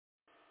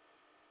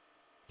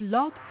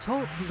Blog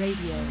Talk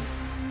Radio.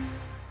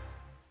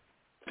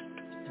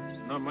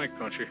 Not my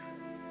country.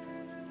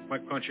 My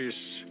country is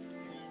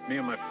me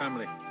and my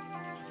family.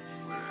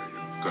 Well,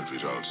 your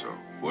country's also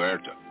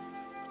Huerta,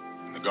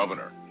 and the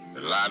governor,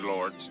 the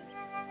landlords,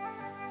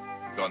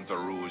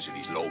 Gunther-Roos and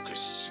his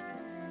locusts.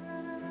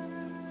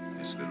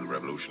 This little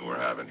revolution we're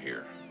having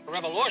here.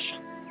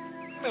 Revolution?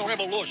 Well,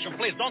 revolution,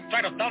 please don't try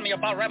to tell me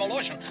about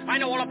revolution.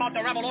 I know all about the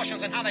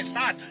revolutions and how they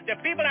start. The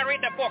people that read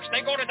the books,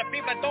 they go to the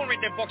people that don't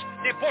read the books.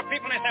 They put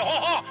people and they say,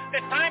 ho,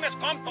 the time has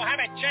come to have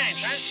a change,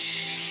 huh?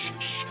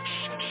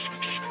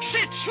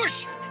 Shit, shush!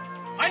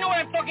 I know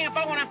what I'm talking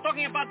about when I'm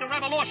talking about the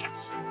revolutions.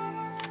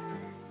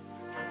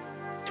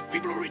 The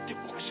people who read the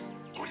books,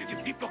 only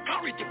the people who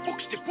can't read the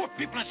books, the poor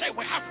people and say,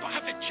 we have to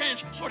have a change,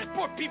 so the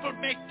poor people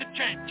make the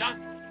change, huh?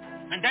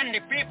 And then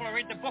the people who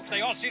read the books,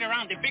 they all sit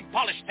around the big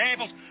polished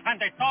tables, and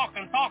they talk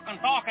and talk and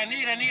talk and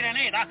eat and eat and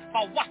eat, huh?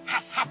 But what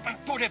has happened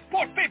to the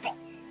poor people?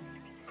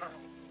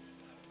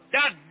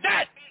 They're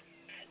dead!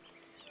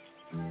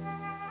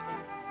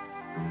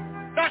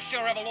 That's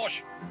your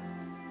revolution.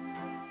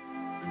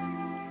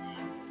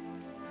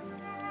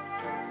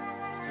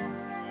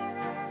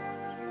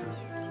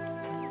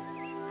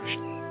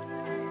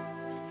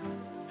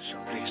 So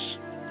please,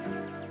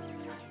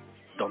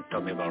 don't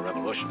tell me about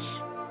revolutions.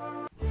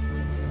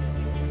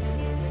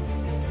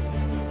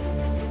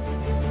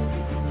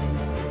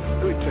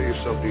 Let me tell you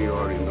something you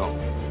already know.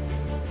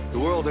 The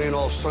world ain't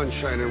all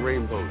sunshine and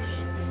rainbows.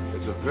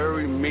 It's a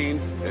very mean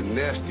and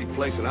nasty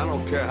place, and I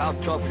don't care how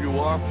tough you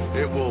are,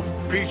 it will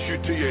beat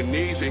you to your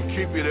knees and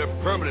keep you there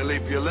permanently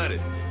if you let it.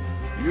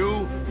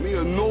 You, me,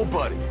 or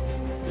nobody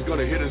is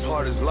gonna hit as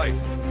hard as life.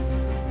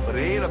 But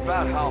it ain't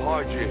about how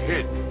hard you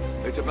hit.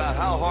 It's about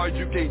how hard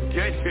you can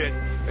get hit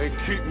and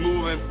keep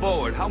moving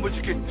forward. How much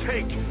you can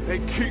take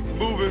and keep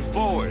moving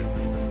forward.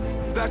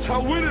 That's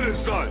how winning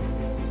is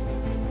done.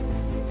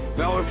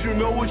 Now, if you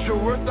know what you're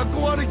worth, now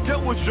go out and get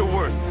what you're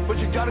worth. But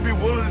you gotta be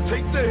willing to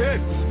take the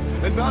hits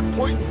and not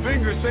pointing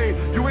fingers saying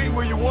you ain't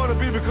where you want to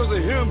be because of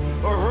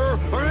him or her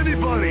or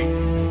anybody.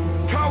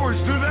 Cowards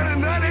do that,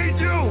 and that ain't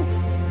you.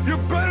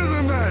 You're better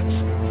than that.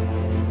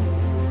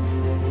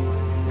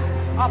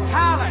 A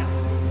palace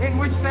in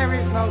which there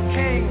is no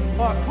king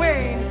or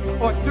queen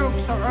or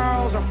dukes or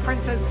earls or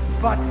princes,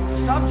 but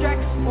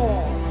subjects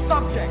all,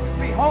 subjects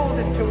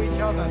beholden to each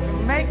other to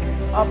make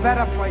a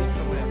better place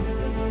to live.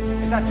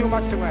 Is that too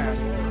much to ask?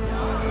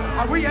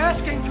 Are we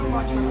asking too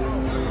much?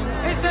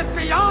 Is it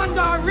beyond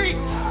our reach?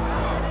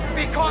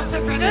 Because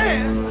if it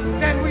is,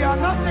 then we are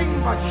nothing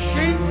but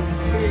sheep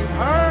being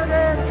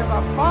herded to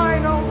the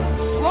final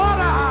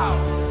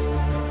slaughterhouse.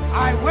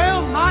 I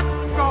will not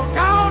go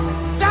down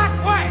that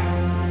way.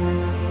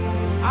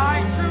 I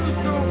choose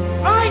to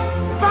fight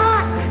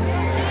back.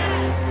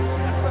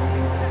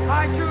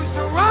 I choose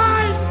to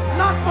rise,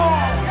 not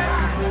fall.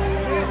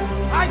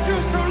 I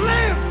choose to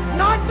live,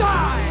 not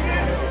die.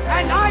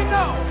 And I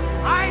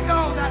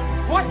know that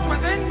what's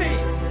within me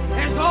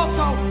is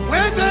also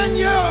within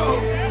you.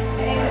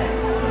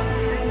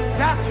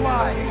 That's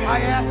why I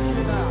ask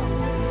you now.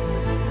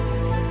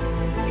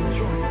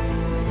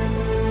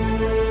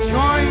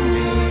 Join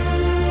me.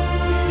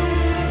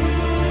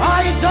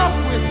 Rise up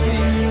with me.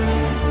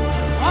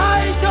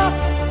 Rise up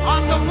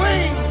on the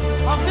wings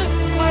of this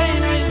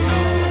slain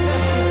angel.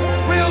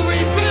 We'll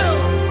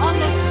rebuild on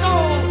the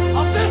soul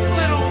of this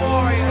little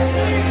warrior.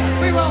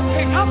 We will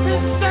pick up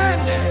his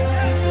standard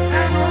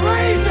and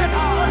raise it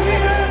high.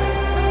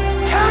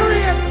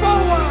 Carry it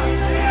forward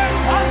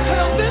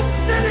until this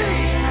city,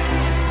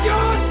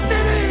 your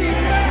city,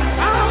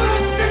 our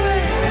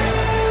city,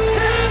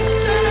 his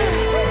city,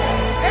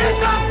 is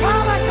a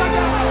palace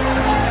again.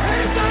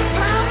 Is a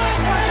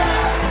palace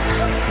again.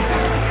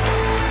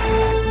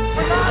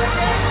 We're not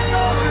against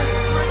children,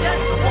 we're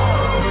against the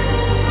war.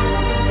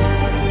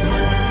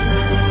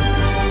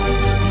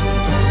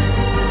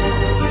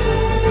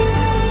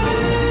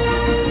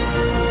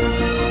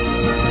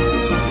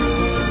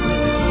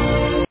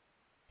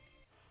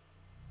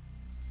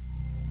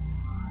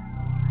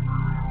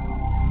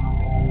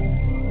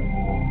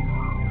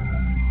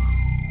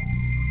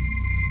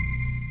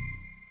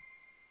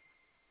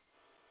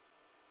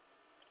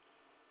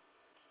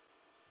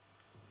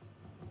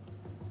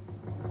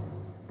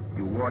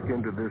 Walk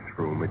into this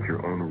room at your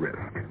own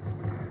risk,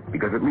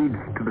 because it leads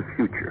to the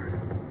future.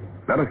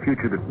 Not a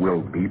future that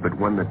will be, but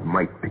one that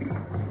might be.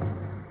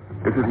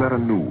 This is not a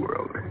new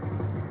world.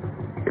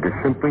 It is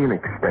simply an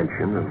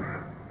extension of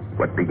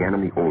what began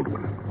in the old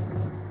one.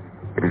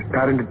 It has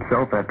patterned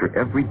itself after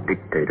every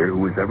dictator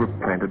who has ever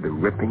planted the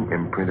ripping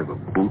imprint of a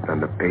boot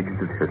on the pages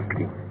of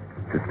history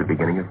since the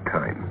beginning of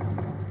time.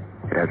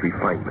 It has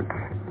refinements,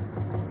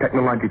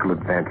 technological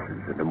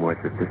advances, and a more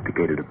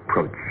sophisticated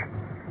approach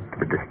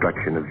the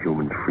destruction of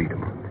human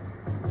freedom.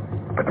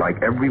 But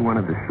like every one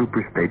of the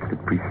super-states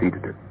that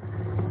preceded it,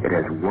 it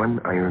has one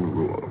iron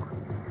rule.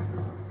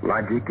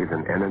 Logic is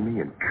an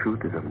enemy and truth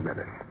is a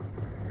menace.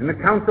 In the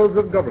councils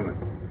of government,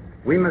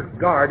 we must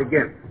guard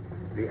against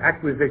the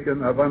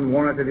acquisition of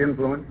unwarranted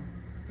influence,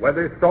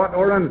 whether sought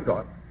or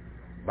unsought,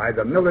 by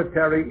the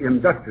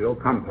military-industrial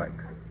complex.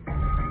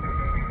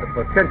 the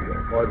potential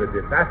for the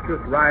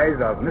disastrous rise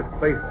of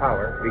misplaced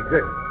power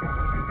exists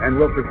and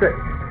will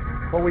persist.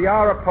 For we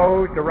are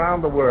opposed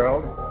around the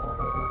world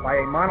by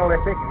a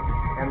monolithic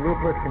and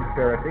ruthless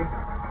conspiracy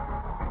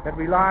that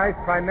relies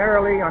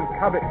primarily on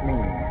covert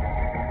means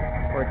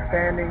for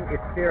expanding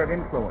its sphere of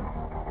influence.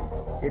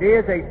 It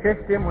is a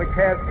system which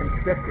has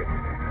conscripted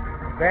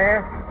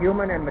vast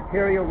human and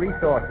material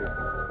resources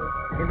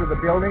into the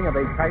building of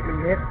a tightly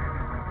knit,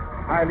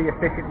 highly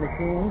efficient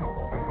machine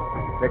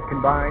that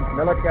combines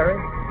military,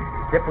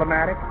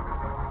 diplomatic,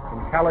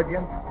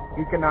 intelligence,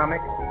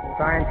 economic,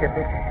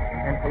 scientific,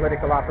 and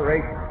political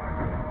operations.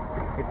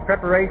 Its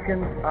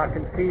preparations are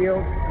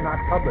concealed, not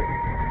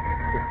published.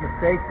 Its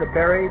mistakes are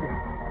buried,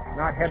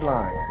 not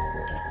headlined.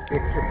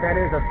 Its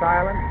dissenters are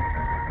silenced,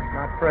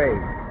 not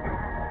praised.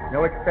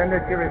 No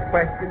expenditure is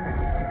questioned,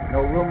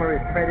 no rumor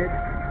is printed,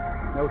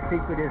 no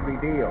secret is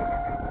revealed.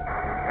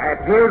 I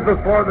appeared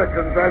before the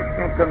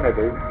Congressional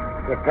Committee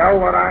to tell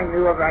what I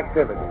knew of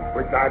activities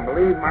which I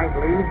believe might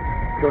lead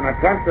to an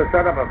attempt to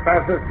set up a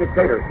fascist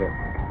dictatorship.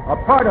 A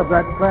part of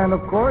that plan,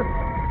 of course,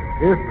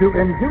 is to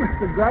induce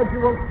the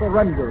gradual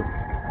surrender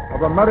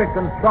of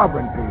American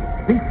sovereignty,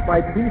 piece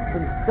by piece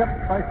and step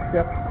by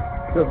step,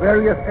 to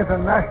various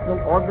international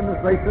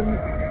organizations,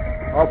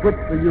 of which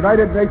the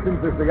United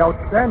Nations is the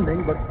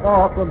outstanding but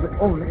far from the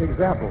only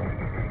example.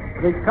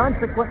 The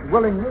consequent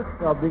willingness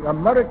of the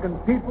American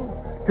people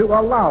to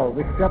allow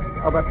the steps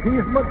of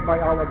appeasement by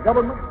our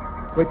government,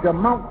 which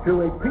amount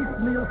to a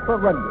piecemeal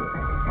surrender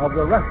of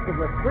the rest of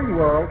the free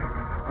world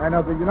and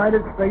of the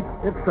United States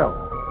itself.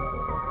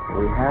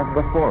 We have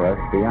before us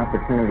the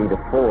opportunity to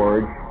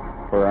forge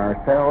for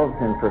ourselves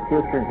and for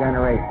future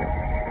generations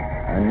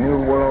a new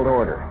world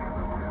order,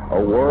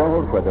 a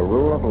world where the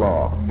rule of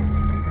law,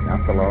 not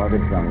the law of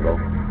the jungle,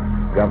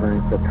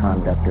 governs the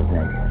conduct of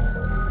nations.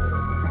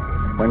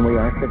 When we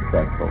are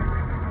successful,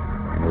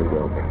 and we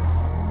will be,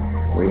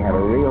 we have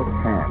a real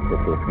chance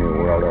at this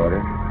new world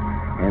order,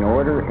 an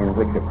order in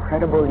which a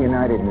credible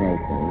United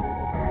Nations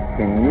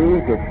can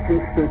use its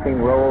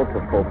peacekeeping role to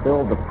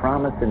fulfill the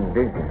promise and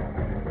vision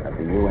of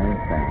the UN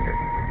standard.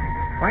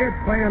 I had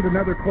planned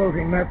another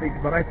closing message,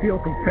 but I feel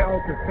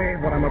compelled to say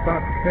what I'm about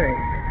to say.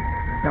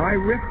 Now, I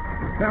risk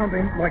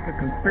sounding like a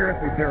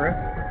conspiracy theorist,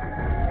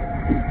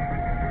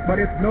 but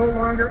it's no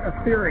longer a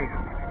theory.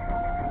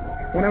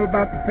 What I'm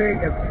about to say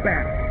is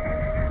fact.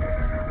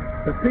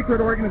 The secret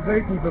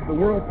organizations of the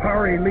world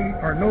power elite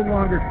are no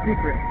longer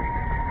secret.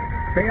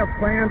 They have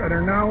planned and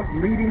are now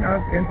leading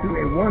us into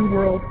a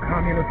one-world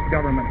communist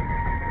government.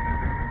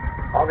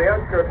 On the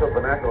outskirts of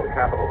the national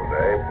capital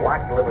today,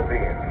 black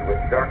limousines with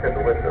darkened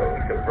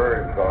windows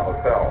converged on a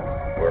hotel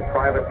where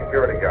private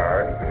security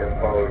guards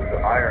imposed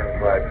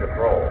ironclad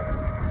control.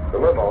 The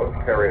limos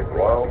carried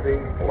royalty,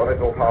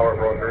 political power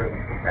brokers,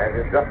 and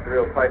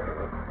industrial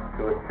titans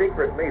to a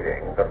secret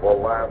meeting that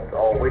will last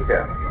all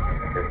weekend.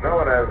 It's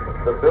known as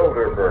the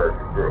Bilderberg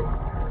Group.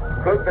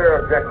 Could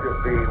their objective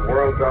be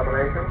world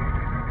domination?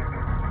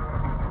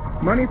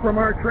 Money from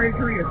our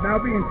treasury is now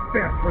being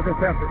spent for this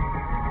effort.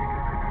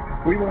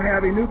 We will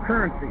have a new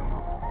currency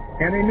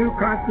and a new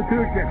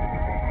constitution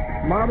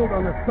modeled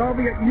on the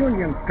Soviet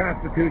Union's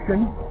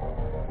constitution.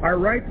 Our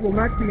rights will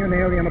not be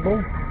inalienable,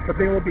 but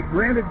they will be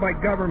granted by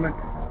government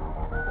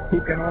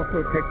who can also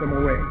take them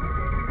away.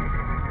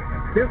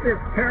 This is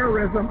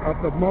terrorism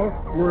of the most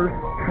worst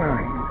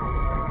kind,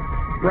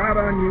 brought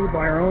on you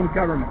by our own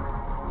government.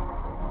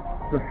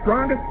 The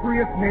strongest,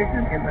 freest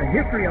nation in the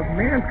history of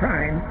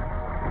mankind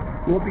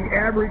will be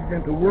averaged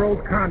into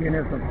world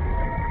communism.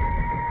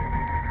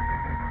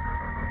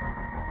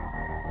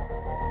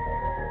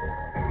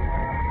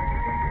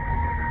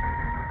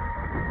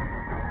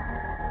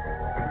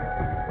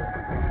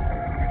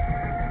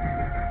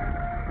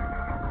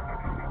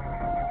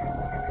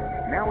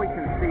 Now we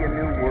can see a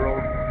new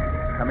world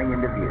coming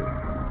into view.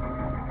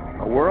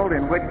 A world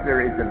in which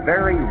there is a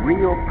very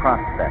real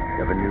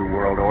prospect of a new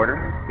world order.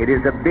 It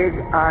is a big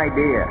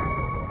idea.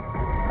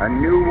 A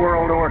new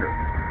world order.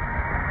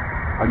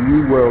 A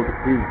new world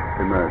is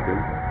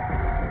emerging.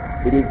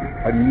 It is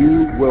a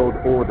new world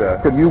order.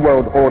 The new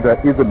world order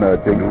is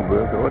emerging. A new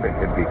world order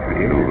can be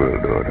created. New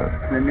world order.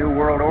 The new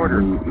world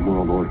order. New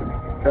world order.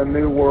 The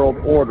new world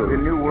order. The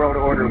new world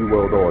order. New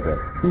world order.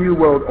 New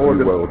world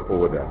order. New world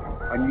order.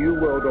 A new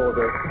world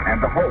order.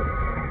 And the hope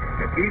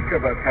that each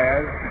of us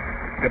has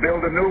to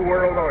build a new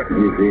world order.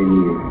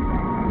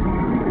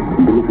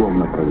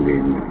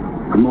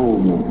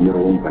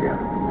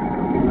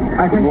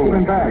 I think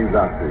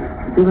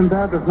even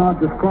that does not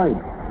describe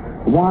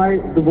why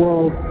the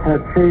world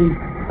has changed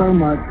so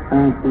much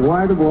and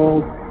why the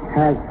world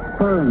has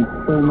turned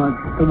so much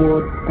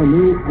towards a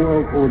new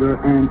world order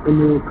and a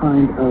new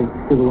kind of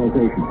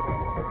civilization.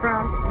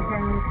 France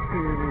intends to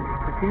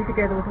proceed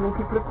together with all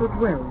people of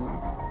goodwill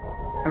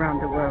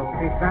around the world,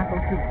 this battle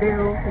to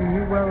build a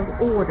new world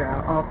order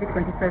of the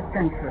 21st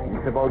century.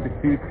 It's about the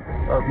future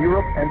of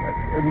Europe and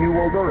a new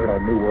world order. A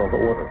new world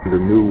order.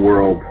 The new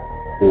world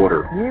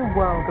order. New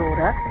world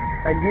order.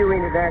 A new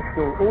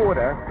international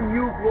order.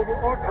 New global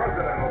order.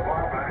 President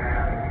Obama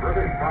and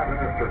British Prime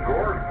Minister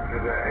Gordon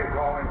today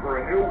calling for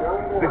a new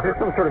world order. Is this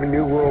some sort of a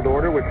new world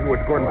order, which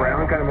Gordon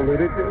Brown kind of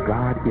alluded to?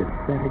 God is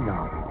setting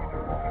up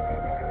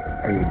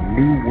a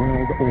new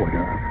world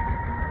order,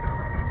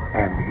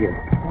 and his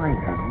plan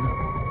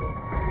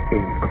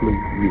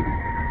includes you.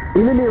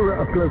 In an era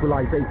of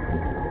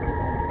globalization,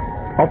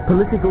 of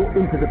political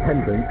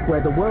interdependence,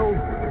 where the world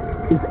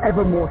is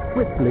ever more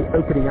swiftly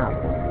opening up,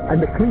 and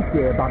the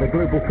cliché about a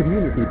global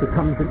community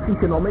becomes an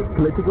economic,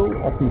 political,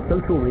 often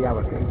social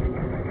reality.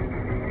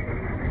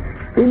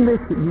 In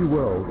this new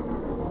world,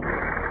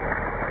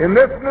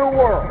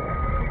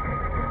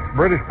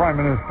 British Prime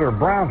Minister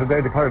Brown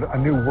today declared a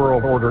new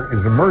world order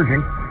is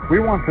emerging. We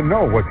want to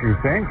know what you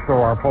think,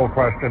 so our poll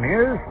question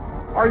is,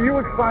 are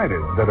you excited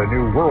that a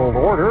new world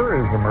order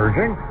is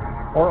emerging,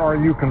 or are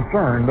you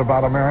concerned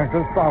about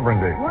America's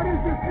sovereignty? What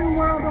is this new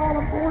world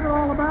order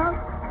all about?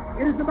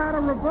 It is about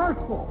a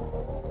reversal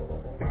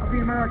of the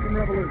American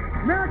Revolution.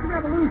 American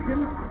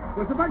Revolution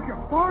was a bunch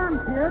of farm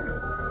kids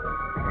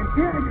and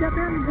get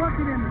them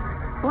working in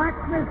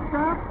blacksmith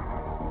shops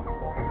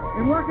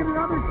and working at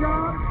other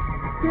jobs,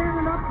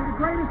 standing up to the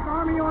greatest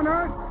army on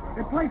earth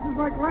in places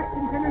like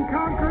Lexington and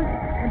Concord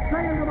and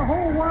saying to the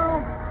whole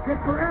world that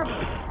forever,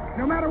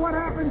 no matter what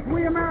happens,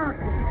 we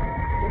Americans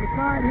will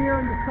decide here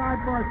and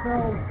decide for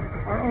ourselves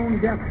our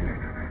own destiny.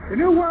 The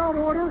New World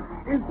Order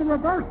is the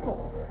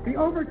reversal, the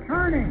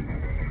overturning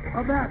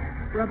of that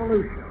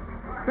revolution.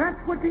 That's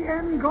what the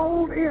end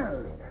goal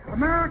is.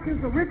 America's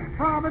a rich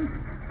province,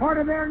 part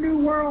of their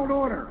New World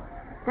Order.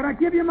 But I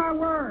give you my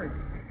word,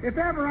 if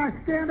ever I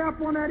stand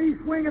up on that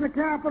east wing of the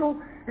Capitol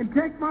and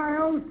take my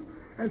oath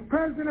as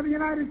President of the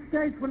United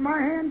States, when my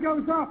hand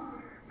goes up,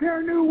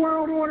 their New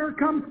World Order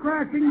comes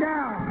crashing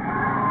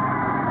down.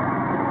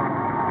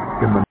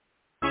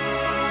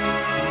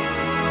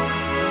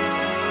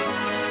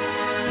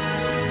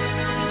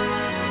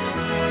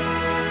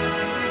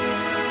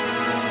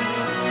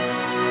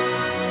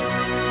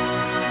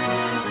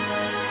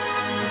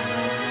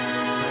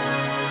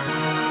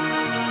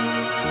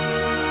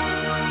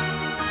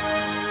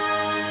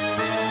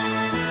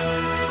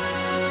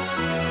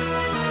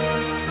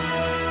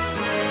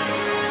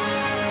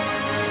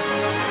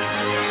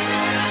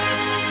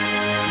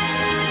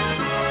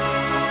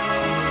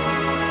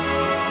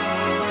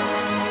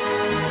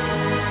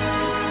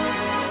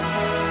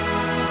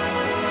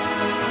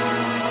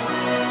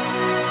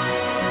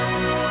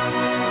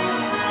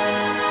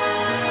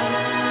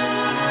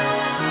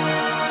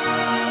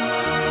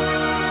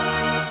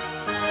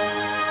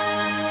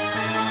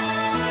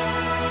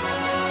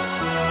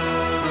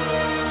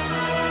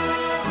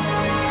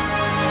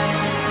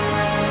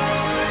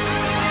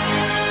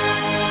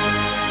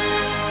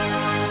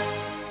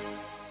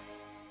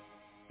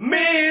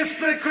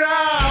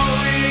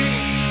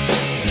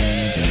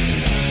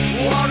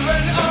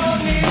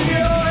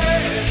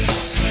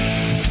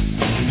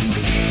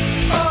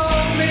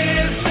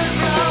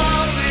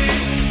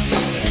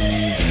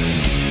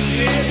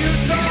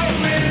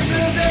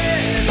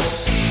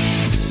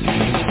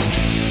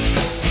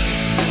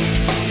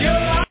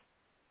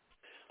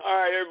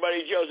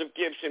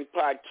 GIBSON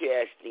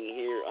podcasting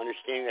here,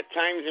 understanding the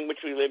times in which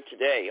we live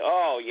today.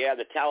 Oh, yeah,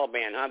 the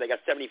Taliban, huh? They got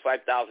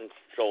 75,000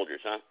 soldiers,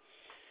 huh?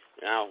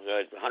 Now,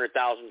 100,000,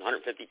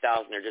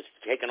 150,000, they're just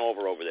taking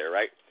over there,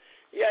 right?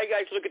 Yeah, you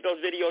guys look at those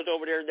videos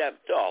over there.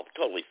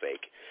 Totally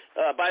fake.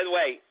 By the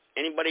way,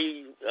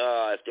 anybody,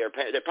 if they're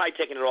probably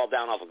taking it all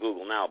down off of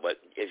Google now,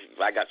 but if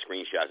I got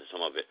screenshots of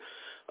some of it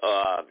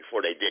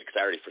before they did, because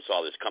I already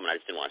foresaw this coming. I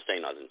just didn't want to say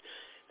nothing.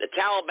 The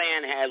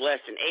Taliban had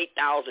less than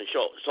 8,000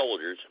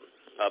 soldiers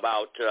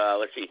about,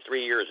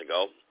 3 years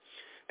ago.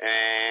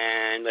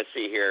 And let's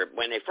see here.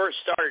 When they first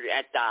started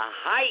at the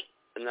height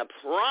and the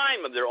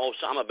prime of their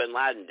Osama bin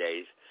Laden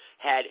days,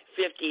 had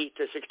 50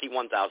 to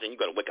 61,000. You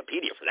go to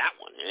Wikipedia for that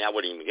one. And I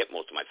wouldn't even get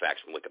most of my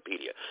facts from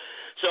Wikipedia.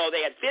 So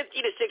they had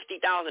 50 to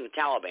 60,000 in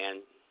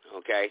Taliban,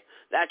 okay?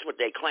 That's what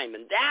they claim.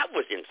 And that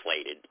was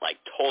inflated, like,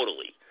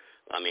 totally.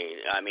 I mean,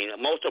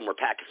 most of them were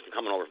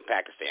coming over from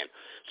Pakistan.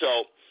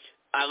 So,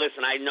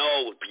 listen, I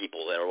know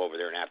people that are over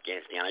there in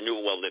Afghanistan. I knew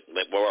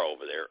that were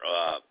over there.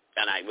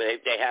 And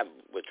they have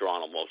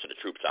withdrawn most of the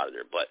troops out of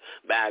there. But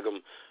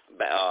Bagram,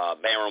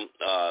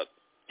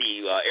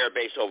 the air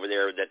base over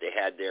there that they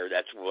had there,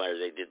 that's where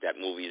they did that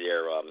movie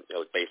there. It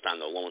was based on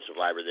the lone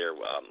survivor there,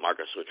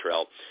 Marcus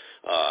Luttrell,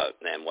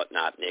 and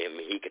whatnot.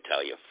 He could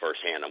tell you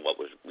firsthand on what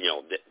was,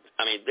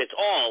 it's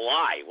all a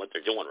lie what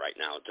they're doing right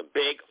now. It's a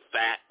big,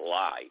 fat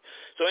lie.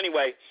 So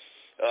anyway,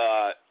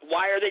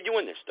 why are they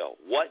doing this, though?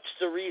 What's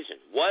the reason?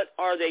 What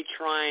are they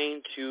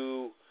trying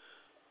to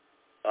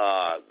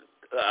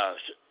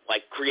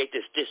create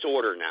this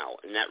disorder now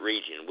in that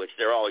region, which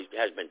there always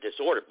has been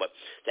disorder. But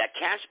that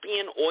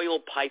Caspian oil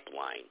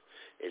pipeline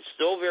is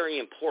still very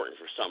important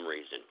for some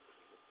reason.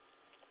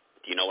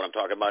 Do you know what I'm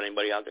talking about?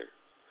 Anybody out there?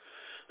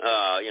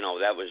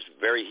 That was a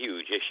very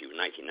huge issue in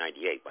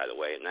 1998, by the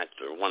way, and that's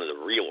one of the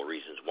real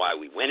reasons why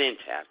we went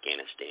into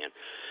Afghanistan.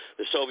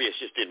 The Soviets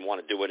just didn't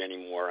want to do it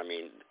anymore. But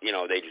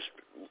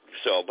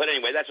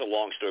anyway, that's a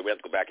long story. We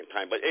have to go back in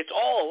time. But it's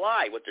all a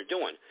lie what they're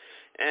doing.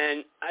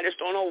 And I just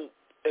don't know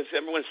if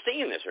everyone's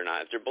seeing this or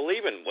not, if they're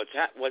believing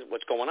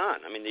what's going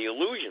on. I mean, the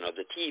illusion of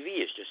the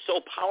TV is just so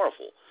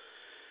powerful.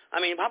 I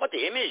mean, how about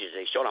the images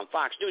they showed on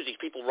Fox News, these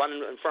people running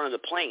in front of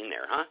the plane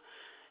there, huh?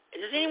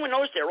 Does anyone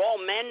notice they're all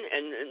men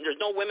and there's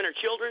no women or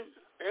children?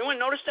 Anyone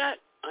notice that?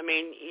 I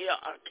mean, yeah,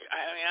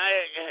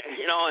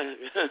 and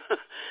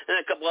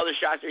a couple other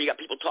shots there, you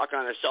got people talking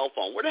on their cell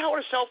phone. Where the hell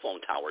are cell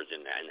phone towers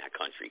in that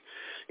country?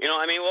 You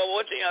know, I mean,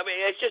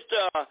 it's just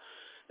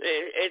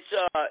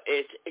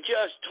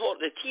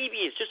the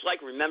TV is just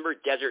like, remember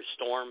Desert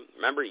Storm?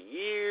 Remember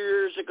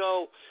years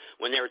ago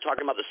when they were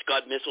talking about the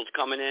Scud missiles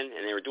coming in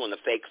and they were doing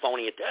the fake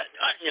phony,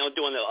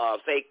 doing the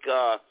fake,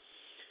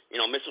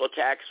 missile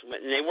attacks,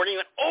 and they weren't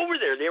even over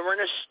there. They were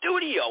in a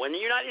studio in the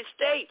United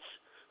States.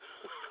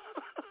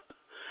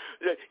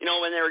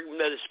 When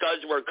the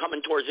Scuds were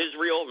coming towards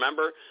Israel,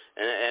 remember?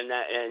 And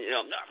that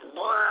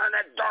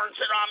darn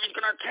Saddam, he's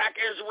going to attack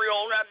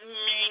Israel. That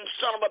mean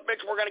son of a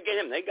bitch, we're going to get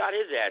him. They got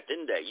his ass,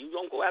 didn't they? You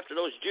don't go after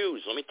those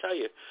Jews, let me tell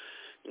you.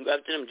 You go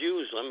after them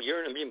Jews, you're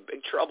going to be in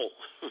big trouble.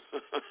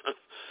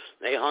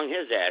 They hung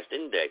his ass,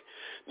 didn't they?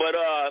 But,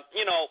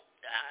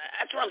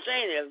 that's what I'm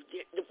saying.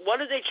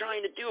 What are they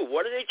trying to do?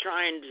 What are they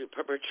trying to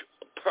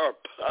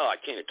I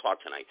can't even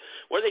talk tonight.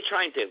 What are they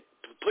trying to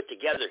put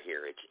together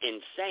here? It's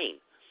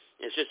insane.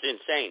 It's just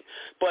insane.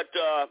 But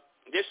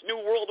this new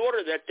world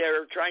order that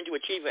they're trying to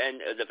achieve, and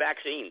the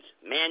vaccines,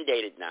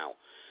 mandated now.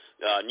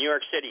 New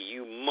York City,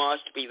 you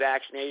must be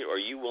vaccinated or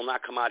you will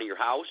not come out of your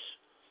house.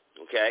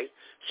 Okay?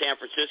 San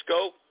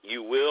Francisco,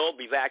 you will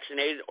be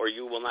vaccinated or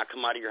you will not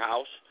come out of your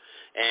house.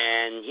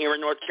 And here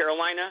in North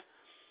Carolina,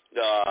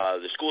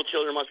 the school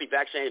children must be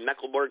vaccinated in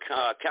Mecklenburg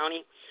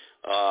County.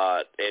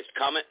 It's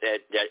coming.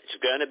 It's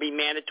going to be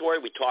mandatory.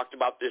 We talked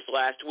about this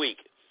last week.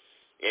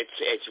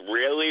 It's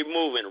really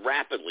moving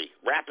rapidly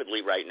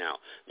right now.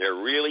 They're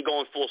really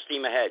going full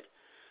steam ahead.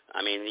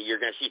 I mean, you're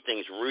going to see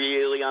things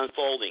really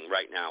unfolding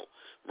right now,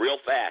 real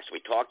fast. We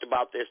talked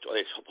about this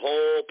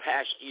whole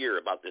past year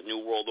about the New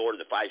World Order,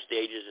 the 5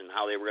 stages, and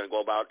how they were going to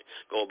go about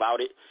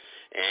it.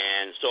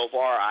 And so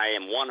far, I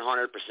am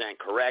 100%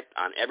 correct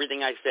on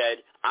everything I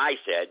said.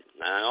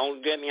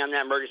 Don't get me on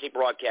that emergency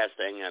broadcast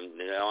thing. I'm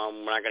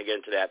not going to get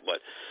into that, but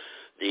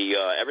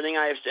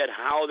everything I have said,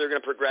 how they're going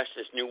to progress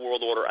this New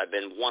World Order, I've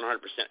been 100%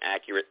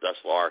 accurate thus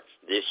far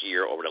this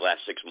year over the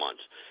last 6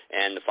 months.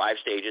 And the 5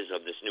 stages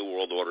of this New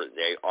World Order,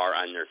 they are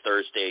on their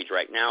 3rd stage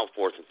right now.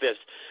 4th and 5th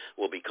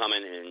will be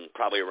coming in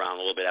probably around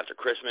a little bit after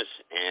Christmas,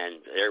 and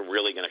they're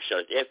really going to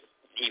shut it. If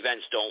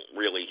events don't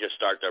really just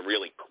start to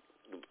really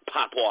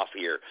pop off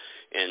here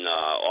in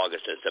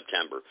August and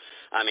September.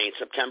 I mean,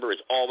 September is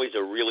always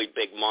a really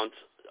big month.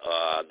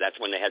 That's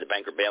when they had the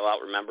banker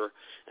bailout, remember?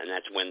 And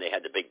that's when they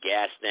had the big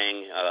gas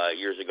thing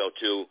years ago,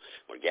 too,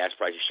 when gas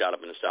prices shot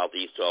up in the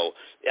southeast. So,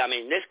 I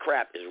mean, this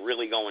crap is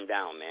really going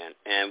down, man.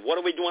 And what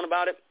are we doing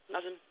about it?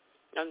 Nothing.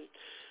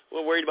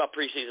 We're worried about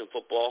preseason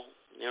football,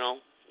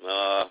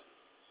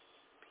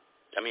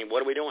 I mean,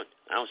 what are we doing?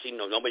 I don't see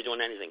nobody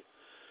doing anything.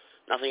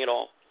 Nothing at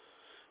all.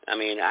 I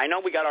mean, I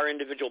know we got our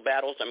individual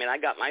battles. I mean, I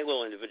got my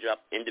little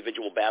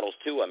individual battles,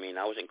 too. I mean,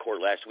 I was in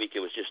court last week. It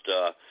was just,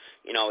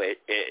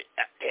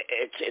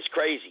 it's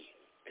crazy.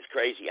 It's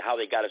crazy how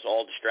they got us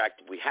all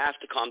distracted. We have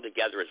to come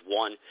together as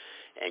one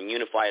and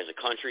unify as a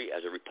country,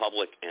 as a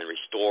republic, and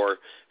restore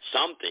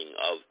something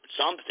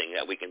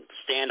that we can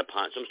stand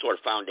upon, some sort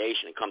of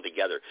foundation, and come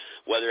together,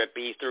 whether it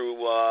be through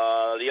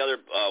the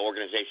other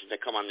organizations that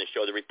come on this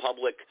show, the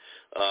Republic,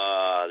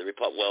 the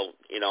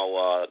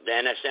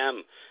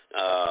NSM,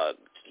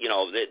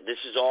 this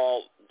is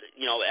all,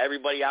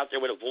 everybody out there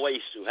with a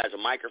voice who has a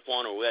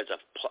microphone or who has a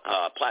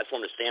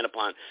platform to stand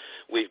upon.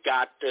 We've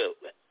got to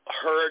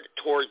herd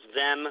towards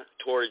them,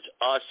 towards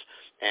us,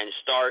 and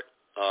start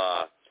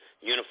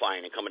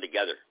unifying and coming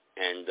together.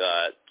 And,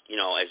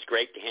 it's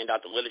great to hand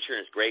out the literature, and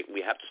it's great.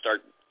 We have to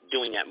start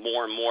doing that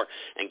more and more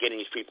and getting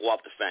these people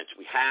off the fence.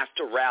 We have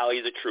to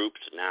rally the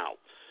troops now.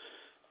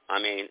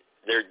 I mean,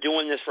 they're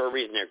doing this for a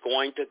reason. They're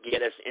going to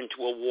get us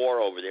into a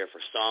war over there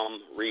for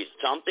some reason.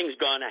 Something's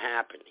going to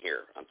happen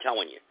here, I'm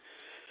telling you.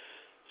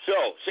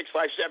 So,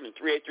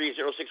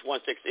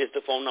 657-383-0616 is the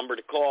phone number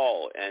to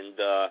call. And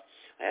I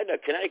had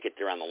Connecticut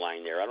there on the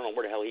line there. I don't know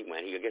where the hell he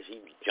went. I guess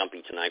he's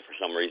jumpy tonight for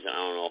some reason. I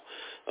don't know.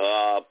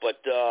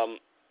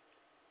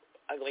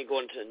 Let me go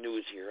into the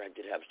news here. I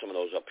did have some of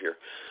those up here.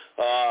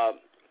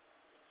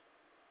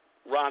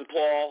 Ron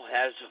Paul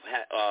has,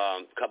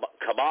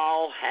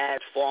 cabal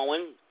has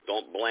fallen.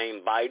 Don't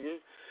blame Biden,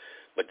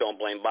 but don't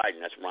blame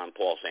Biden. That's Ron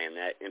Paul saying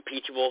that.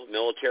 Impeachable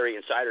military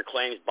insider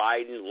claims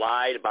Biden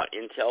lied about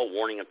intel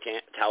warning of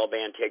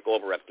Taliban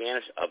takeover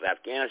of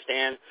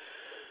Afghanistan.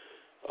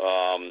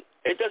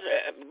 It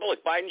doesn't.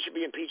 Look, Biden should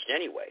be impeached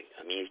anyway.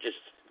 I mean,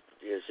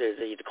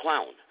 he's a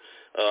clown.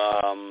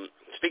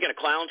 Speaking of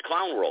clowns,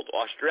 Clown World.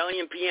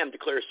 Australian PM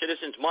declares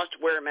citizens must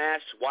wear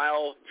masks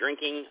while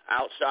drinking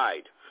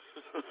outside.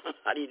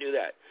 How do you do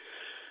that?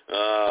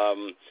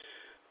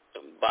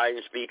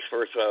 Biden speaks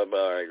first.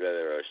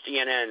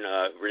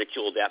 CNN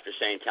ridiculed after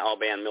saying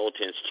Taliban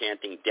militants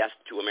chanting "Death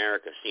to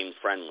America" seemed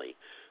friendly.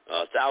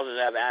 Thousands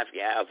of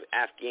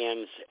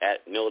Afghans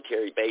at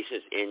military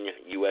bases in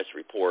U.S.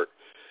 report.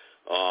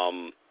 I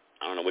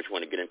don't know which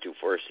one to get into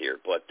first here,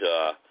 but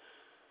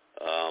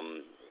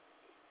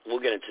we'll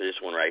get into this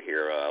one right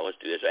here. Let's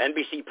do this.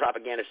 NBC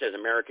propaganda says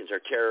Americans are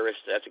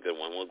terrorists. That's a good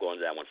one. We'll go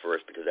into that one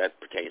first because that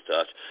pertains to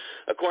us.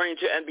 According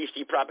to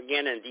NBC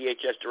propaganda and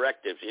DHS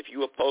directives, if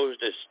you oppose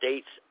the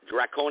state's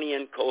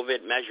draconian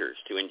COVID measures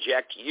to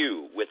inject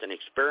you with an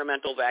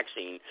experimental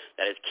vaccine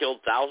that has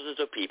killed thousands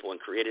of people and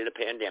created a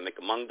pandemic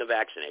among the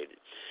vaccinated,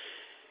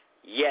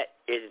 yet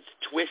it is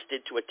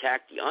twisted to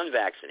attack the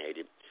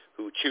unvaccinated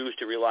who choose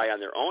to rely on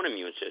their own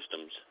immune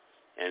systems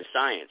and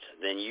science,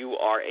 then you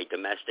are a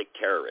domestic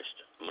terrorist.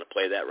 I'm going to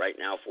play that right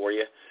now for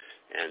you,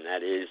 and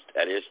that is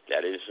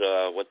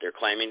what they're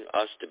claiming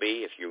us to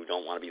be if you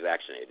don't want to be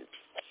vaccinated.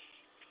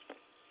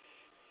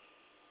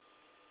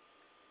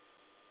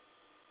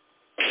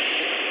 They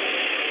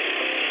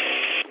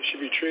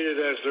should be treated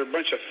as they're a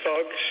bunch of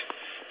thugs,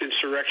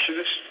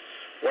 insurrectionists,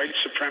 white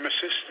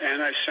supremacists,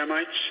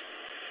 anti-Semites.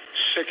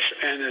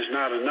 6N is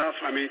not enough.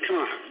 I mean, come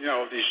on. You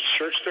know, these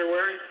shirts they're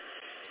wearing,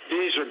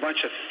 these are a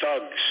bunch of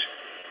thugs,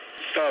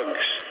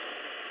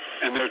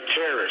 and they're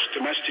terrorists,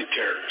 domestic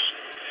terrorists.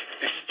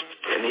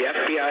 In the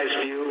FBI's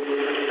view,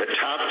 the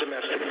top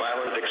domestic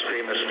violent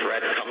extremist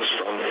threat comes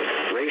from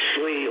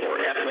racially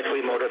or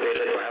ethnically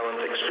motivated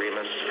violent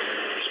extremists,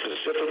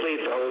 specifically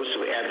those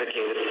who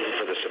advocated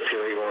for the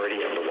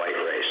superiority of the white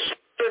race.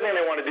 The other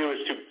thing they want to do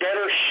is to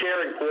better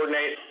share and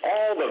coordinate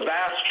all the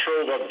vast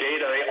trove of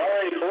data they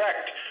already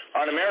collect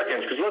on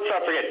Americans. Because let's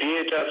not forget,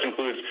 DHS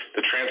includes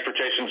the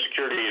Transportation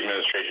Security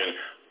Administration,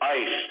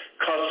 ICE,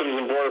 Customs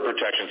and Border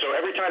Protection. So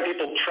every time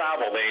people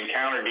travel, they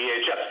encounter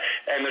DHS.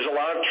 And there's a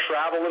lot of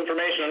travel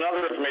information and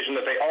other information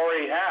that they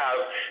already have.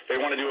 They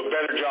want to do a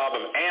better job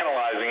of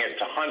analyzing it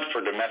to hunt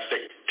for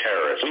domestic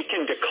terrorists. We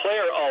can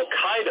declare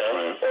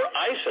Al-Qaeda or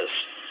ISIS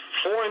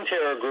foreign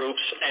terror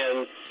groups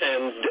and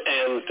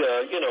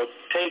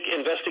take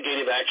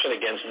investigative action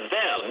against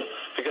them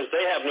because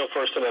they have no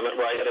First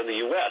Amendment right out of the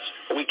U.S.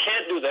 But we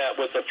can't do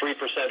that with the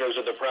 3%ers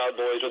or the Proud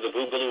Boys or the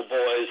Boogaloo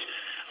Boys,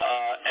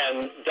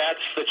 and that's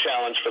the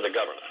challenge for the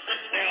government.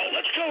 Now,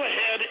 let's go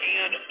ahead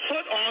and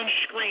put on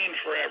screen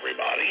for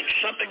everybody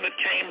something that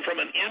came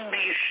from an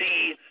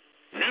NBC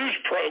news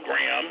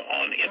program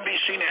on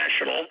NBC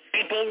National.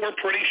 People were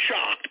pretty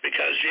shocked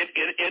because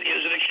it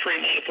is an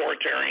extremely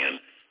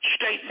authoritarian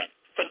statement.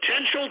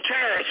 Potential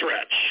terror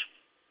threats,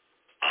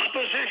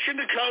 opposition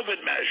to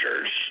COVID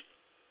measures,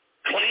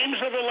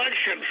 claims of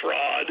election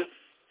fraud,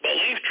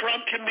 belief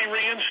Trump can be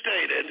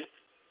reinstated,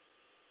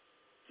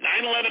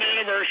 9/11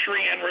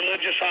 anniversary, and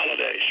religious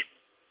holidays.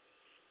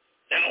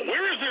 Now,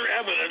 where is there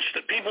evidence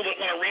that people that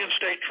want to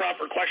reinstate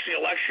Trump or question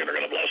the election are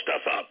going to blow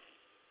stuff up?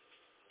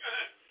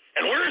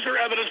 And where is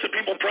there evidence that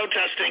people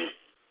protesting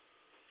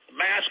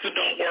masks that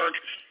don't work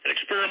and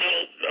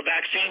experimental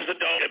vaccines that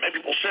don't make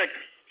people sick,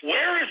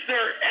 where is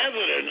there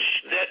evidence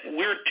that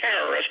we're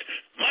terrorists,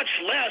 much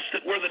less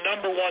that we're the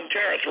number one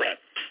terror threat?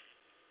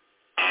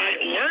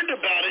 I learned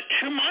about it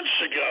 2 months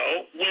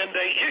ago when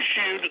they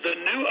issued the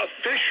new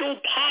official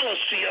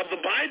policy of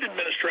the Biden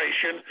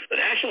administration, the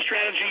National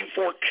Strategy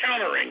for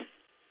Countering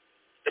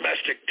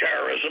Domestic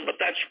Terrorism, but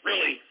that's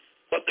really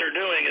what they're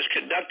doing is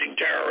conducting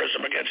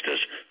terrorism against us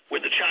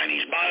with the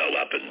Chinese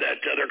bioweapon that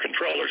their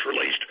controllers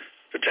released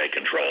to take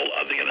control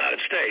of the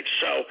United States.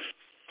 So,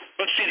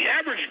 but see, the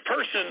average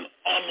person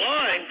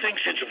online thinks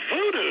it's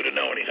voodoo to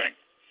know anything.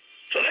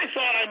 So they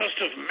thought I must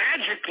have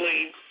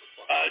magically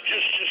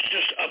just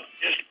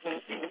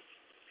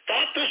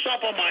thought this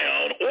up on my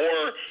own,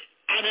 or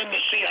I'm in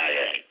the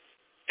CIA,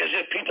 as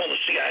if people in the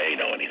CIA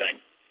know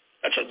anything.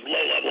 That's a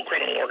low-level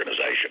criminal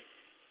organization.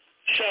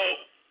 So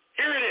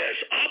here it is.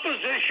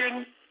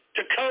 Opposition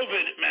to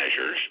COVID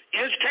measures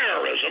is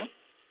terrorism.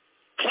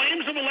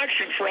 Claims of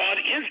election fraud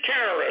is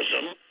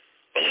terrorism.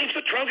 Belief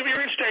that Trump can be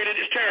reinstated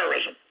is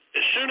terrorism.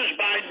 As soon as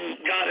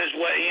Biden got his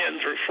way in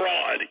through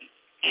fraud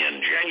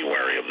in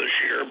January of this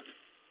year,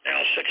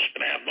 now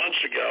 6.5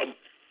 months ago,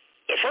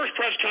 the first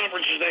press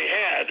conferences they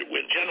had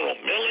with General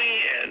Milley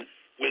and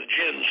with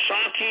Jen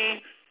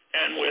Psaki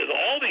and with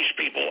all these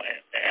people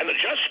and the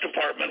Justice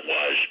Department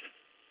was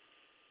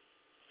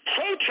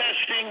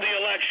protesting the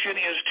election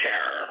is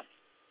terror.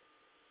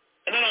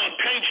 And then on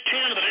page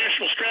 10 of the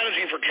National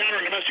Strategy for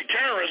Countering Domestic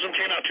Terrorism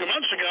came out 2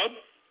 months ago.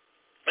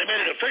 They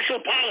made an official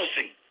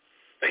policy.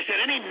 They said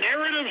any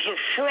narratives of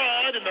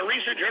fraud in the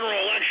recent general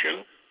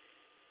election,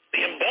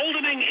 the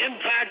emboldening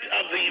impact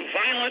of the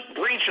violent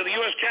breach of the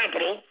U.S.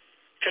 Capitol,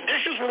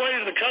 conditions related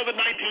to the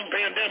COVID-19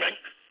 pandemic,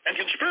 and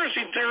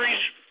conspiracy theories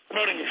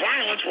promoting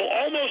violence will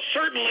almost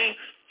certainly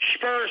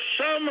spur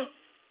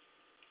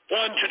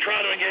someone to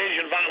try to engage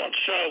in violence.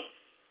 So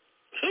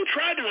who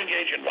tried to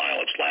engage in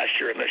violence last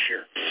year and this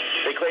year?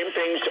 They claim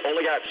things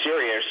only got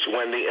serious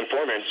when the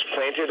informants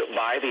planted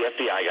by the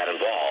FBI got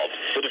involved.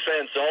 The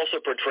defense also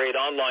portrayed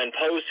online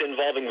posts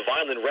involving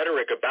violent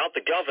rhetoric about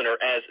the governor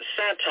as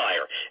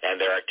satire, and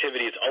their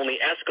activities only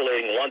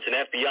escalating once an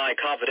FBI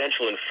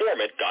confidential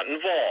informant got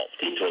involved.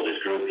 He told his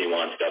group he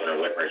wants Governor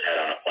Whitmer's head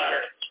on a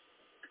platter.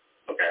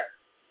 Okay.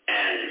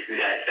 and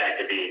that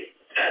could be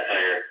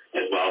satire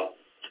as well.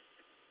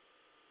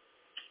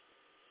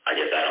 I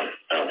guess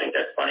I don't think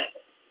that's funny.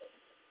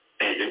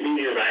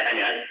 Neither,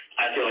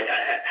 I feel like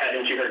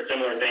haven't you heard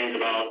similar things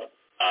about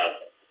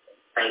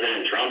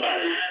President Trump on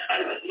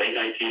late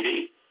night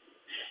TV?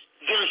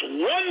 There's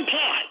one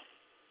plot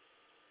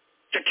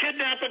to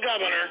kidnap the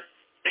governor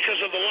because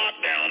of the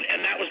lockdown,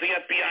 and that was the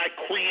FBI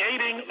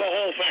creating the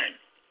whole thing.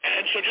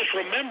 And so just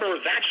remember,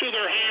 that's who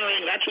they're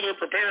hiring, that's who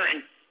they're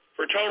preparing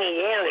for total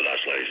war with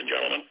us, ladies and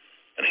gentlemen.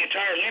 And the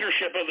entire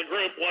leadership of the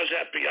group was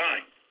FBI.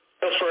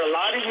 So for a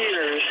lot of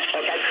years,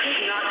 I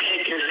could not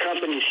take your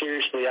company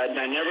seriously. I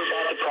never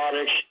bought the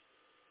products.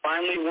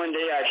 Finally, one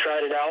day I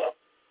tried it out.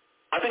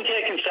 I've been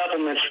taking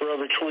supplements for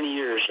over 20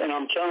 years, and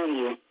I'm telling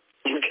you,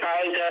 you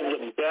guys have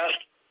the best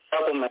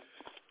supplements.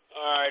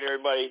 All right,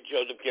 everybody.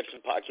 Joseph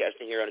Gibson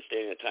podcasting here,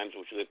 understanding the times in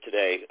which we live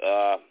today.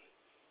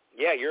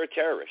 Yeah, you're a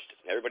terrorist.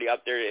 Everybody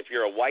out there, if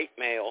you're a white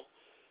male,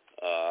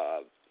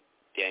 or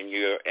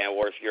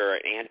if you're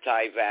an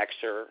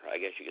anti-vaxxer, I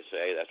guess you could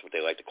say, that's what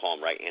they like to call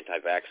them, right?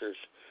 Anti-vaxxers.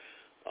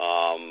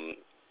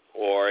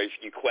 Or if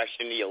you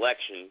question the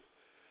election,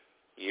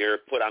 you're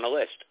put on a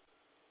list.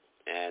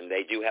 And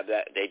they do have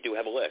that. They do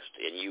have a list,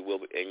 and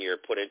you're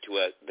put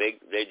into a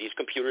big. These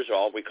computers are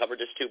all. We covered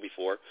this too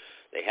before.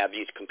 They have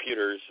these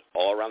computers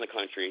all around the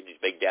country. These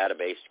big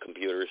database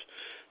computers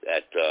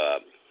that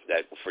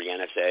for the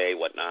NSA,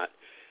 whatnot,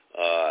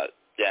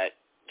 that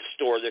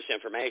store this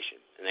information,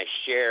 and they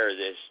share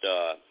this.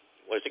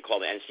 What is it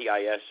called? The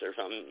NCIS or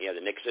something? Yeah, the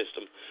NIC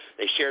system.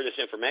 They share this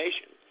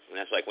information. And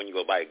that's like when you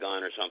go buy a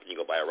gun or something, you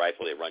go buy a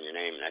rifle, they run your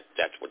name, and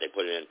that's what they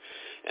put in.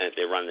 And if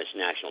they run this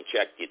national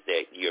check,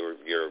 your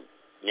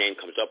name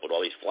comes up with all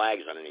these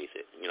flags underneath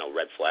it,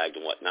 red flagged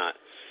and whatnot,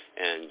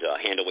 and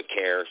handle with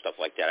care, stuff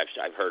like that.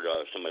 I've heard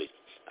somebody,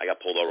 I got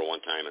pulled over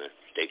one time, and a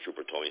state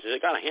trooper told me, he says,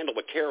 they got to handle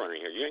with care under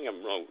here. You ain't going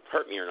to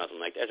hurt me or nothing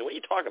like that. I said, what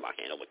are you talking about,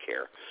 handle with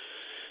care?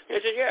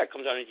 And he said, yeah, it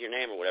comes underneath your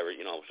name or whatever,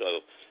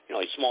 So,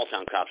 these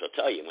small-town cops will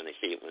tell you when they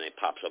see it, when it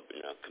pops up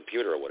in a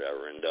computer or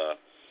whatever, and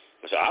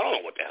I said, I don't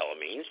know what the hell it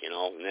means, And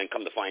then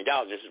come to find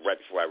out, and this is right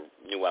before I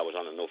knew I was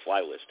on the no-fly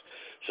list.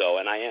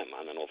 So, and I am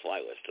on the no-fly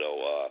list.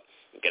 So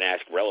you can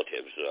ask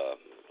relatives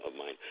of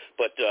mine.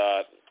 But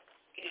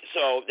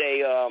so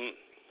they,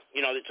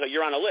 so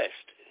you're on a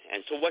list.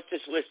 And so what's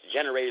this list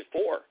generated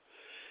for?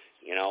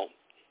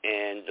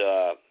 And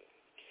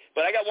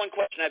but I got one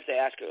question I have to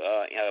ask.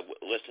 A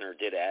listener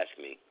did ask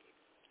me.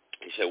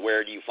 He said,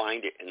 where do you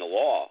find it in the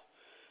law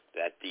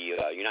that the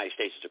United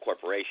States is a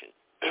corporation?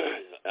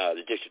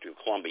 The District of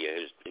Columbia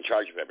is in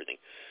charge of everything.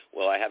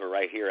 Well, I have it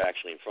right here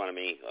actually in front of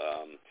me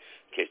in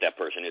case that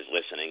person is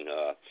listening.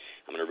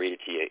 I'm going to read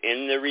it to you.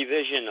 In the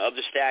revision of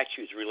the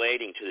statutes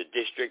relating to the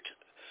district,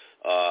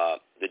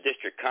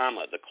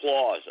 the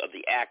clause of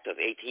the Act of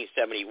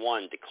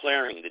 1871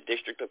 declaring the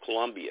District of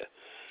Columbia,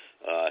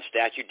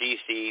 Statute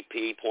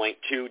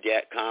DCP.2,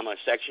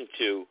 Section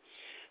 2,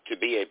 to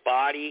be a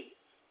body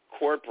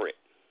corporate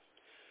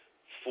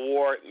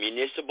for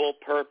municipal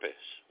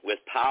purpose with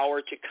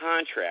power to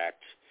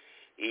contract,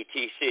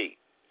 etc.,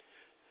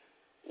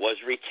 was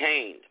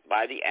retained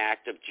by the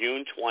Act of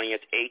June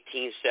 20th,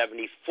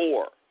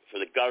 1874 for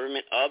the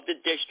government of the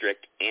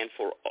district and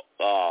for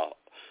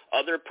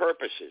other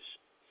purposes,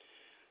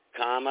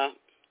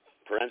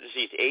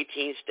 parentheses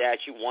 18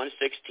 Statute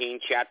 116,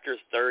 Chapter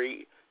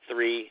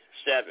 33,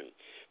 7.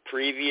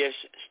 Previous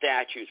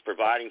statutes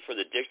providing for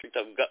the district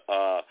of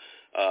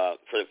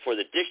for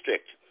the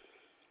district,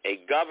 a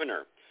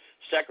governor,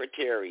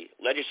 secretary,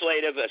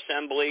 legislative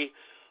assembly,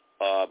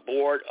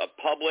 board of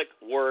public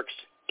works,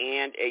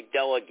 and a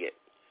delegate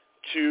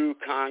to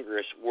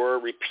Congress were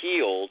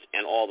repealed,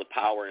 and all the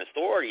power and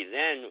authority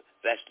then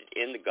vested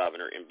in the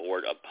governor and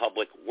board of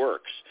public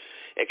works,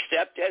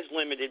 except as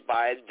limited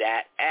by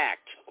that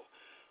act,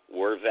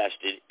 were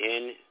vested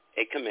in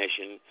a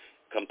commission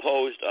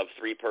composed of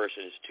 3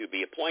 persons to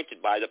be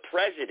appointed by the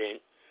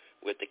president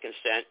with the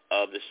consent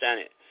of the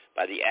Senate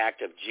by the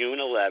Act of June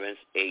 11th,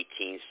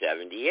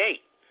 1878.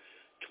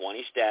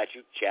 20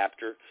 Statute,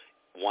 Chapter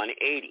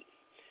 180.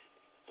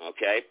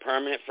 Okay,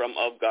 permanent form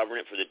of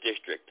government for the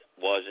district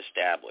was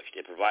established.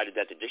 It provided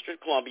that the District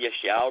of Columbia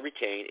shall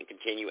retain and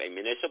continue a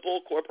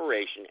municipal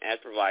corporation as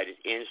provided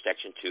in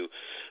Section 2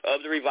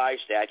 of the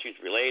revised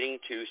statutes relating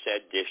to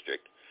said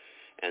district,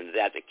 and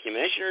that the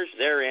commissioners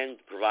therein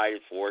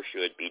provided for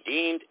should be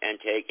deemed and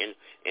taken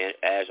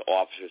as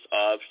officers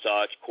of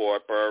such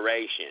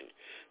corporation.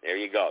 There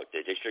you go.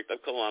 The District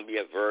of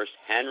Columbia versus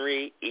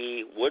Henry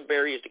E.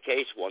 Woodbury is the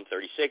case,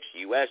 136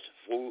 U.S.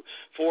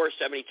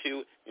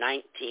 472,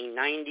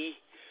 1990.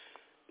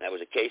 That was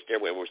a case there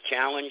where it was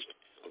challenged.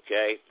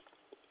 Okay,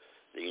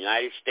 the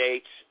United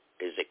States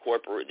is a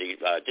corporate. The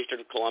District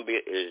of Columbia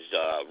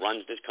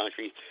runs this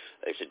country.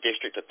 It's a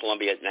District of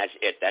Columbia, and that's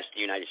it. That's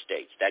the United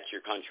States. That's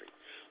your country.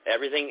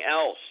 Everything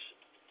else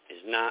is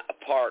not a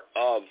part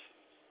of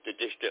the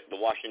district, the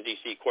Washington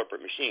D.C.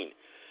 corporate machine.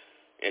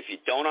 If you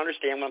don't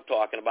understand what I'm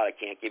talking about, I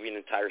can't give you an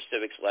entire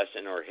civics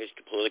lesson or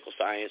history, political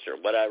science or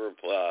whatever,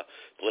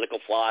 political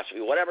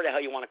philosophy, whatever the hell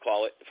you want to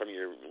call it from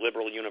your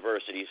liberal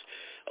universities,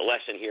 a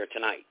lesson here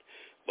tonight.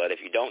 But if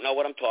you don't know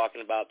what I'm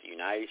talking about, the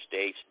United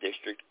States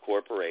District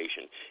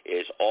Corporation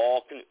is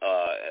all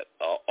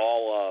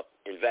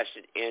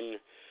invested in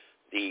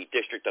the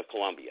District of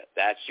Columbia.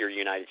 That's your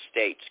United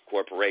States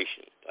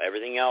Corporation.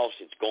 Everything else,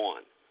 it's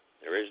gone.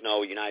 There is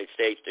no United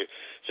States.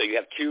 So you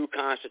have two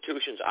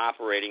constitutions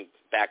operating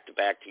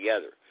back-to-back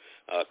together,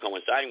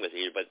 coinciding with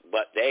each other,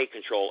 but they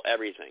control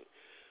everything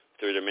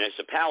through their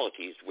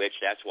municipalities, which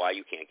that's why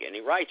you can't get any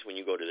rights when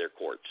you go to their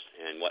courts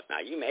and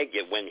whatnot. You may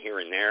win here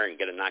and there and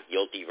get a not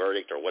guilty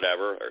verdict or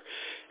whatever, or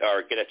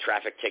get a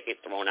traffic ticket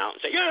thrown out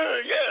and say,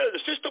 yeah, the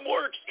system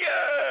works.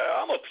 Yeah,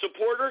 I'm a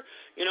supporter,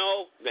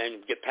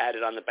 then get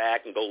patted on the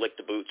back and go lick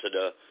the boots of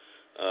the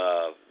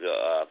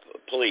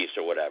police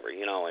or whatever,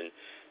 and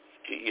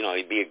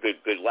he'd be a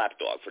good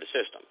lapdog for the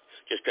system.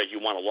 Just because you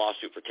want a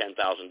lawsuit for $10,000,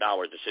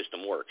 the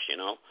system works,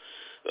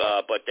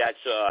 But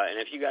that's, and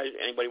if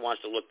anybody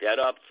wants to look that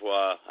up,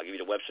 I'll give you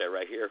the website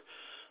right here,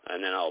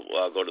 and then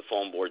I'll go to the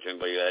phone board to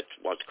anybody that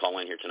wants to call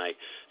in here tonight.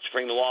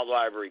 Supreme Law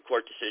Library,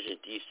 Court Decision,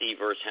 D.C.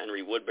 versus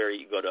Henry Woodbury.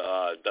 You go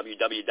to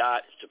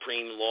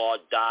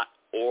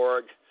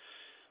www.supremelaw.org,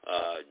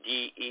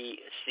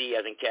 D-E-C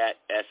as in cat,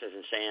 S as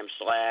in Sam,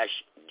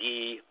 /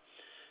 D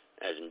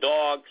as in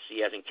dog,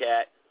 C as in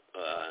cat,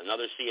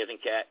 another C as in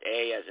cat,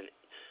 A as in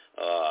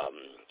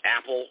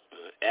Apple,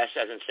 S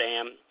as in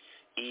Sam,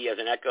 E as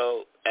in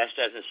Echo, S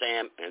as in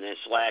Sam, and then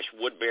 /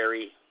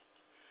 Woodbury,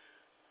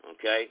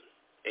 okay,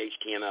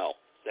 HTML.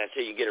 That's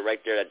it. You get it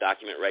right there, that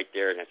document right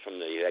there, and that's from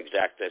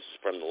that's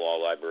from the Law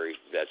Library.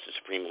 That's the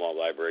Supreme Law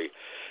Library,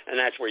 and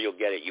that's where you'll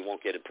get it. You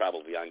won't get it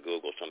probably on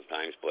Google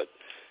sometimes, but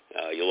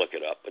you look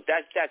it up. But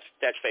that's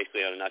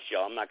basically in a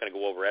nutshell. I'm not going to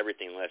go over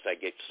everything unless I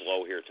get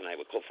slow here tonight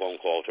with phone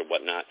calls or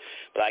whatnot,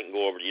 but I can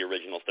go over the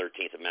original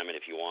 13th Amendment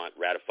if you want,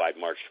 ratified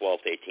March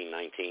 12th,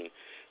 1819.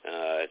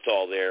 It's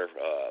all there.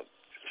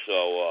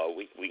 So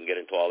we can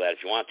get into all that if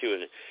you want to,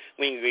 and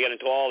we can get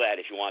into all that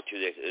if you want to,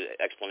 the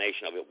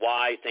explanation of it,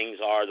 why things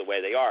are the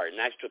way they are, and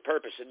that's the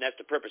purpose, of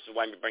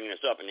why I'm bringing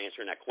this up and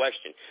answering that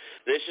question.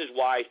 This is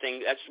why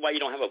that's why you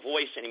don't have a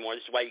voice anymore.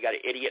 This is why you got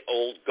an idiot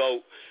old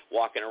goat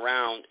walking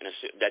around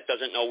that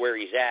doesn't know where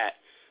he's at,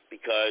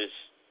 because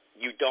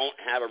you don't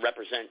have a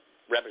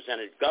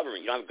representative government.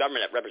 You don't have a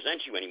government that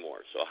represents you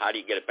anymore. So how do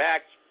you get it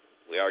back?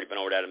 We already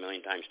been over that a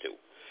million times too.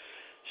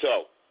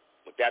 So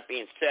with that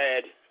being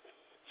said,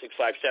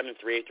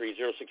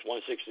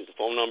 657-383-0616 is the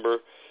phone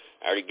number.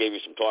 I already gave you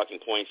some talking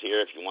points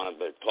here if you want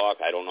to talk.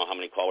 I don't know how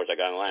many callers I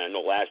got on the line. I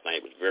know last night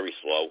it was very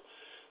slow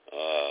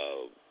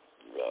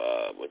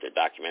with the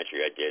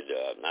documentary I did.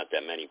 Not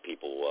that many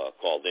people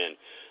called in,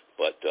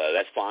 but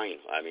that's fine.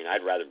 I mean,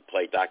 I'd rather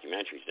play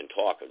documentaries than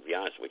talk, to be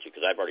honest with you,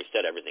 because I've already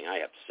said everything I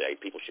have to say.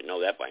 People should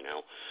know that by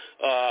now.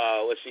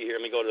 Let's see here.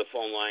 Let me go to the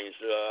phone lines.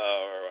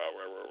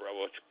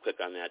 Let's click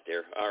on that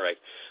there. All right.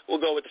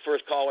 We'll go with the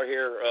first caller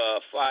here,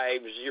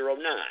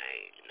 509.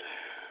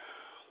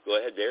 Go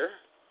ahead there.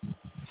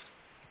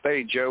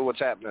 Hey, Joe. What's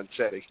happening,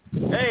 Eddie?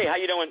 Hey, how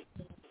you doing?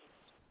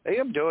 Hey,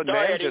 I'm doing, Sorry,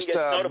 man. I didn't Just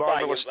get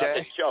marvelous about day.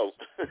 this show.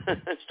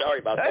 Sorry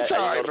about that. That's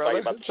all right,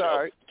 brother. That's all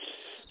right.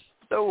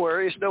 No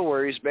worries,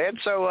 man.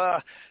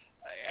 So,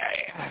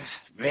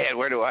 man,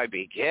 where do I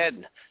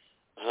begin?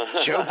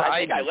 Joe Biden. I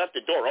think I left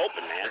the door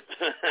open, man.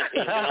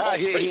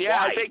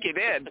 Yeah, I think you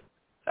did.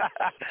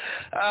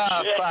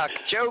 Fuck.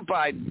 Joe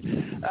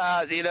Biden.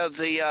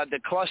 The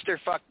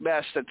clusterfuck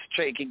mess that's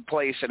taking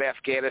place in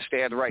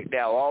Afghanistan right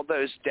now, all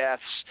those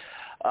deaths,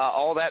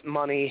 all that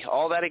money,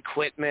 all that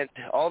equipment,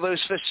 all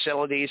those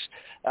facilities.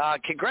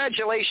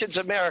 Congratulations,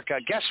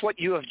 America. Guess what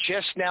you have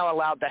just now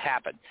allowed to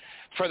happen?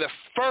 For the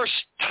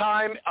first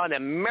time on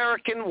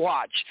American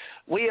watch,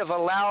 we have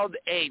allowed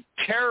a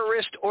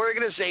terrorist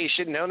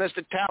organization known as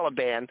the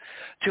Taliban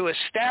to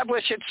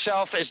establish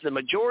itself as the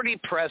majority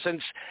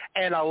presence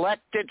and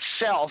elect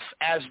itself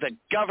as the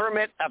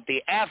government of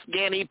the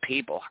Afghani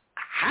people.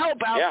 How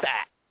about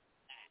that?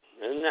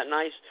 Isn't that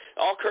nice?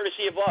 All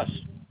courtesy of us,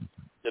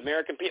 the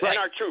American people, and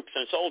our troops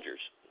and soldiers.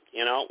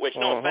 Which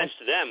no offense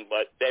to them,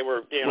 but they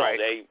were,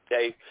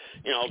 it's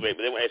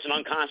an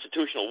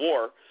unconstitutional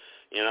war.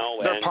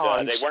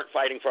 And they weren't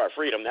fighting for our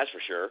freedom, that's for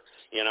sure,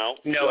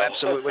 No,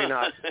 absolutely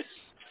not.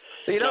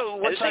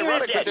 What's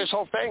ironic with this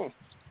whole thing?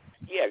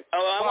 Yeah,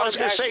 I want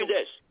to ask you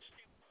this.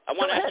 I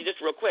want to ask you this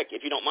real quick,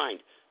 if you don't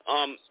mind.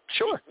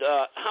 Sure.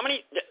 How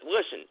many,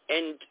 listen,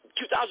 in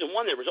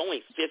 2001 there was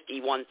only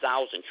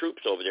 51,000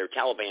 troops over there,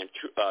 Taliban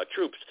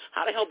troops.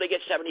 How the hell did they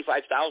get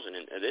 75,000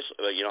 in this,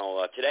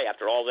 today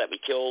after all that we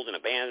killed and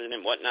abandoned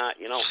and whatnot,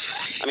 I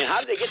mean,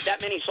 how did they get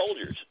that many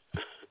soldiers?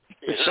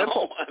 It's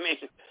simple. I mean...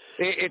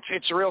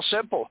 It's real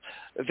simple.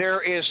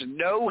 There is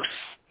no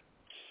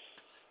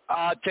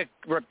to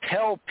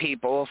repel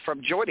people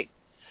from joining.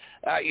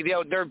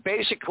 They're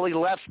basically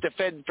left to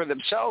fend for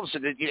themselves.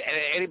 And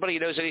anybody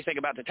who knows anything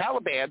about the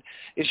Taliban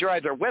is you're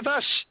either with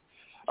us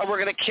or we're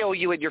going to kill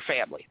you and your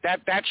family.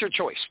 That's your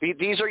choice.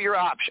 These are your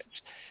options.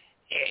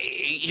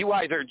 you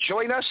either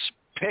join us,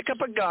 pick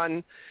up a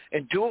gun,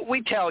 and do what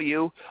we tell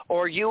you,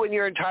 or you and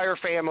your entire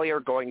family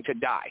are going to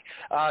die.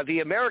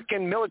 The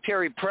American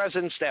military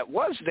presence that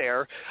was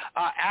there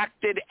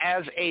acted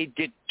as a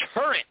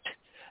deterrent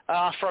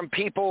from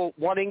people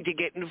wanting to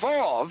get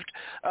involved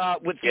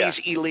with these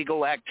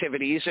illegal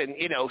activities and,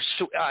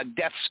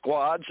 death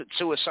squads and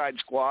suicide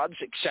squads,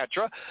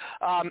 etc.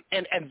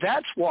 And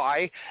that's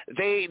why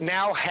they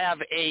now have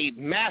a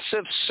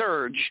massive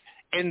surge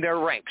in their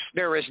ranks.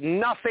 There is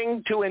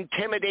nothing to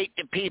intimidate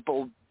the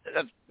people,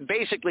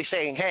 basically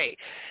saying, hey,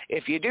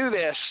 if you do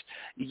this,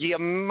 you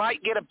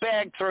might get a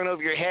bag thrown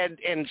over your head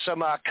and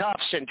some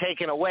cuffs and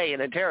taken away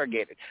and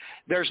interrogated.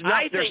 There's no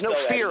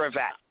fear of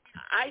that.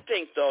 I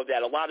think, though,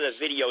 that a lot of the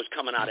videos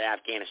coming out of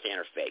Afghanistan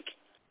are fake.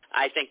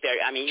 I think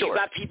you've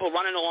got people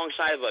running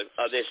alongside of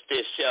this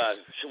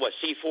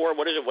C4,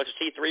 what is it, what's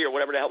C3 or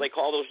whatever the hell they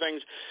call those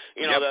things,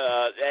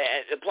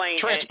 the plane.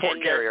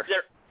 Transport carrier.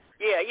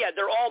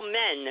 They're all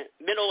men,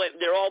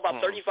 they're all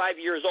about 35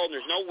 years old, and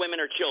there's no women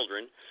or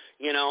children,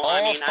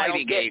 All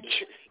fighting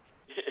age.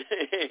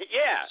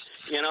 I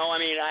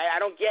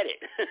don't get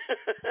it.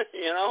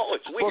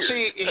 It's weird. Well,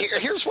 see,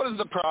 here's one of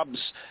the problems.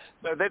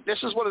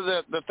 This is one of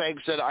the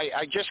things that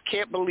I just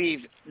can't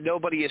believe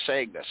nobody is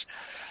saying this.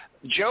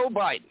 Joe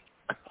Biden,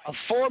 a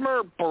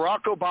former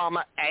Barack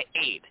Obama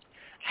aide,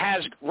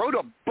 wrote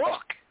a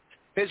book,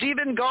 has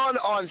even gone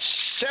on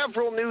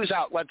several news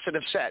outlets that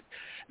have said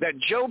that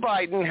Joe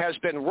Biden has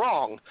been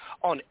wrong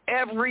on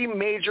every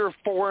major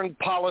foreign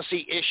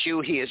policy issue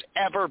he has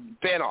ever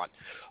been on.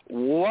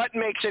 What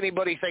makes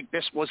anybody think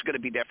this was going to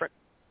be different?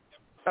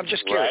 I'm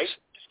just curious.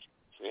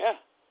 Right.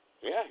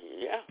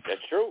 Yeah,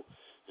 that's true.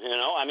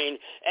 And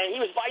he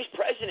was vice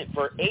president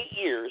for 8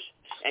 years,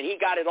 and he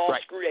got it all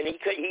screwed, and he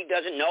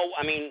doesn't know.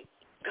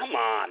 Come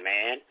on,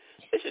 man.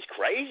 This is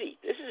crazy.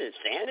 This is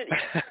insanity.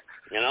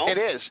 It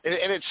is,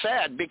 and it's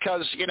sad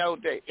because,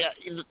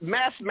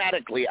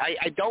 mathematically,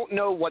 I don't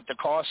know what the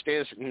cost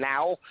is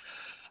now,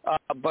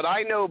 but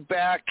I know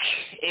back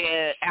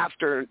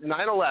after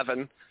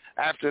 9/11,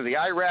 after the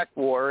Iraq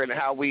War, and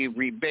how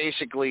we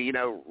basically,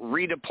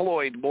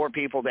 redeployed more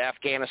people to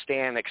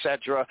Afghanistan, et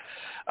cetera,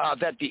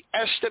 that the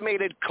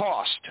estimated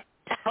cost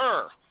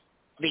per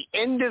the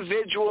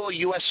individual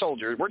U.S.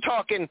 soldier, we're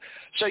talking,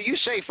 so you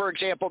say, for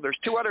example, there's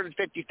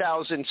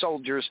 250,000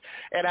 soldiers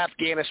in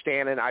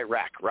Afghanistan and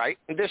Iraq, right?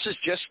 And this is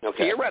just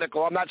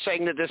theoretical. I'm not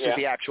saying that this is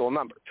the actual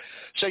number.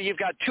 So you've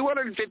got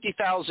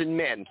 250,000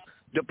 men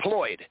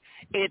deployed.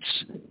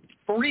 It's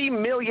 $3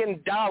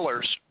 million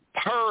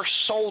per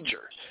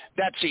soldier.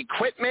 That's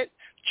equipment,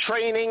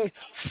 training,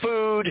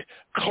 food,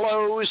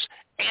 clothes,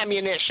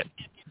 ammunition.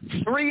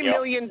 $3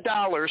 million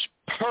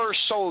per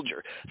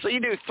soldier. So you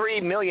do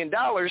 $3 million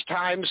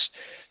times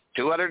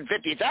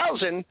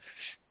 250,000.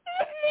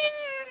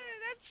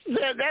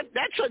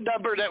 That's a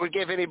number that would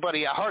give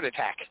anybody a heart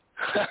attack.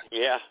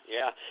 Yeah.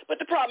 But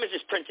the problem is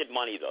it's printed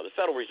money, though. The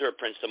Federal Reserve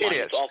prints the money.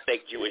 It's all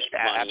fake Jewish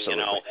money,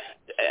 Absolutely.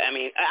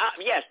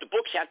 Yes, the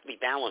books have to be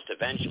balanced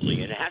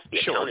eventually, and it has to be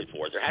accounted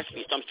for. There has to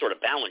be some sort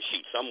of balance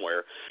sheet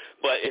somewhere.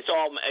 But it's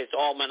all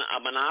a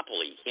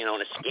monopoly, and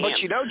a scam. But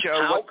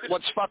Joe,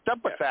 what's fucked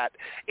up with that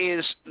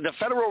is the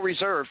Federal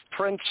Reserve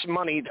prints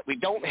money that we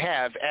don't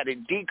have at a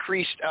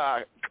decreased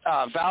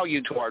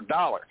value to our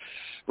dollar,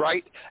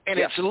 right? And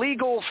it's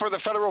legal for the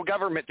federal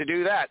government to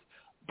do that.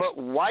 But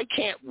why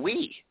can't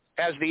we,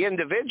 as the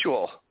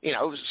individual,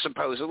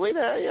 supposedly,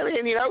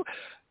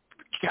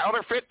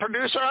 counterfeit,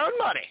 produce our own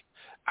money?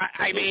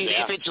 I mean,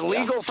 if it's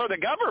legal for the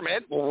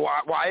government,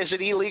 why is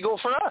it illegal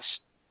for us?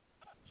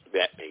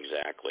 Yeah,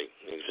 exactly.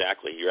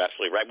 You're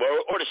absolutely right.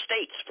 Or the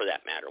states, for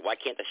that matter. Why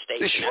can't the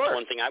states? Sure. And that's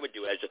one thing I would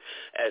do as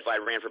I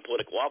ran for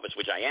political office,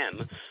 which I am.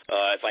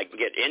 If I can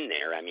get in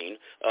there, I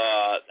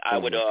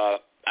would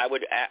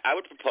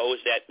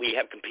propose that we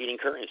have competing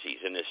currencies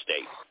in this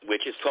state,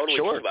 which is totally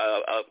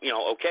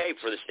okay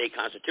for the state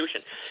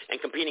constitution. And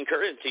competing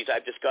currencies,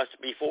 I've discussed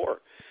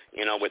before,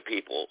 with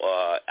people.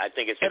 I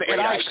think it's a great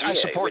idea. I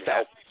support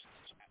that.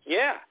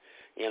 Yeah.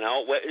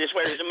 This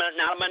way there's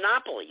not a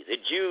monopoly. The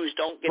Jews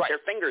don't get their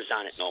fingers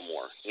on it no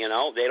more.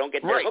 They don't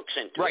get their hooks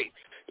into it.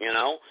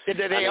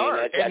 They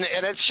are, and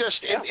it's just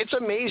it's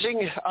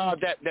amazing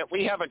that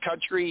we have a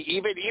country.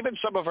 Even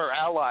some of our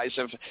allies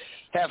have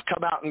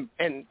come out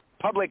and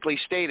publicly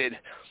stated,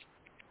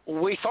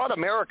 we thought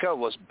America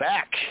was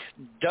back.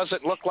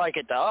 Doesn't look like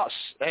it to us.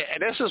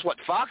 And this is what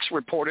Fox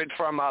reported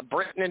from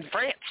Britain and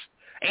France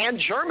and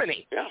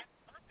Germany.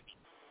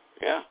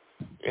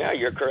 Yeah,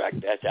 you're correct.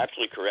 That's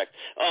absolutely correct.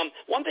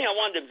 One thing I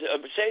wanted to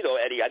say,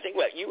 though, Eddie, I think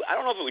I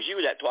don't know if it was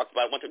you that talked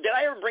about it. Did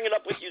I ever bring it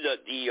up with you, the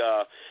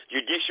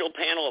judicial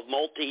panel of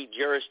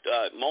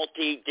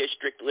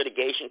multi-district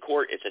litigation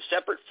court? It's a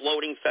separate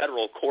floating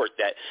federal court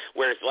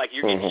where it's like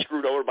you're getting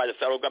screwed over by the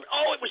federal government.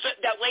 Oh, it was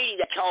that lady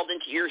that called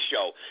into your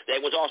show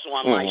that was also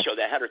on my show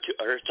that had her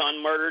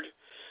son murdered.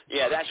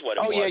 Yeah, that's what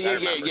it was.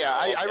 Yeah.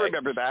 I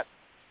remember that.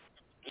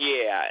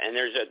 Yeah, and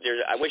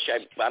I wish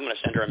I'm going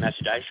to send her a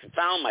message. I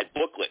found my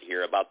booklet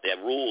here about the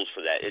rules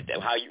for that,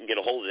 how you can get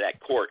a hold of that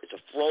court. It's a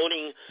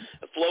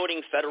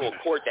floating federal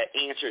court that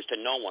answers to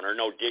no one or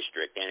no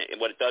district, and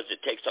what it does,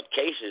 it takes up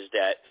cases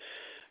that,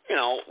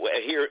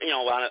 here,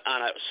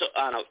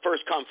 on a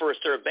first come first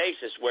served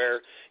basis,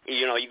 where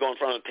you go in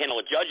front of a panel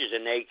of judges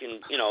and they can,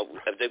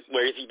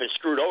 where if you've been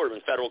screwed over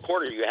in federal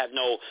court, you have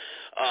no,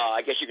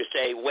 I guess you could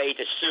say, way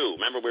to sue.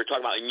 Remember we were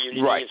talking about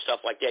immunity and stuff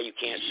like that. You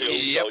can't sue.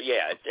 Yep. So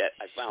yeah,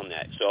 I found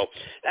that. So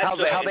that's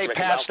how they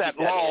passed that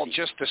law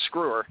just to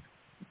screw her.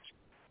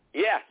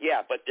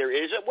 Yeah, but there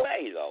is a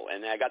way though,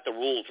 and I got the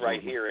rules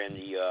right here in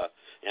the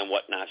and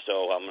whatnot.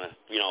 So I'm gonna,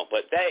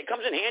 but it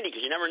comes in handy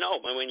because you never know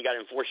when you got to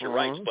enforce your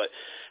rights. But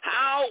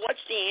what's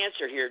the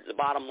answer here? The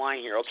bottom line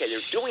here. Okay,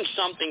 they're doing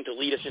something to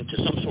lead us into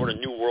some sort of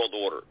new world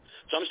order.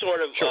 Some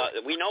sort of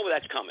we know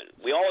that's coming.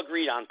 We all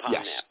agreed on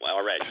that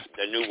already.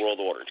 The new world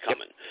order is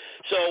coming.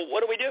 So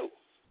what do we do?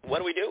 What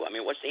do we do? I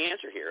mean, what's the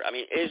answer here? I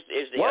mean, is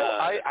the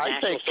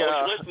National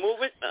Socialist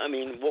Movement? I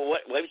mean,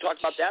 we talked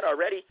about that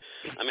already.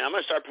 I mean, I'm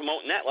going to start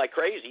promoting that like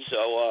crazy.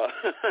 So,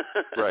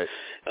 right.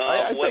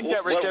 I think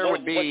that right there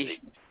would be.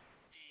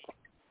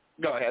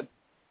 Go ahead.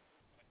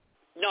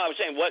 No, I was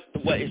saying,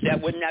 what is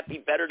that? Wouldn't that be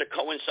better to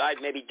coincide?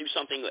 Maybe do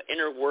something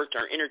interworked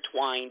or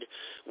intertwined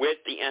with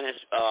the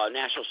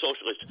National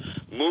Socialist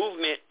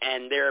Movement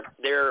and their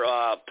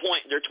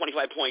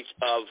 25 points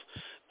of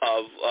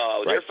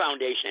their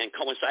foundation and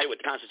coincide with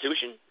the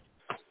Constitution?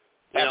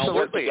 Absolutely.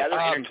 Work together,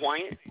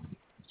 intertwine it?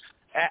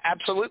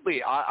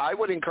 Absolutely. I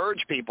would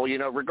encourage people,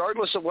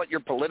 regardless of what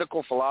your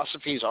political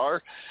philosophies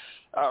are,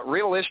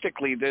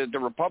 realistically, the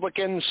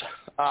Republicans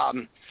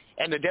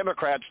and the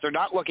Democrats, they're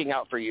not looking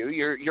out for you.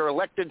 Your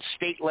elected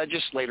state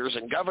legislators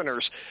and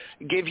governors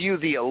give you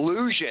the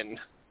illusion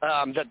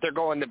that they're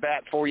going to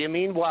bat for you.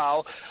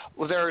 Meanwhile,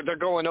 they're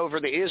going over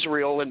to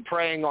Israel and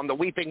praying on the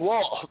weeping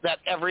wall that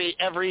every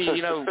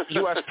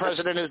U.S.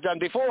 president has done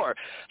before.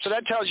 So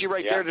that tells you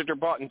right there that they're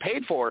bought and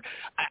paid for.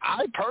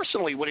 I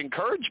personally would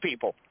encourage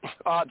people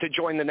to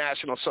join the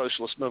National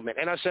Socialist Movement,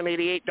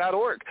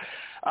 NSM88.org.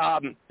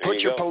 Put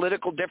your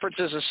political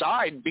differences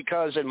aside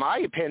because, in my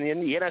opinion,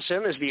 the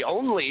NSM is the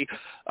only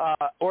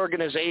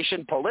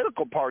organization,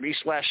 political party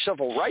 /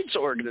 civil rights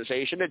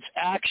organization that's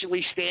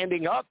actually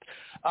standing up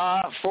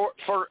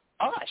for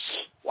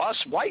us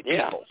white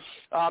people.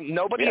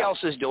 Nobody else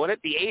is doing it.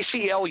 The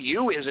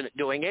ACLU isn't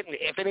doing it. And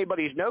if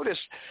anybody's noticed,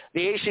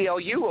 the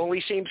ACLU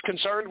only seems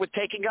concerned with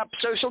taking up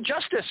social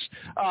justice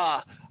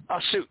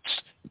suits.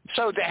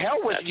 So to hell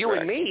with you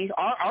and me.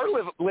 Our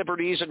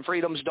liberties and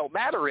freedoms don't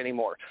matter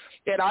anymore.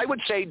 And I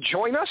would say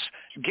join us,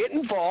 get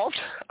involved,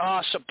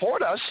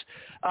 support us,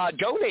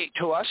 donate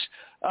to us,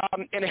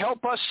 and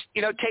help us,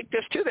 take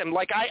this to them.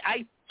 Like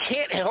I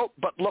can't help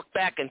but look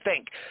back and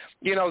think,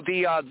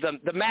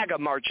 the MAGA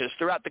marches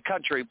throughout the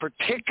country,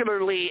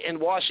 particularly in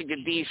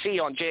Washington, D.C.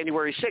 on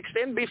January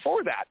 6th and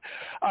before that.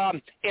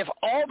 If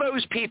all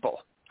those people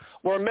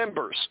were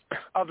members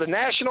of the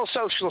National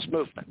Socialist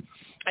Movement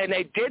and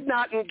they did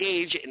not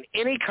engage in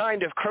any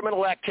kind of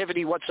criminal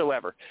activity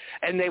whatsoever,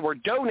 and they were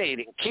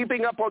donating,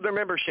 keeping up on their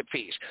membership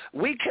fees,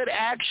 we could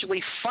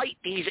actually fight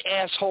these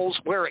assholes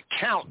where it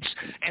counts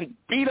and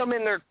beat them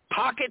in their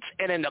pockets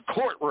and in the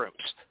courtrooms.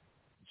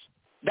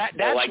 That's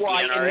like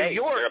why the NRA, in New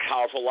York, they're a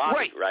powerful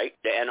lobby, right?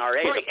 The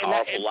NRA is a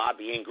powerful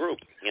lobbying group,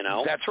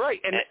 That's right,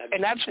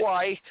 and that's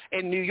why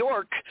in New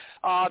York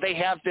they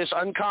have this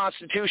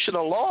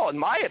unconstitutional law, in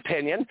my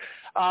opinion,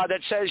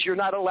 that says you're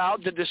not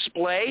allowed to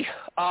display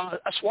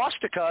a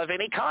swastika of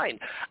any kind.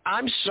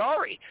 I'm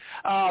sorry.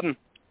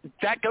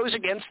 That goes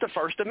against the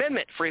First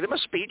Amendment, freedom of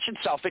speech and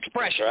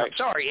self-expression. Right. I'm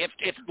sorry.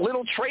 If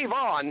little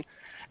Trayvon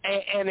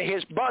and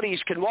his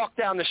buddies can walk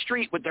down the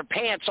street with their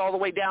pants all the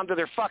way down to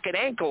their fucking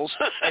ankles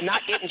and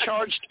not get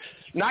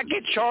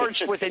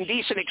charged with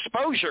indecent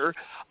exposure,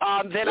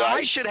 then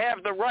I should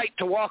have the right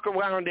to walk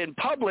around in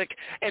public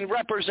and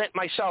represent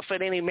myself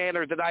in any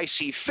manner that I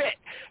see fit.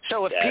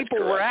 So if people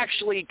were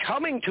actually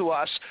coming to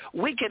us,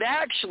 we could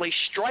actually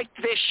strike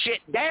this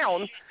shit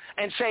down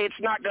and say it's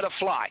not going to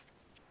fly.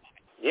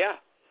 Yeah.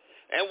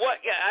 And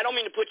I don't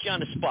mean to put you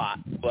on the spot,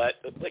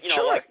 but give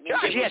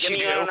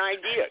me an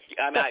idea.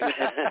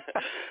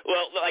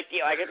 Well, like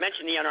I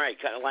mentioned the NRA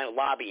kind of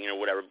lobbying or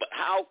whatever, but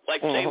how,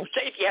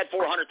 say if you had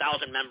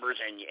 400,000 members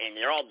and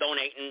they're all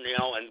donating,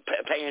 and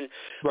paying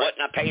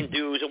paying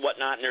dues and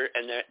whatnot,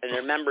 and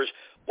their members,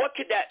 what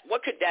could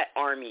that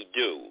army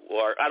do?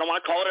 Or I don't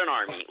want to call it an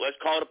army. Let's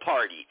call it a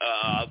party,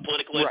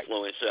 political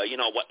influence,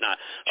 whatnot.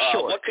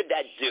 What could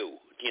that do?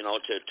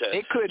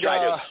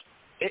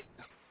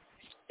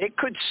 It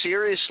could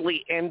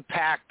seriously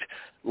impact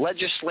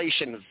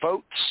legislation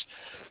votes,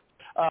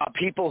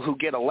 people who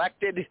get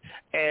elected,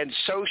 and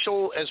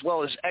social as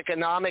well as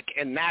economic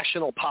and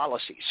national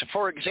policies.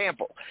 For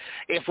example,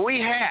 if we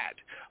had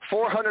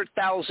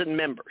 400,000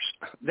 members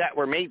that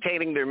were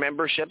maintaining their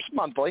memberships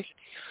monthly,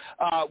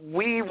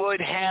 we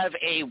would have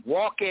a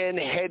walk-in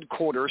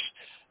headquarters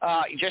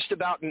just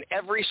about in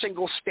every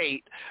single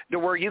state to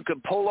where you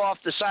could pull off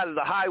the side of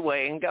the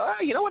highway and go,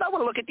 oh, you know what, I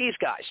want to look at these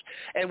guys.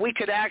 And we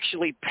could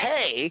actually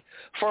pay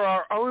for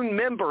our own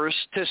members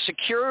to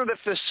secure the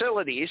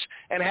facilities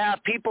and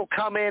have people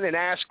come in and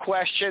ask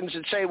questions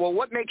and say, well,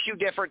 what makes you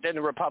different than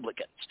the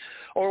Republicans?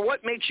 Or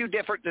what makes you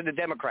different than the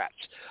Democrats?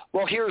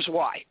 Well, here's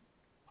why.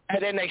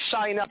 And then they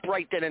sign up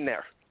right then and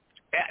there.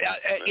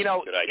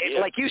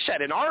 Like you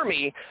said, an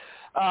army,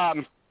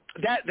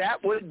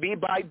 that would be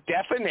by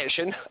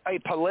definition a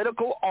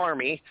political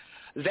army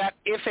that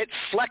if it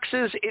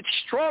flexes its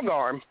strong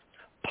arm,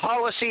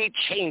 policy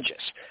changes.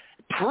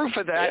 Proof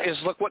of that is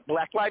look what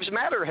Black Lives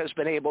Matter has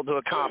been able to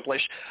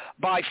accomplish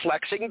by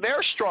flexing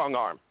their strong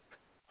arm.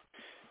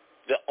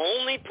 The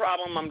only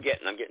problem I'm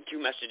getting 2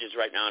 messages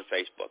right now on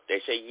Facebook.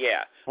 They say,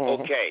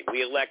 okay,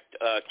 we elect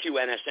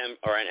QNSM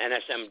or an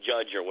NSM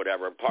judge or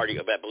whatever, a party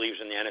that believes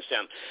in the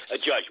NSM, a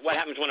judge. What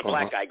happens when a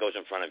black guy goes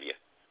in front of you?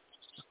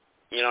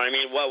 You know what I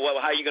mean?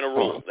 How are you going to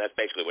rule? That's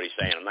basically what he's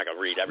saying. I'm not going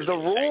to read everything.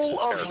 The rule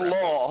of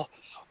law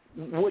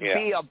would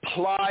be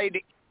applied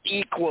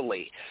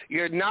equally.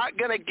 You're not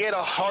going to get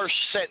a harsh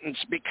sentence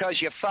because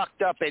you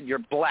fucked up and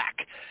you're black.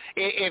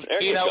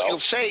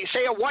 If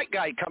say a white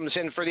guy comes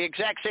in for the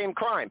exact same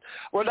crime,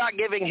 we're not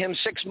giving him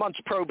 6 months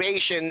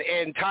probation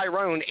and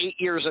Tyrone 8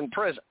 years in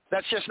prison.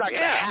 That's just not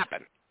going to happen.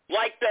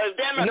 Like the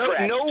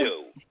Democrats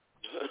do.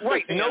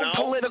 Right. No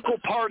political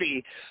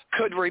party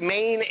could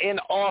remain in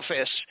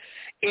office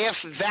if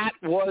that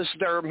was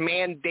their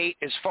mandate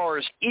as far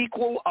as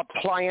equal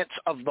appliance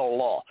of the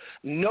law.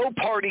 No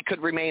party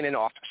could remain in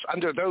office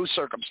under those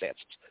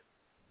circumstances.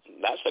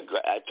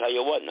 I tell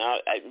you what, now,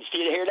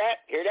 see, hear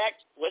that,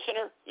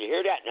 listener? You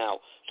hear that now.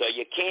 So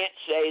you can't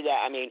say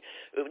that. I mean,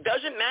 it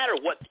doesn't matter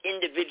what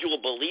individual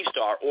beliefs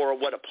are or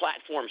what a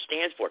platform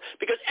stands for,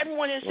 because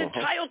everyone is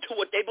entitled to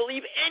what they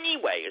believe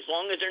anyway, as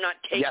long as they're not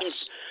taking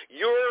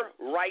your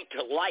right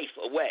to life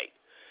away.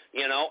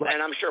 You know,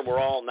 and I'm sure we're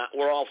all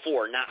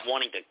for not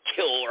wanting to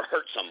kill or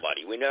hurt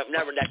somebody. That's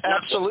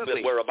not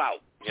what we're about,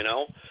 you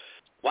know?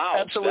 Wow.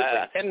 Absolutely.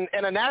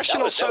 And a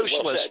National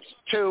Socialist,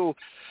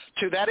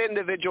 to that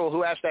individual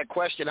who asked that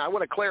question, I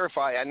want to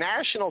clarify, a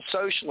National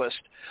Socialist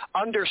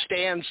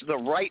understands the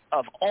right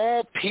of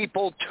all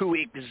people to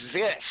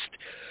exist.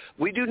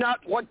 We do not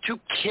want to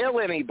kill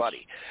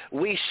anybody.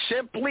 We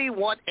simply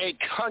want a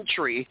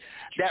country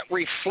that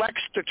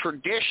reflects the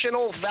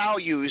traditional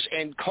values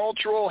and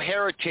cultural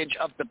heritage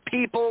of the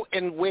people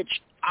in which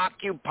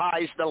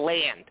occupies the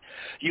land.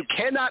 You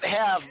cannot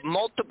have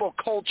multiple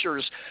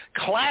cultures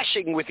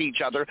clashing with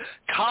each other.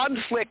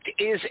 Conflict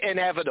is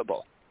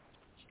inevitable.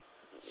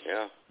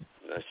 Yeah,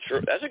 that's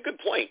true. That's a good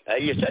point.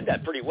 You said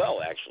that pretty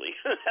well, actually.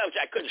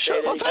 I couldn't say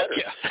it any better.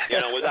 You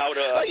know, without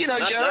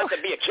not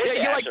to be a kid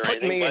ass or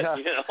anything, but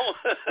you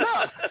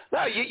know.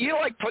 No, you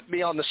like putting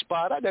me on the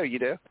spot. I know you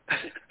do.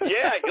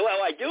 Yeah,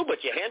 well, I do,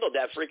 but you handled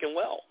that freaking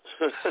well.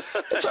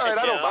 It's all right.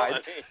 I don't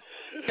mind.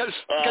 Because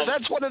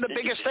that's one of the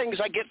biggest things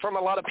I get from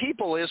a lot of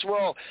people is,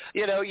 well,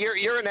 you know,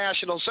 you're a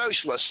National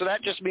Socialist, so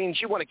that just means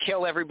you want to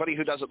kill everybody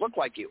who doesn't look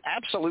like you.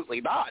 Absolutely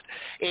not.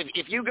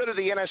 If you go to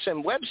the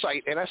NSM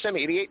website,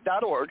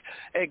 nsm88.org,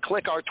 and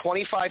click our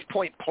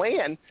 25-point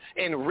plan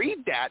and read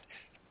that,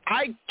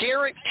 I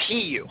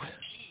guarantee you,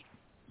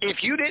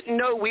 if you didn't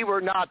know we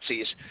were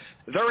Nazis,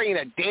 there ain't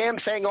a damn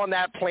thing on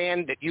that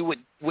plan that you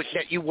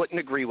wouldn't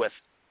agree with.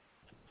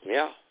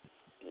 Yeah.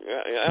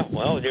 Yeah,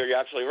 well, you're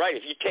absolutely right.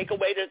 If you take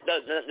away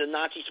the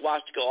Nazi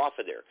swastika off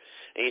of there,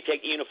 and you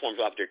take the uniforms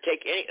off there,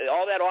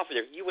 all that off of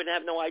there, you wouldn't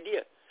have no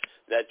idea.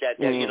 That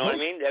you know what I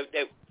mean? That's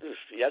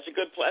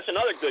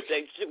another good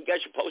thing. You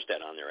guys should post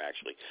that on there,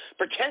 actually.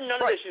 Pretend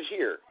none of this is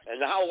here, and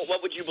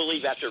what would you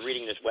believe after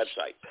reading this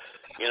website?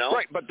 You know?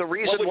 Right, but the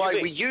reason why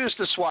we use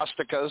the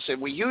swastikas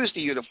and we use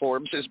the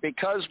uniforms is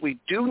because we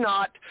do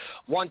not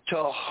want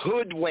to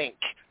hoodwink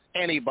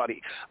anybody.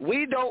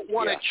 We don't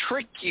want to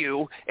trick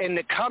you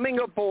into coming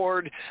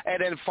aboard and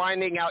then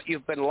finding out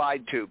you've been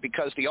lied to,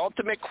 because the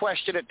ultimate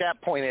question at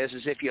that point is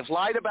if you've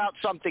lied about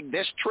something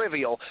this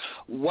trivial,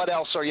 what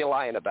else are you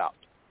lying about?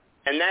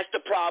 And that's the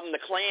problem the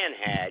Klan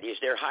had, is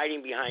they're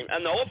hiding behind,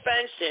 no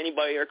offense to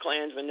anybody or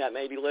Klansmen that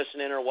may be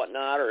listening or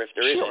whatnot, or if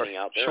there is any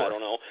out there, I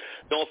don't know.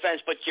 No offense,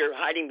 but you're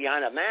hiding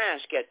behind a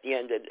mask at the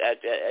end of,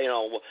 you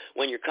know,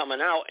 when you're coming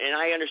out. And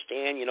I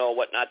understand, you know,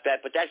 whatnot,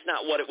 but that's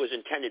not what it was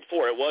intended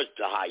for. It was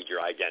to hide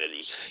your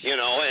identity, you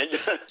know, and,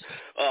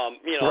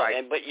 you know,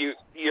 but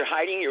you're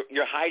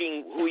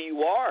hiding who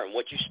you are and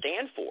what you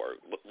stand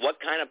for. What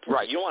kind of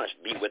person, you don't want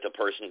to be with a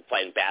person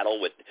playing battle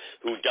with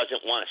who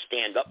doesn't want to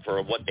stand up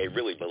for what they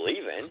really believe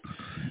in,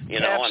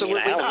 you know.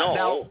 Absolutely I mean, I don't not.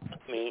 know.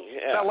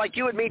 Now, like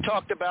you and me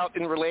talked about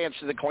in relation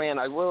to the Klan,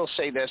 I will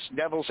say this,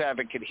 devil's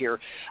advocate here.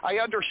 I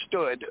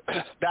understood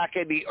back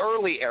in the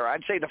early era,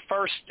 I'd say the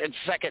first and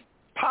second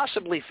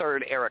possibly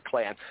Third Era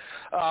Klan.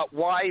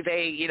 Why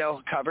they,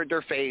 covered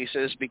their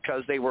faces,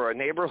 because they were a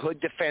neighborhood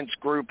defense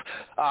group,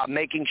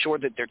 making sure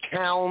that their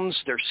towns,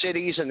 their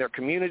cities, and their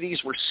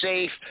communities were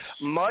safe,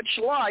 much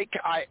like,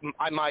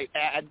 I might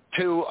add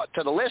to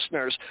the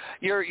listeners,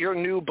 your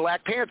new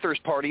Black Panthers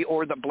Party,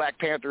 or the Black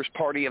Panthers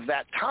Party of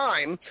that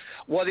time.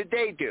 What did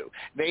they do?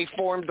 They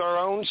formed their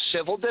own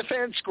civil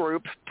defense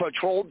group,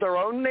 patrolled their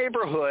own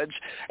neighborhoods,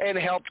 and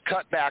helped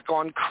cut back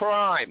on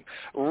crime,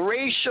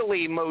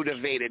 racially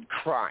motivated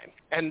crime.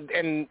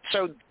 And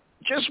so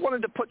just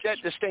wanted to put that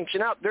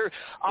distinction out there.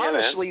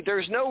 Honestly,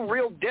 there's no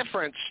real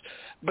difference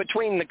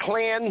between the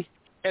Klan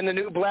and the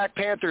new Black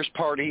Panthers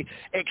Party,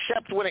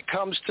 except when it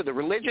comes to the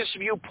religious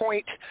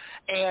viewpoint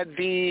and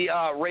the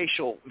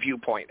racial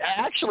viewpoint.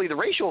 Actually, the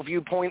racial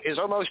viewpoint is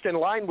almost in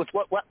line with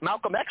what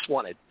Malcolm X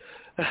wanted.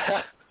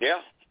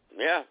 Yeah.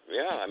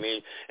 I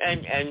mean,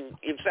 and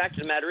in fact,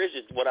 the matter is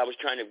what I was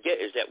trying to get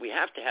is that we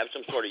have to have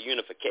some sort of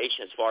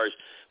unification as far as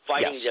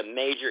fighting the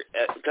major,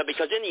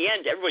 because in the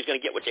end, everybody's going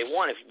to get what they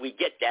want if we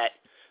get that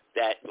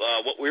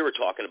what we were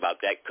talking about,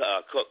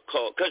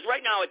 because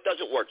right now it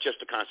doesn't work, just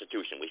the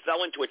Constitution. We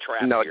fell into a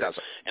trap here, it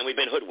doesn't. And we've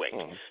been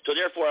hoodwinked. So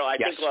therefore, I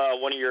think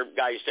one of your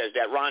guys says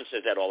that, Ron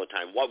says that all the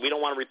time. We don't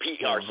want to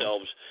repeat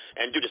ourselves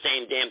and do the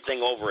same damn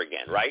thing over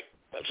again, right?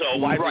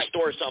 So why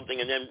restore something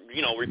and then,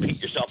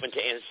 repeat yourself into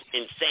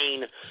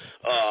insane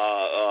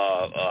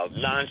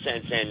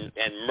nonsense and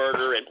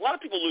murder? And a lot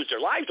of people lose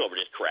their lives over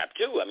this crap,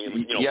 too. I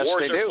mean,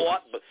 wars are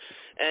fought.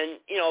 And,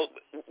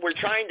 we're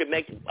trying to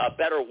make a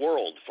better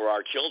world for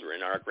our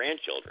children, our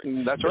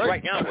grandchildren. That's right.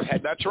 Right now, we're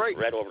heading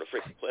right over the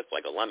freaking cliff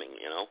like a lemming,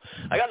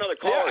 I got another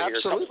caller here,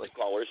 a couple of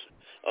callers.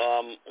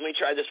 Let me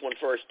try this one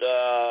first.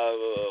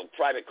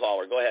 Private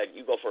caller. Go ahead.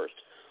 You go first.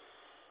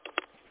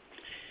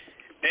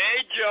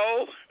 Hey,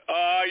 Joe.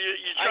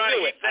 You're trying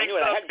to eat things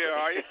up here,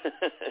 are you?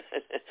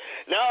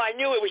 No, I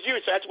knew it was you,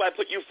 so that's why I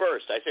put you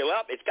first. I said,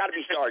 well, it's got to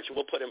be Sarge, so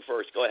we'll put him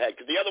first. Go ahead.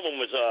 Because the other one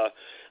was,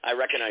 I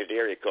recognized the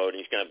area code, and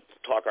he's going to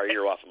talk our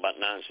ear off about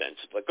nonsense.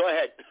 But go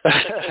ahead.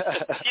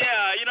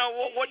 Yeah,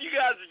 what you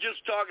guys are just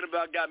talking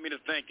about got me to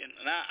thinking.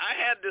 And I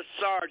had this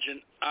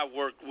sergeant I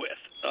worked with,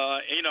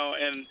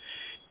 and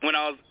when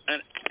I was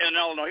in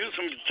Illinois, he was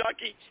from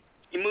Kentucky.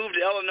 He moved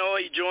to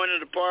Illinois. He joined the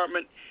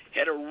department,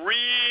 had a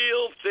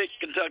real thick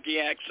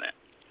Kentucky accent.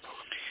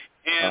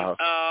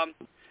 And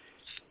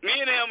me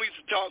and him, we used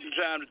to talk from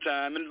time to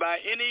time, and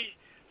by any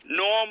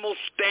normal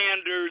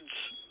standards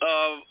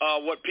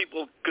of what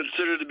people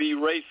consider to be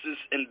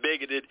racist and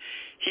bigoted,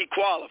 he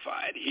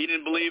qualified. He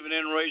didn't believe in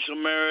interracial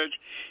marriage.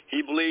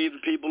 He believed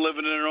in people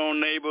living in their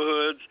own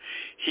neighborhoods.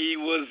 He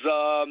was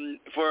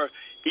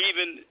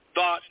even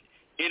thought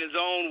in his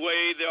own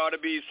way there ought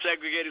to be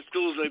segregated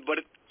schools, but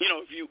if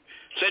you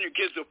send your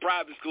kids to a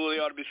private school, they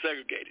ought to be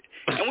segregated.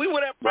 And we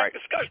would have frank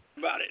discussion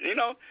about it,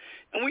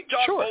 And we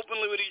talked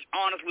openly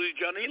honestly with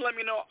each other. He let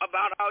me know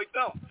about how he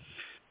felt.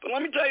 But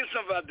let me tell you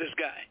something about this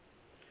guy.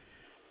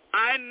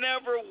 I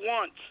never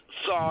once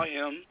saw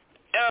him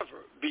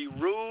ever be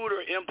rude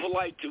or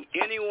impolite to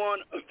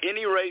anyone of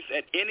any race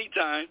at any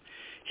time.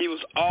 He was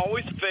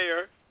always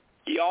fair.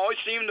 He always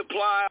seemed to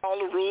apply all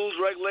the rules,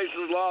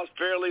 regulations, laws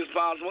fairly as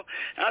possible.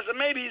 And I said,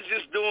 maybe he's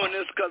just doing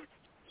this because,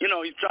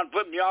 he's trying to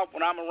put me off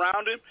when I'm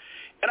around him.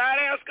 And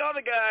I'd ask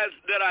other guys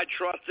that I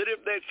trusted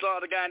if they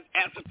saw the guy and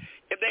ask them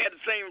if they had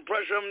the same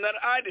impression of him that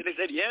I did. They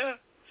said, yeah.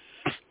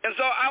 And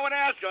so I would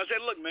ask them, I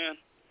said, look,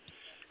 man,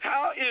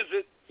 how is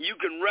it you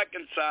can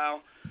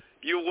reconcile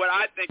what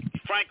I think,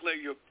 frankly,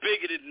 your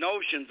bigoted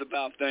notions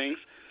about things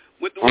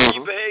with the way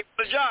you behave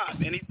for the job?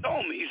 And he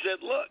told me, he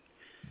said, look,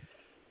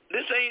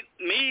 this ain't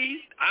me.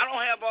 I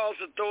don't have all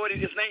this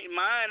authority. This ain't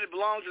mine. It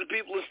belongs to the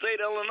people of the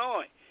state of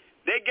Illinois.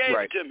 They gave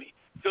it to me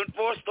to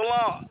enforce the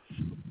law.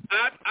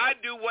 I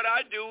do what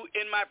I do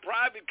in my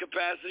private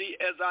capacity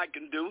as I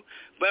can do,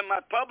 but in my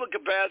public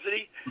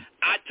capacity,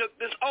 I took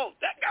this oath.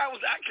 That guy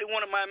was actually one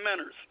of my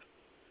mentors.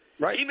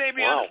 Right. He made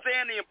me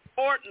understand the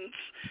importance.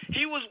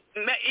 He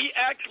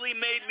actually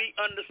made me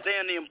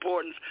understand the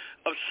importance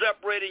of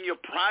separating your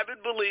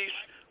private beliefs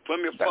from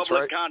your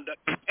public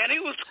conduct. And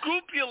he was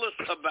scrupulous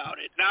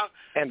about it. Now,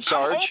 and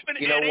Sarge, I'm hoping,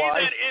 you know Eddie,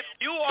 why? that if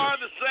you are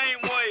the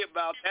same way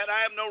about that,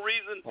 I have no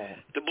reason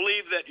to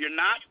believe that you're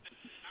not.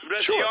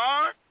 But if you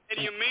are,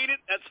 and you mean it,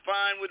 that's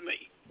fine with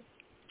me.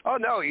 Oh,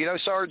 no.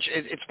 Sarge,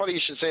 it's funny you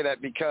should say that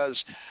because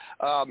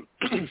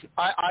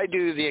I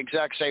do the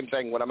exact same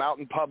thing when I'm out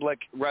in public,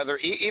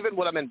 even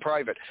when I'm in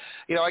private.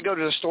 I go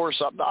to the store or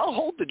something, I'll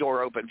hold the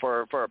door open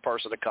for a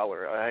person of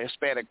color, a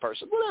Hispanic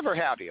person, whatever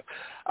have you.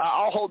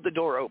 I'll hold the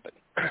door open.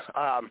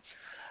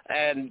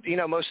 And,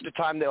 most of the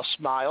time they'll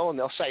smile and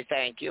they'll say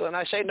thank you. And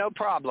I say no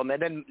problem.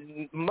 And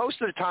then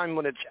most of the time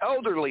when it's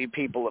elderly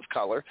people of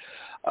color,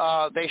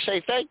 they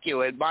say thank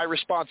you. And my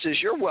response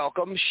is, you're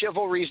welcome.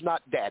 Chivalry's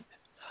not dead.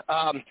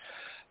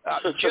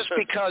 Just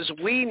because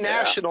we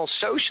National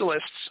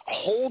Socialists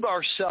hold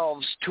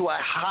ourselves to a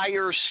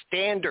higher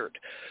standard.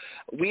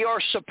 We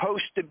are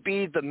supposed to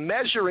be the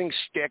measuring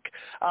stick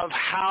of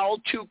how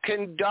to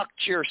conduct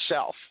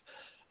yourself,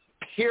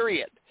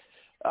 period.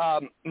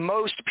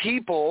 most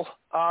people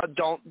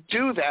don't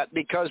do that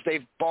because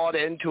they've bought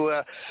into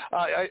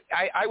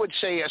I would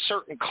say a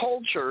certain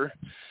culture.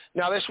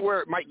 Now, this is where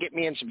it might get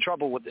me in some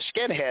trouble with the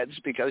skinheads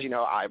because,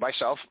 I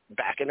myself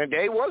back in the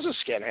day was a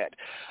skinhead.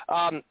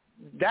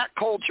 That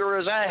culture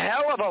is a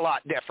hell of a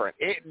lot different.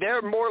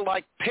 They're more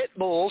like pit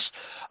bulls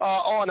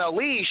on a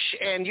leash,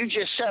 and you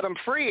just set them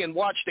free and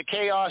watch the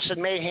chaos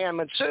and mayhem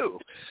ensue.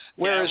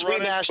 Whereas we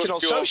National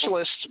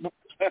Socialists,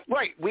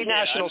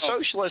 National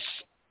Socialists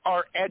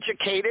are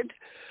educated.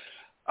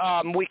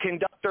 We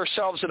conduct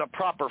ourselves in a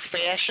proper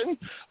fashion.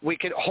 We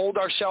can hold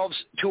ourselves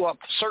to a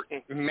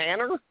certain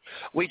manner.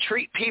 We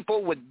treat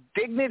people with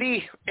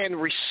dignity and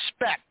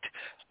respect.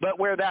 But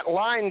where that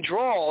line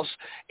draws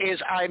is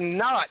I'm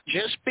not,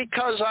 just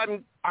because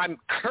I'm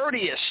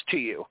courteous to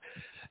you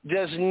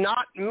does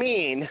not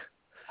mean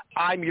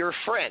I'm your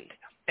friend.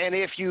 And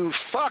if you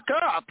fuck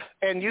up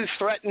and you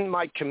threaten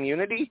my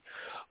community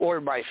or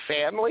my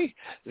family,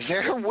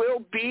 there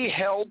will be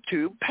hell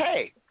to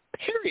pay,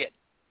 period.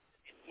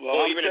 Well,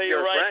 I'll tell you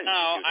right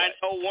now, I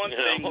know one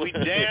thing. We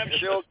damn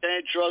sure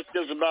can't trust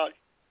this about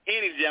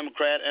any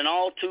Democrat and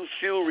all too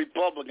few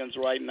Republicans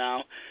right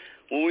now.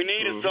 What we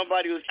need is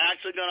somebody who's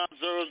actually going to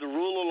observe the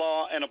rule of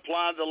law and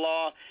apply the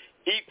law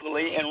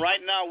equally. And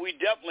right now, we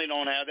definitely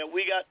don't have that.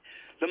 We got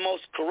the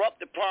most corrupt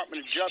Department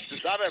of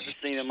Justice I've ever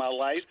seen in my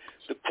life.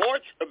 The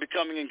courts are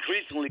becoming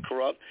increasingly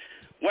corrupt.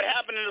 What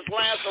happened in this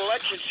last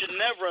election should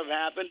never have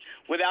happened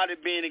without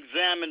it being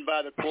examined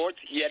by the courts,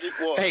 yet it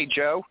was. Hey,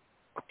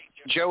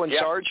 Joe and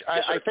Sarge,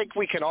 I think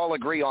we can all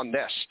agree on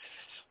this.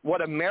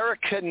 What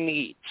America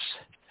needs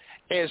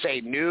is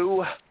a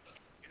new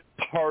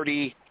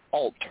party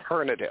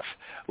alternative.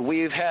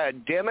 We've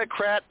had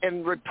Democrat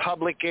and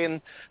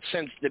Republican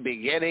since the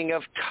beginning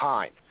of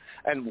time.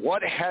 And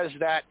what has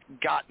that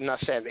gotten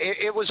us in?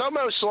 It was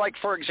almost like,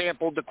 for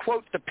example, to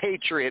quote The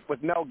Patriot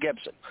with Mel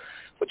Gibson,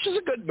 which is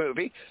a good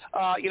movie,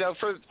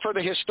 for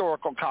the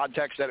historical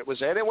context that it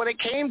was in. And when it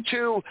came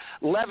to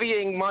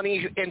levying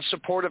money in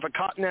support of a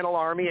Continental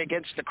Army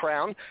against the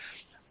Crown,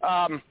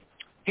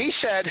 he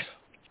said,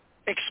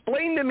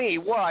 explain to me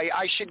why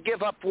I should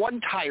give up one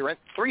tyrant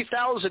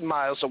 3,000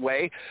 miles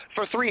away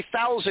for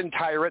 3,000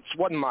 tyrants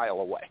 1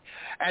 mile away.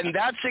 And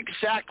that's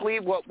exactly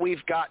what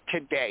we've got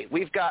today.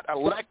 We've got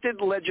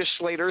elected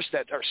legislators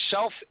that are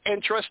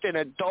self-interest and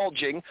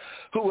indulging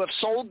who have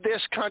sold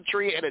this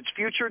country and its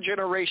future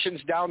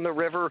generations down the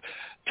river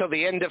till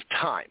the end of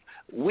time.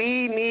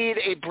 We need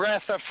a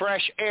breath of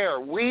fresh air.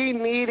 We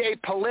need a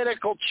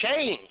political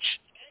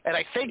change. And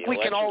I think we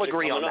can all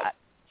agree on that.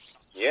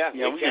 Yeah,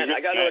 we can. I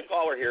got another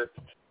caller here.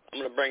 I'm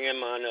going to bring him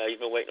on. He's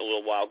been waiting a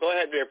little while. Go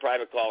ahead, dear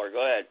private caller.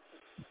 Go ahead.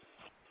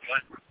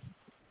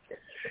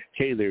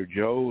 Hey there,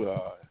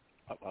 Joe.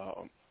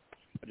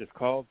 I just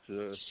called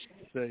to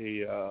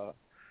say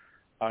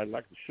I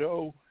like the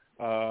show.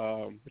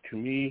 To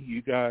me,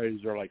 you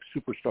guys are like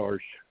superstars.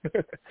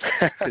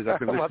 Because I've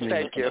been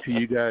listening to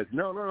you guys.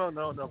 No,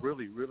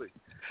 really.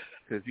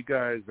 Because you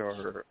guys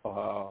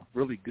are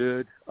really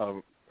good.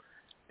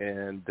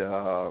 And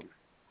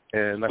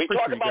we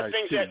talk about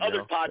things that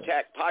other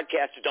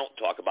podcasters don't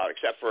talk about,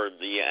 except for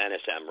the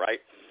NSM, right?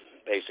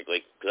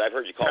 Basically, because I've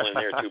heard you call in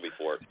there too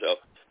before. So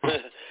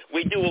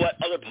we do what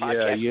other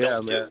podcasts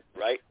don't do,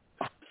 right?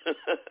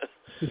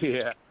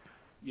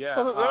 Yeah.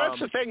 Well, that's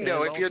the thing,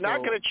 though. If you're not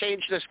going to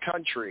change this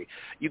country,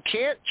 you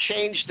can't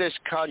change this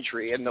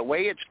country and the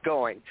way it's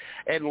going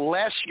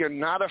unless you're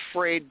not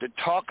afraid to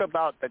talk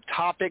about the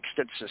topics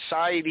that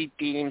society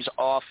deems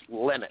off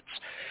limits.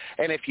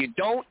 And if you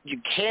don't, you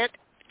can't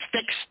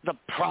fix the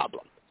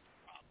problem.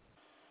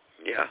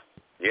 Yeah.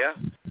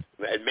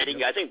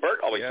 Admitting, I think Bert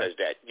always says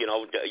that. You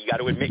got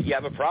to admit you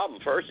have a problem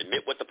first.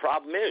 Admit what the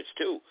problem is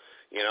too.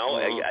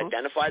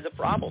 Identify the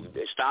problem.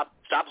 Stop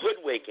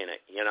hoodwinking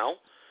it.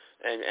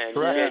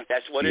 And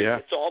that's what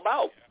it's all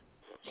about.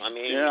 I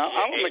mean,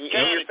 I'm a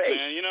mechanic,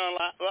 man.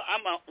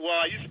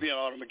 I used to be an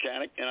auto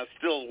mechanic, and I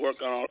still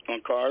work on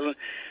cars.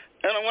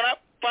 And when I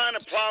find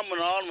a problem with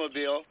an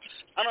automobile,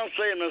 I don't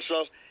say to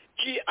myself,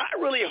 gee, I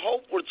really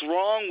hope what's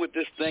wrong with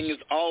this thing is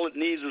all it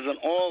needs is an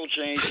oil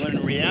change, when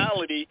in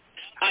reality,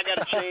 I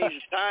got to change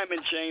the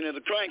timing chain of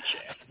the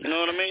crankshaft. You know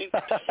what I mean?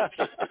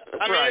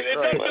 It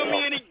doesn't do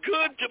me any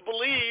good to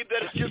believe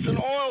that it's just an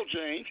oil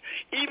change.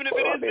 Even if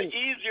it is the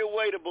easier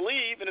way to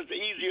believe and it's the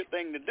easier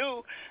thing to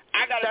do,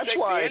 I got to take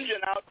the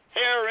engine out,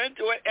 tear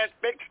into it, and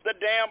fix the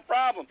damn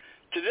problem.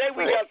 Today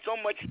we got so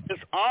much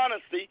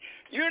dishonesty,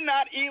 you're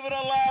not even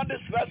allowed to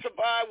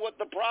specify what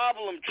the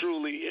problem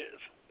truly is.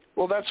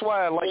 Well, that's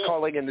why I like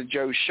calling into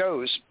Joe's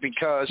shows,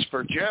 because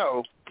for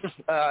Joe,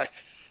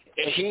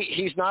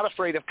 he's not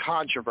afraid of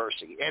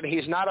controversy, and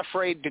he's not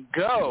afraid to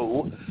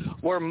go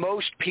where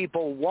most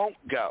people won't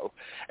go.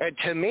 And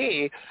to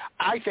me,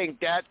 I think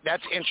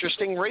that's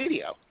interesting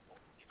radio.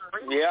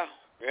 Yeah,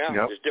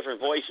 Yeah, there's different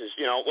voices,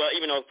 well,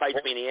 even though it bites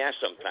me in the ass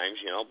sometimes,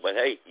 but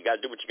hey, you got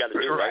to do what you got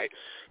to do, right?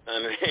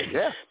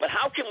 But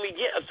how can we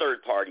get a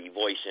third-party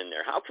voice in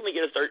there? How can we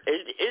get a third?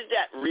 Is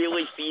that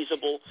really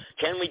feasible?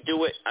 Can we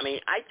do it? I mean,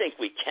 I think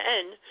we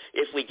can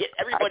if we get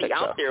everybody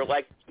out there,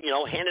 like,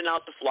 handing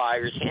out the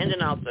flyers,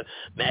 handing out the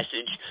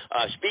message,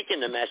 speaking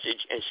the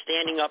message, and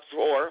standing up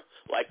for,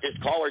 like this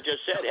caller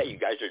just said, hey, you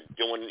guys are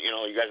doing,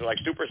 you guys are like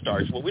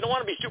superstars. Well, we don't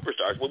want to be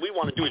superstars. What we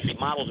want to do is be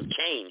models of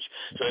change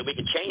so that we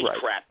can change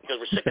crap, because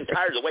we're sick and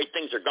tired of the way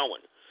things are going.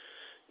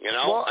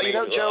 Well,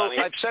 Joe,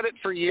 I've said it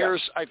for years.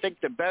 I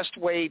think the best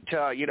way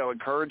to,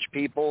 encourage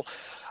people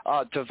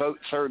to vote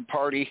third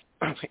party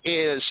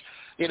is,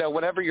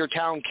 whenever your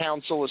town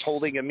council is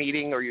holding a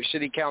meeting or your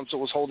city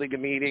council is holding a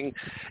meeting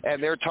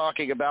and they're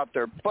talking about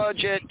their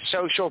budget,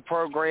 social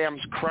programs,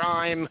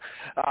 crime,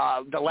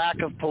 the lack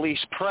of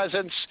police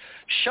presence,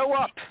 show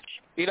up.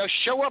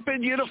 Show up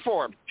in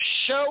uniform.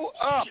 Show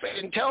up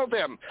and tell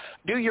them.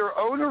 Do your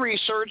own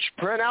research.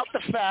 Print out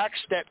the facts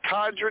that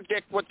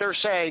contradict what they're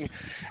saying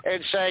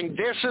and saying,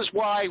 this is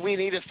why we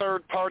need a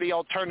third-party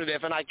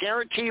alternative. And I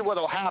guarantee you what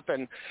will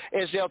happen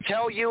is they'll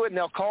tell you and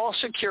they'll call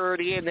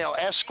security and they'll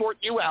escort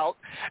you out.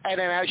 And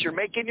then as you're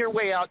making your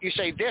way out, you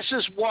say, this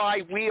is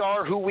why we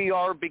are who we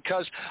are,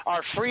 because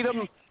our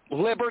freedom,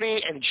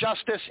 liberty, and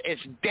justice is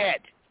dead.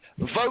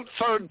 Vote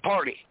third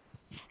party.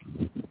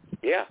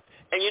 Yeah.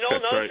 And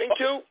another thing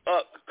too,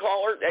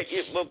 caller, that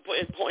you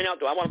point out.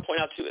 I want to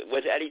point out too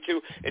with Eddie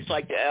too. It's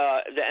like the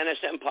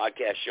NSM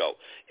podcast show.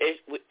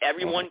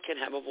 Everyone can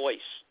have a voice.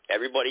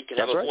 Everybody can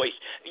have a voice.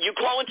 You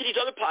call into these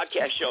other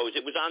podcast shows.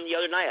 It was on the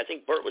other night. I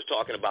think Bert was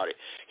talking about it.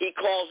 He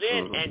calls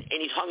in and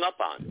he's hung up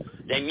on.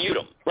 They mute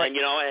him. And,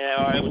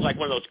 and it was like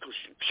one of those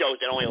shows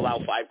that only allow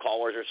 5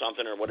 callers or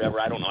something or whatever.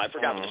 I don't know. I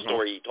forgot the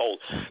story he told.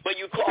 But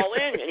you call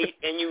in and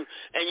you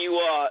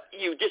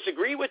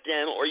disagree with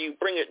them, or you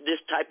bring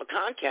this type of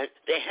content.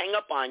 They hang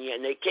up on you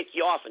and they kick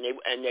you off and they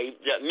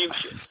mute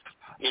you.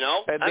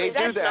 And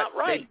that's not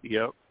right.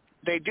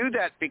 They do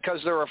that because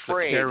they're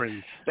afraid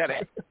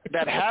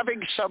that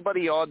having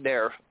somebody on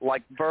there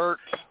like Bert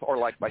or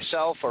like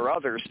myself or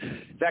others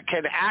that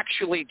can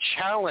actually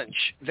challenge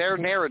their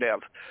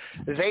narrative,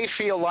 they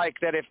feel like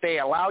that if they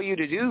allow you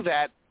to do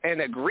that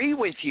and agree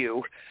with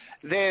you,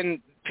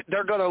 then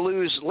they're going to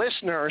lose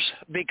listeners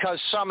because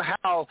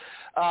somehow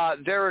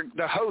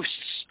the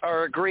hosts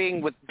are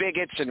agreeing with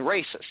bigots and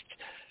racists.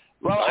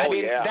 Well,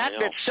 that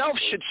in itself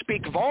should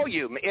speak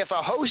volume. If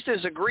a host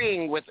is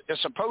agreeing with a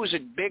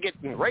supposed bigot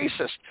and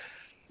racist,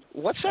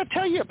 what's that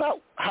tell you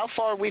about how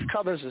far we've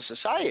come as a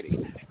society?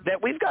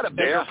 That we've got a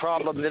bigger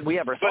problem than we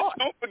ever thought.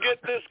 But don't forget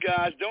this,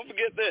 guys. Don't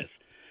forget this.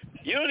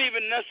 You don't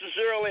even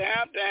necessarily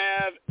have to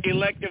have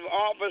elective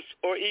office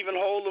or even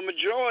hold a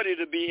majority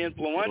to be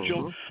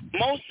influential.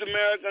 Most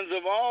Americans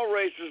of all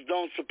races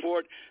don't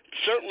support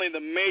certainly the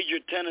major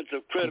tenets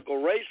of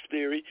critical race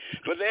theory,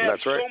 but they have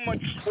so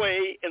much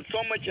sway and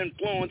so much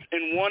influence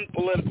in one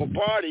political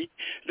party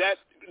that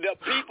the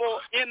people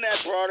in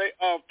that party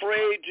are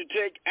afraid to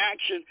take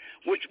action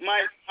which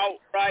might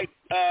outright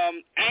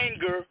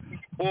anger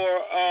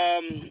or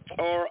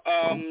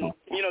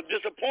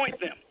disappoint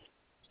them.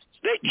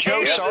 They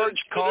change as a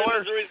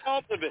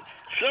result of it.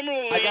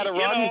 Similarly, I gotta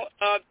run.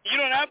 You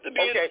don't have to be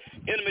in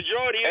the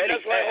majority, and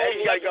that's why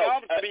holding elected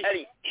office to be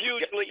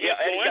hugely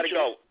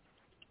influential.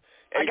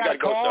 I got a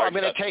call. I'm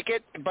going to take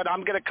it, but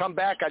I'm going to come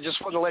back. I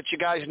just want to let you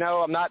guys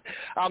know I'm not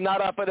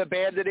up and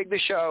abandoning the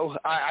show.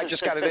 I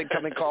just got an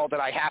incoming call that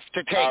I have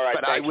to take,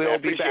 but I will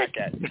be back.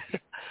 That.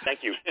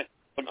 Thank you.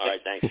 All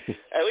right, thanks.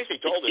 At least he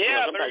told us.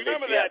 Yeah, but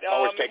remember that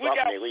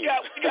we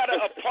got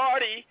a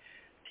party.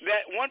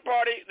 One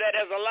party that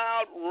has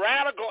allowed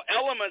radical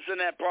elements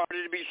in that party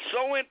to be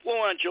so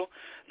influential,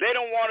 they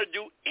don't want to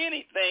do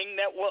anything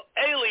that will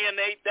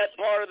alienate that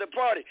part of the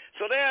party.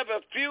 So they have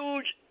a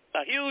huge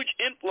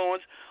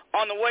influence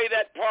on the way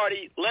that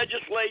party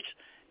legislates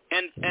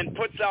and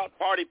puts out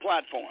party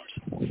platforms.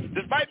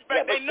 Despite the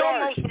fact they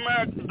know most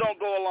Americans don't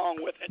go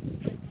along with it.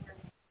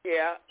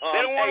 Yeah.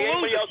 They don't want to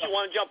anybody else who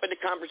want to jump into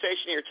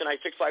conversation here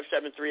tonight,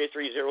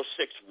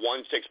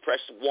 657-383-0616. Press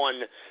 1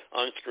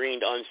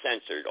 unscreened,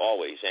 uncensored,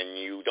 always. And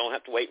you don't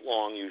have to wait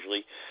long,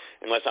 usually,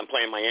 unless I'm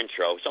playing my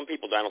intro. Some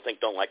people I don't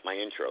think don't like my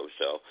intro,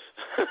 so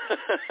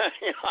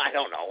I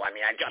don't know. I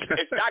mean,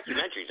 it's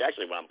documentaries,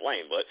 actually, what I'm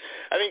playing. But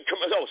I think,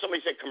 somebody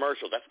said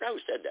commercials. I forgot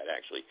who said that,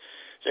 actually.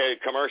 Said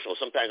commercials.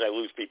 Sometimes I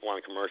lose people on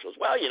commercials.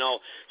 Well,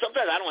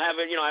 sometimes I don't have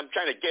it. I'm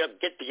trying to get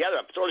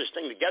together. I throw this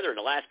thing together in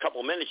the last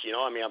couple of minutes,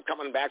 I mean, I'm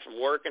coming back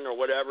from working or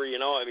whatever,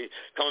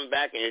 coming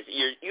back, and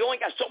you only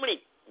got so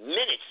many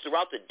minutes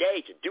throughout the day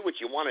to do what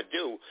you want to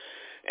do,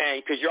 and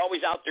because you're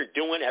always out there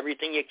doing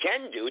everything you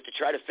can do to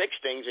try to fix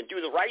things and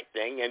do the right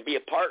thing and be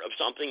a part of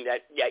something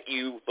that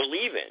you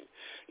believe in.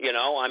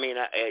 I mean,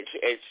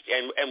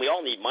 and we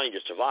all need money to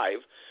survive.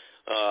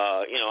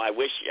 I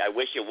wish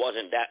it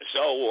wasn't that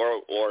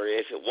so, or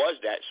if it was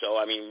that so,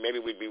 I mean, maybe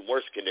we'd be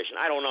worse condition.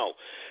 I don't know,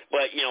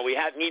 but we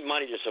need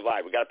money to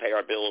survive. We got to pay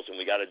our bills, and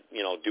we got to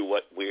do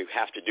what we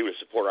have to do to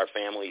support our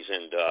families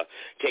and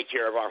take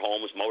care of our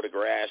homes, mow the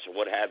grass, or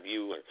what have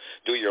you, or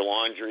do your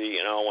laundry.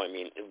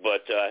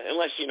 But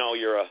unless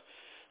you're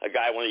a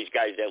guy, one of these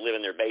guys that live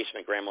in their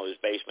basement, grandmother's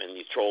basement, and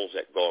these trolls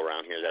that go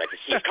around here that I can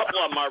see. A couple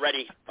of them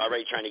already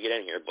trying to get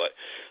in here. But,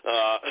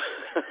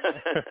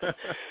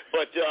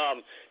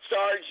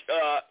 Sarge,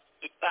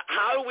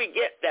 how do we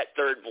get that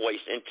third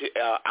voice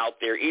out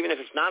there, even if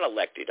it's not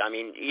elected? I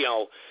mean,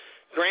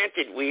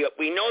 granted, we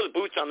know the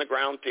boots on the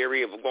ground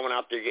theory of going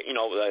out there,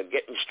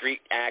 getting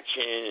street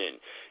action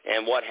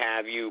and what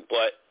have you,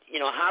 but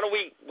how do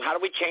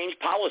we change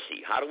policy?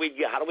 How do we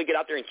get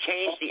out there and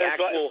change the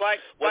actual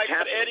what's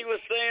happening? Eddie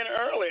was saying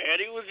earlier.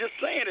 Eddie was just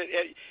saying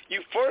it. You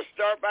first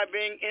start by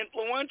being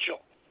influential.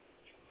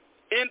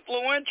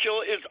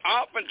 Influential is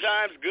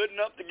oftentimes good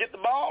enough to get the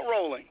ball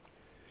rolling.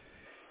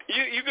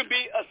 You can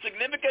be a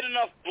significant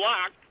enough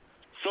block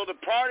so the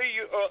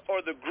party or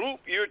the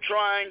group you're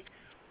trying,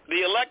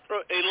 the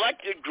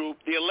elected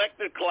group, the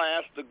elected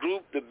class, the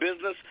group, the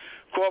business,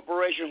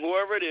 corporation,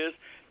 whoever it is,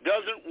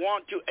 doesn't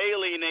want to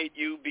alienate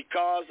you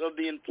because of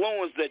the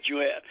influence that you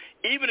have,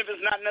 even if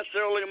it's not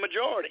necessarily a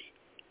majority.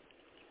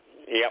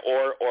 Yeah,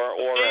 or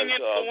being as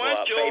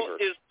influential favor.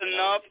 is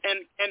enough,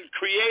 and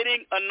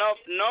creating enough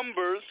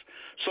numbers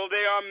so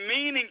they are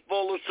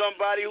meaningful to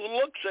somebody who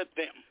looks at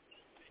them.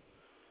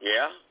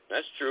 Yeah,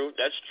 that's true.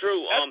 That's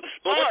true.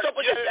 But what's up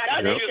with this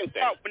vaccination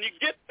thing? When you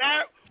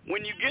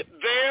get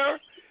there,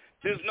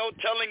 there's no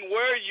telling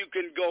where you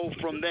can go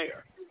from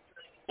there.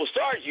 Well,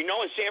 Sarge, in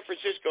San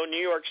Francisco, New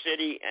York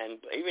City,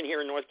 and even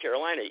here in North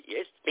Carolina,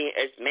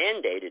 it's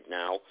mandated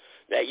now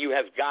that you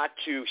have got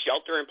to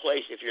shelter in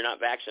place if you're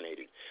not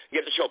vaccinated. You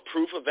have to show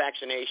proof of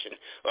vaccination,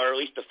 or at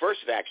least the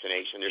first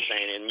vaccination, they're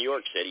saying, in New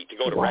York City, to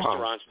go to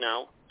restaurants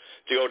now,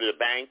 to go to the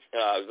bank,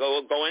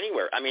 go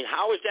anywhere. I mean,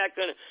 how is that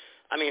going to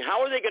 – how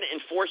are they going to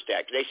enforce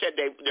that? They said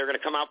they're going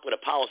to come out with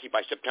a policy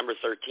by September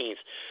 13th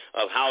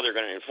of how they're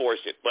going to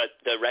enforce it, but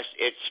the rest,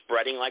 it's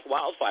spreading like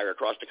wildfire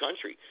across the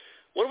country.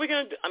 What are we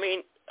going to do?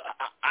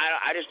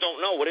 I just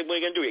don't know. What are we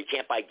going to do? You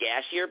can't buy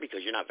gas here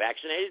because you're not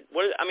vaccinated?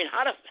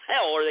 How the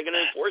hell are they going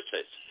to enforce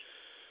this?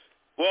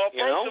 Well,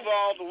 first of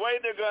all, the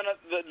way they're going to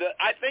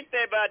I think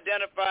they've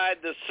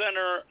identified the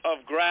center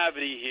of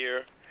gravity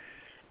here,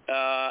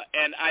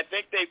 and I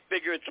think they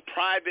figure it's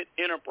private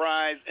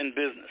enterprise and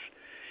business.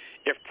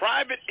 If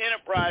private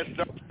enterprise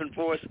starts to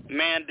enforce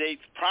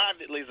mandates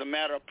privately as a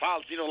matter of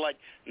policy, like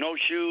no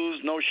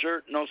shoes, no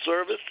shirt, no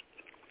service,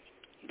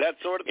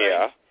 that sort of thing.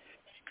 Yeah.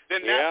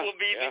 Then that will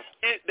be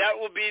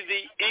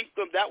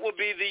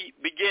the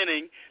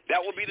beginning. That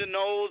will be the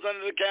nose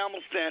under the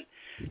camel's tent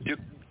to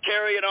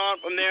carry it on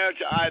from there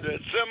to either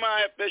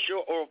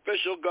semi-official or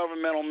official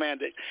governmental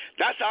mandate.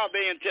 That's how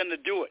they intend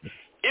to do it.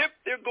 If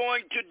they're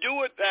going to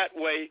do it that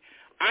way,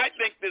 I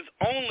think there's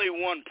only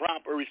one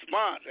proper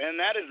response, and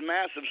that is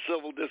massive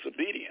civil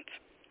disobedience.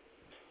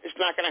 It's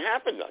not going to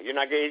happen, though. You're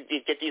not going to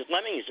get these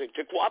lemmings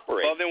to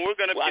cooperate. Well, then we're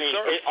going to be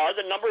served. Are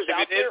the numbers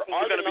out there?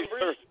 Are the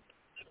numbers?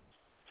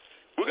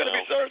 We're going to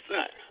be served.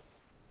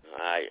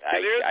 I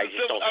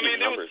just don't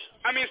see the numbers.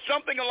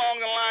 Something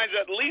along the lines,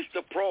 at least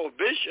a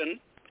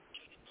prohibition.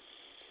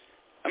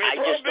 I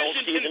just don't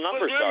see the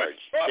numbers, Sarge.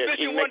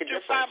 Prohibition wasn't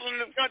too popular in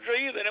this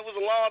country either, and it was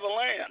a law of the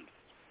land.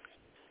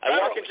 I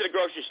walk into the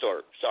grocery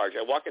store, Sarge.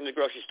 I walk into the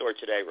grocery store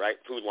today,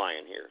 right? Food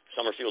Lion here,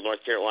 Summerfield,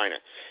 North Carolina.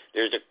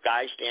 There's a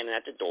guy standing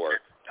at the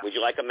door. Would you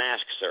like a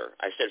mask, sir?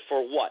 I said,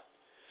 for what?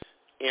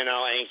 And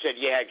he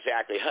said, yeah,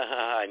 exactly.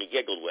 And he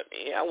giggled with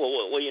me. Yeah,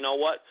 well, you know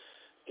what?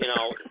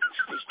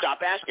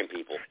 Stop asking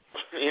people.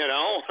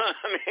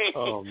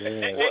 Oh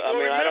man.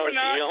 I don't.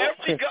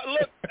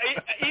 Look,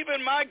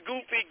 even my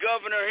goofy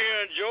governor here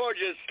in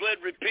Georgia has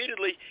slid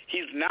repeatedly.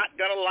 He's not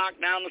going to lock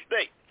down the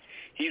state.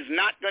 He's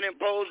not going to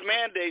impose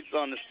mandates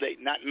on the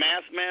state, not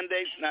mask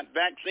mandates, not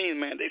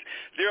vaccine mandates.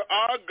 There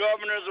are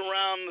governors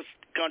around the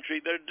country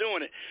that are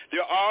doing it.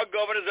 There are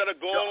governors that are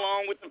going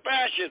along with the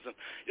fascism.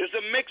 It's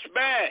a mixed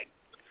bag.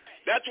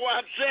 That's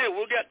why I'm saying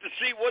we'll get to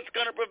see what's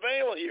going to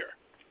prevail here.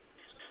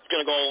 It's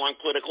going to go along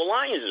political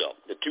lines, though,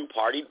 the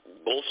two-party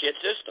bullshit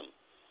system.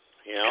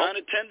 Kind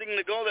of tending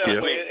to go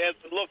that way as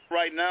it looks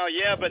right now,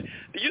 yeah. But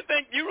do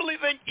you really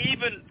think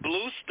even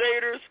blue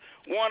staters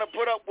want to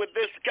put up with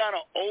this kind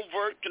of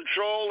overt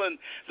control and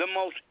the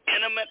most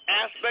intimate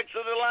aspects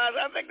of their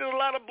lives? I think there's a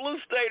lot of blue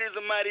staters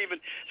that might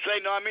even say,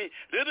 no,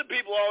 they're the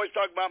people who always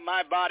talk about my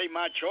body,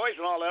 my choice,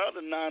 and all that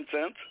other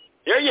nonsense.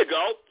 There you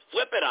go.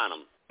 Flip it on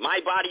them. My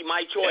body,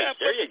 my choice. Yeah,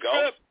 there you go.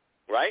 Flip.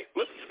 Right?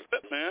 Flip,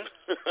 man.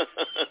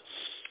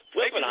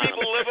 Make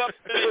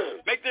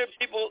their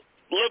people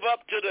live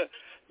up to the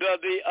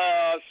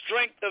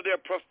strength of their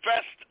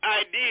professed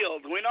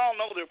ideals. We all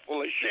know they're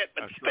full of shit,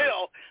 but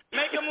still,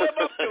 make them live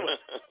up to it.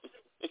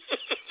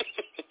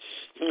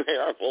 They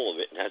are full of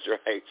it. That's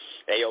right.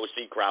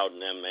 AOC crowd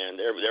and them, man.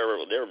 They're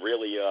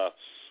really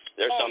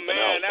There's something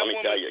else. Let me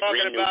tell you.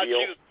 Talking Green New about Deal.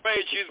 she was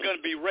afraid she was going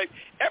to be raped.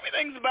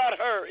 Everything's about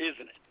her,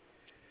 isn't it?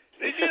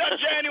 You see, on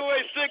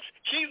January 6th,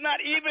 she's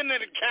not even in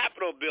the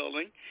Capitol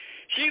building.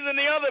 She's in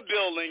the other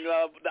building.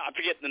 I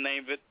forget the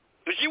name of it.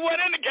 But she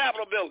wasn't in the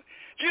Capitol building.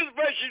 She was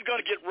afraid she was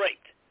going to get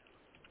raped.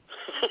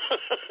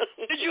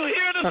 Did you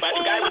hear this? That's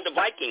the guy with the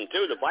Viking,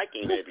 too, the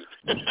Viking baby.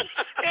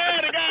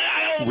 Yeah, the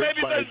guy, maybe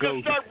he's going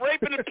to start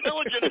raping and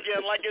pillaging again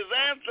like his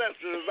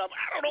ancestors. I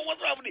don't know what's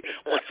wrong with these.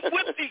 What's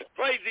with these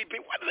crazy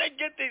people? Where do they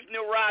get these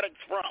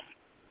neurotics from?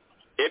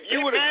 If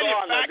you would have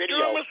saw on the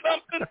video, or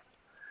something?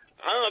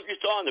 I don't know if you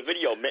saw in the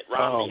video Mitt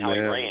Romney how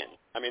he ran.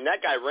 I mean,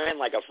 that guy ran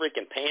like a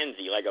freaking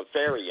pansy, like a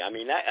fairy. I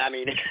mean, it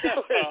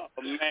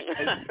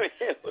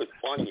was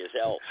funny as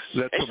hell.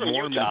 That's He's from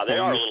Utah. They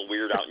are a little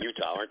weird out in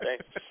Utah, aren't they?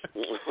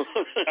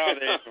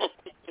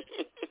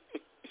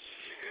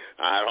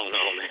 I don't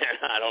know, man.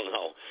 I don't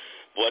know.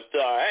 But,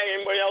 hey,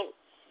 anybody else,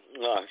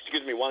 want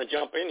to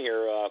jump in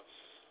here?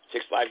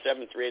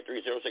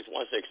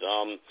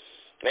 657-383-0616.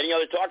 Any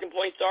other talking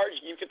points, Sarge,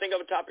 you can think of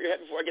the top of your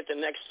head before I get to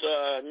the next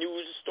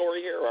news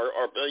story here,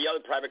 or the other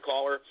private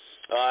caller?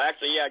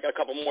 Actually, I got a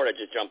couple more that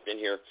just jumped in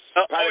here.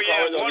 Private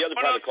caller, the other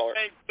private caller.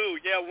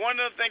 One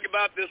other thing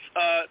about this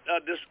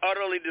this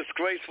utterly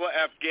disgraceful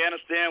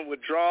Afghanistan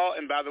withdrawal,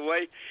 and by the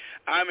way,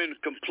 I'm in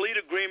complete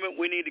agreement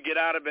we need to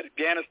get out of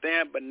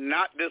Afghanistan, but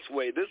not this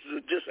way. This is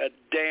just a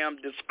damn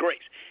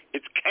disgrace.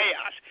 It's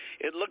chaos.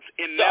 It looks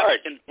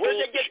inept and where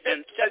did they get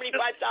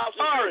 75,000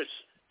 troops?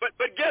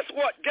 But guess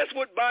what? Guess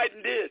what Biden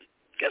did?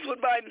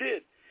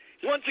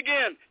 Once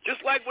again,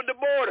 just like with the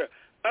border,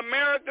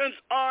 Americans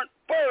aren't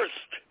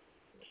first.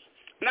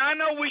 Now, I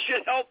know we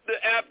should help the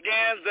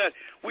Afghans that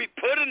we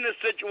put in this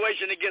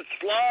situation to get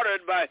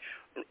slaughtered by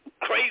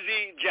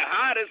crazy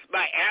jihadists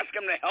by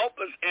asking them to help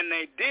us, and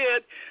they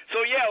did.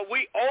 So, yeah,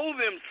 we owe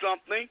them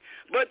something.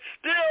 But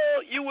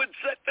still, you would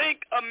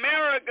think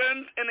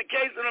Americans, in the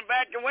case of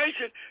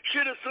evacuation,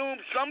 should assume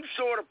some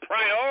sort of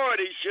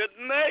priority,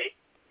 shouldn't they?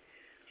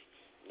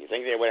 You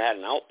think they would have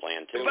had an out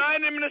plan, too? The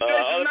Biden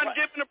administration is not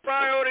giving a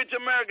priority to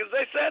Americans.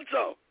 They said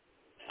so.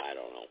 I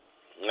don't know.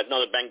 Let's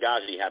know the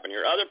Benghazi happened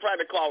here. Other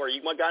private caller,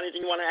 you got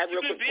anything you want to add real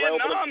quick?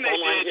 Vietnam, they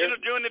did.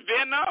 During the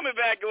Vietnam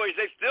evacuation,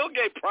 they still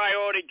gave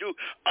priority to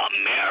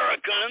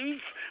Americans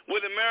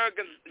with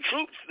American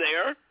troops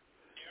there.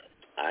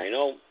 I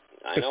know.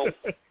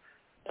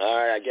 All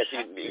right, I guess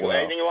anything you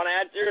want to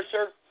add there,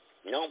 sir?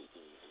 No?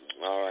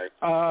 All right.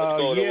 Let's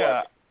go to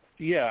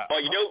yeah. Oh,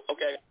 you do?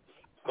 Okay.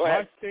 Go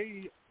ahead. I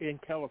stay in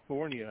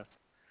California,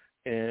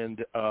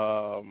 and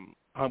I'm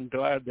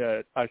glad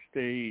that I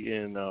stay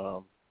in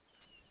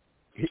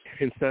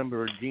San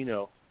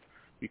Bernardino,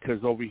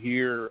 because over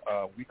here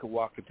we could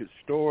walk into the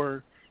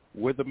store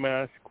with a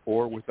mask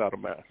or without a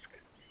mask.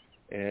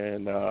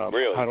 And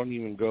really? I don't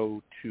even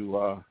go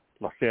to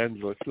Los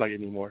Angeles like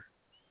anymore.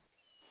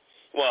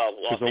 Well,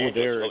 Los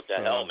Angeles, what the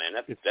hell, man?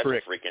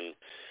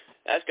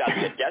 That's got to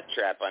be a death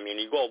trap. I mean,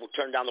 you go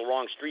turn down the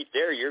wrong street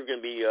there, you're going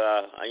to be,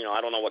 I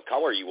don't know what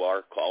color you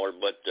are, caller,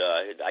 but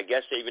I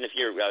guess even if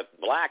you're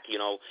black,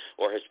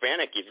 or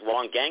Hispanic, it's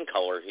wrong gang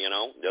color,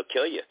 they'll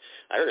kill you.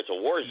 I heard it's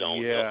a war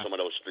zone, some of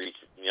those streets,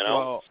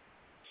 Well,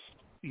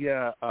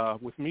 yeah,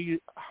 with me,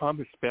 I'm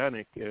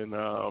Hispanic, and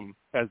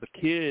as a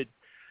kid,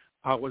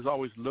 I was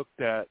always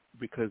looked at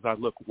because I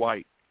look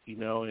white,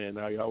 and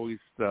I always,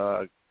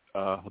 the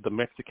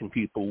Mexican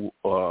people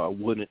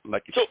wouldn't,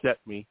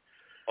 accept me.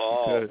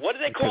 Oh, what do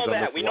they call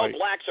that? We know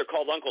blacks are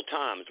called Uncle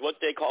Toms. What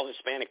do they call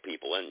Hispanic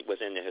people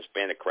within the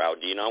Hispanic crowd?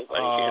 Do you know? I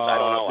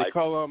don't know. They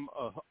call them,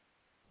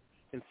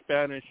 in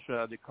Spanish,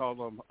 they call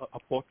them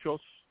apochos,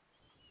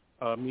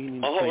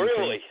 meaning oh,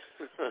 really?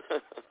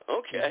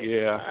 Okay.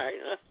 Yeah. All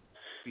right.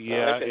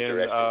 Yeah,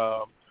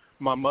 and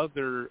my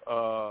mother,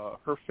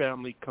 her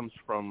family comes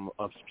from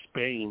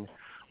Spain,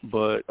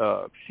 but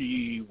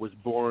she was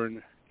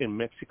born in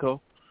Mexico,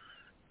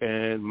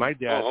 and my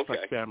dad's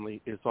family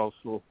is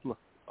also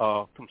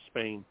from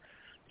Spain.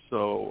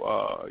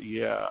 So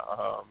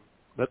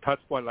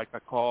that's why I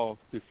call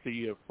to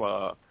see if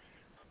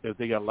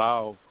they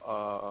allow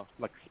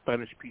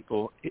Spanish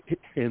people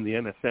in the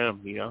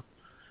NSM,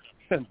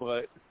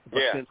 but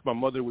since my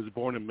mother was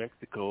born in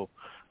Mexico,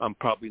 I'm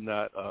probably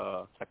not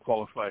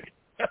qualified.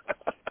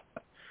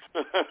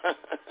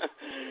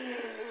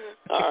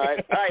 All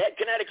right,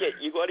 Connecticut,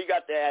 what do you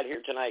got to add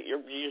here tonight? You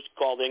just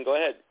called in. Go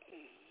ahead.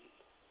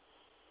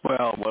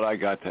 Well, what I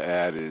got to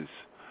add is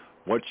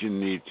what you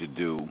need to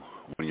do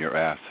when you're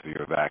asked for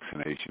your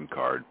vaccination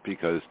card,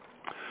 because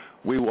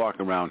we walk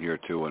around here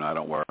too, and I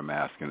don't wear a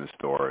mask in the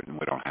store, and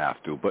we don't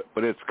have to,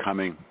 but it's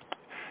coming,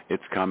 and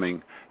it's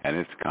coming.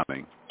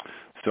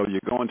 So you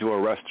go into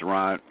a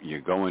restaurant, you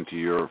go into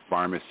your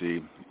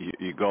pharmacy,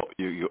 you go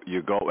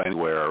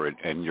anywhere,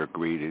 and you're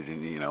greeted,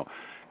 and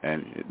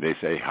and they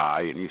say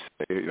hi, and you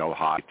say,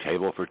 hi,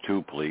 table for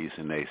two, please,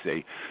 and they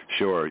say,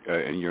 sure,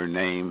 and your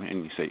name,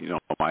 and you say,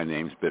 my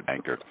name's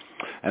Bitbanker,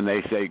 and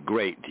they say,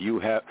 great, do you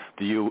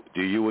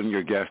and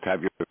your guest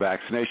have your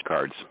vaccination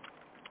cards?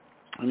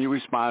 And you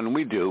respond,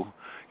 we do.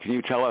 Can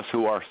you tell us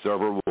who our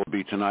server will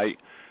be tonight?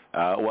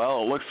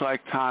 Well, it looks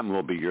like Tom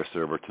will be your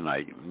server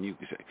tonight. And you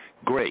can say,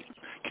 great.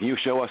 Can you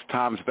show us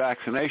Tom's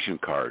vaccination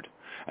card?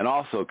 And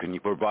also, can you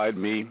provide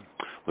me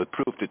with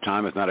proof that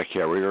Tom is not a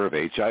carrier of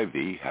HIV,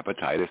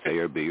 hepatitis A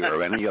or B,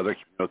 or any other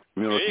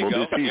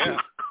communicable diseases? Yeah.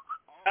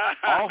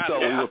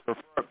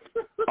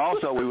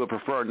 Also, we would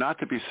prefer not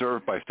to be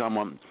served by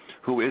someone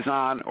who is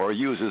on or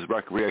uses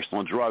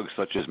recreational drugs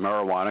such as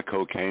marijuana,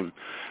 cocaine,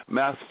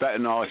 meth,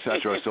 fentanyl,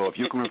 etc. So if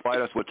you can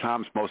provide us with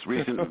Tom's most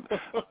recent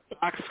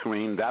box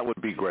screen, that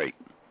would be great.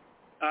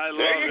 I love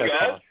it.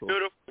 That's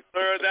beautiful,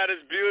 sir. That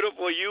is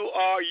beautiful. You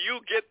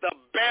get the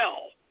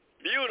bell.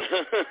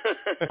 Beautiful.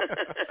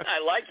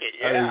 I like it.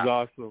 Yeah. That is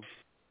awesome.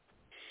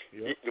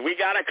 Yep. We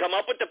got to come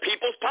up with the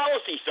people's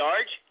policy,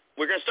 Sarge.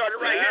 We're going to start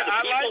it right here. The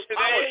people's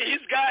policy.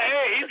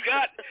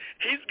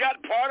 He's got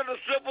part of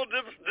the civil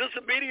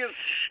disobedience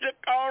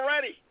shtick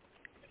already.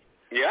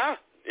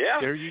 Yeah.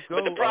 There you go.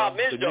 But the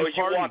problem is, though, is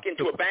you party. walk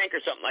into a bank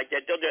or something like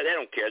that, they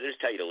don't care. They just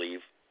tell you to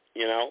leave.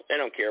 You know, they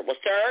don't care. Well,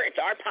 sir,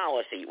 it's our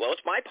policy. Well,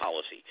 it's my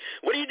policy.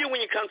 What do you do when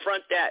you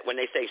confront that? When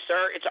they say,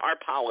 sir, it's our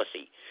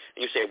policy.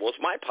 And you say, well,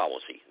 it's my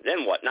policy.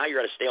 Then what? Now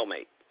you're at a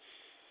stalemate.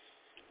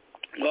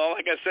 Well,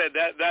 like I said,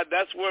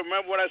 that's where,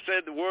 remember what I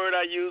said, the word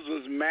I used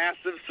was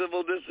massive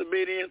civil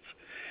disobedience?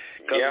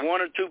 Because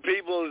one or two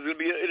people,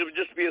 it'll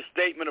just be a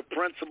statement of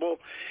principle,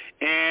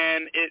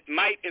 and it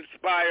might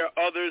inspire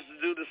others to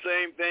do the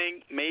same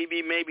thing,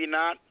 maybe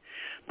not.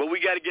 But we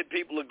got to get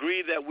people to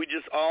agree that we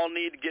just all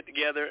need to get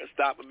together and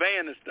stop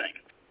obeying this thing.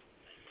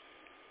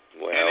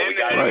 Well, we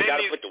got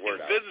to put the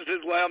word out. Businesses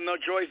will have no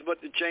choice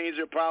but to change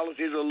their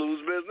policies or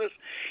lose business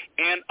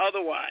and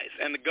otherwise.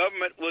 And the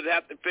government would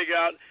have to figure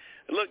out,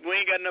 look, we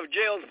ain't got enough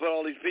jails to put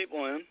all these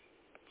people in.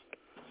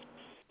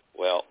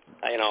 Well,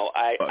 I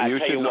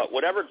tell you what,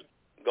 whatever.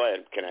 Go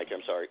ahead, Connect.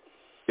 I'm sorry.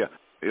 Yeah.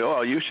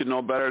 Well, you should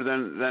know better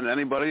than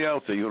anybody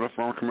else the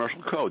Uniform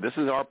Commercial Code. This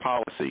is our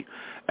policy,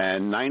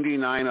 and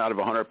 99 out of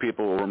 100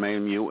 people will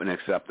remain mute and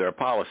accept their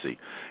policy.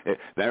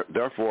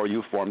 Therefore,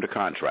 you formed a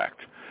contract.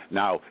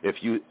 Now, if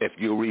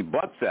you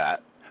rebut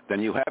that,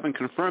 then you haven't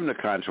confirmed the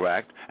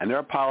contract, and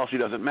their policy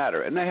doesn't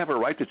matter. And they have a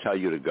right to tell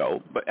you to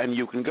go, and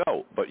you can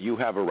go, but you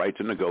have a right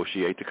to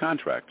negotiate the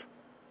contract.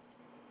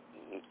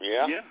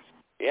 Yeah.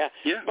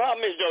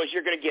 Problem is, though, is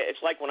you're going to get, it's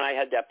like when I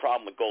had that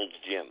problem with Gold's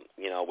Gym,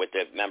 with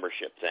the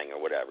membership thing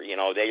or whatever.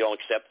 They don't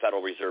accept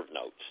Federal Reserve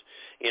notes,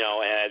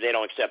 and they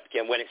don't accept,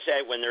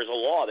 when there's a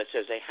law that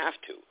says they have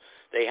to.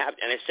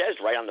 And it says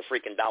right on the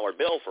freaking dollar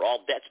bill for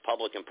all debts,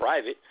 public and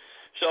private.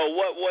 So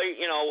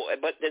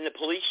but then the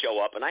police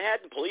show up, and I had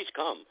the police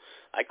come.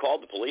 I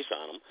called the police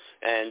on them,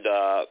 and,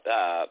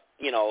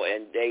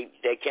 and they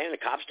came,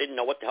 the cops didn't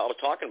know what the hell I was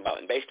talking about.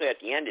 And basically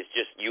at the end, it's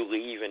just you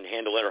leave and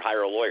handle it or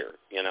hire a lawyer,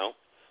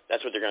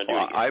 That's what they're going to do.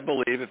 Well, I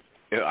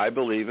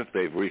believe if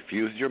they've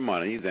refused your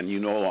money, then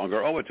you no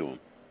longer owe it to them.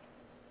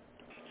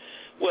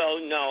 Well,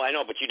 no, I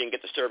know, but you didn't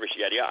get the service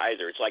yet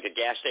either. It's like a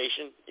gas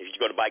station. If you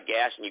go to buy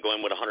gas and you go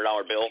in with a $100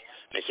 bill,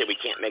 and they say we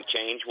can't make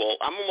change. Well,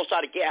 I'm almost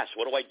out of gas.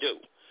 What do I do?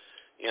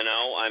 I'm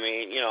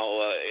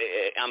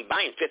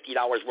buying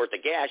 $50 worth of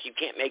gas. You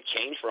can't make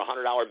change for a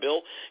 $100 bill.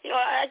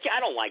 I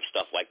don't like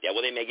stuff like that.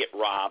 Well, they may get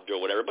robbed or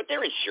whatever, but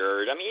they're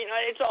insured. I mean,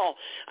 it's all,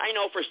 I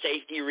know for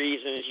safety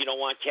reasons, you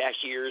don't want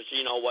cashiers,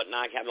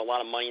 whatnot, having a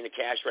lot of money in the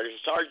cash register.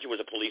 Sergeant was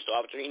a police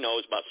officer. He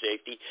knows about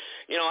safety.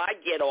 I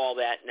get all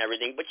that and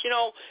everything, but, you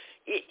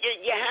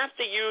have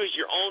to use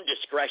your own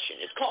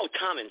discretion. It's called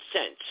common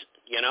sense,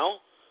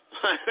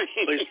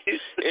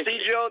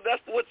 See, Joe, that's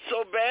what's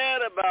so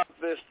bad about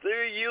this.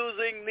 They're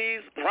using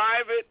these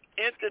private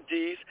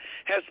entities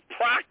as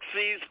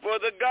proxies for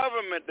the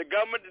government. The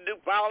government to do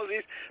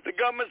policies the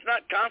government's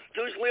not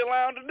constitutionally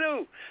allowed to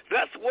do.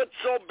 That's what's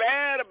so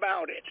bad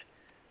about it.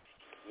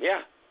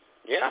 Yeah.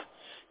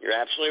 You're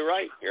absolutely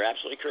right. You're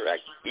absolutely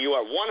correct. You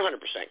are 100%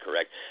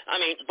 correct.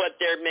 I mean, but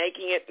they're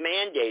making it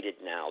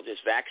mandated now, this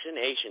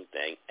vaccination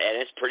thing,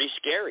 and it's pretty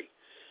scary.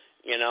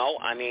 You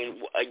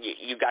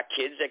got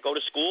kids that go to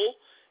school.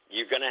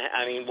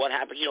 What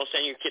happens? You don't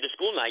send your kid to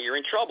school now, you're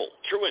in trouble.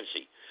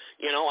 Truancy.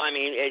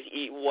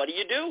 What do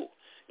you do?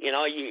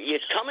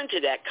 It's coming to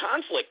that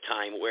conflict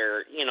time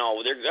where,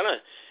 they're going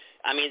to,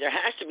 there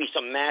has to be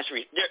some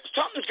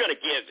something's going to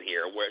give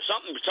here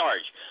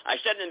Sarge, I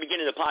said in the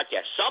beginning of the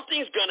podcast,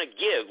 something's going to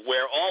give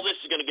where all this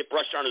is going to get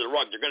brushed under the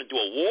rug. They're going to do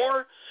a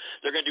war.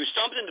 They're going to do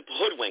something to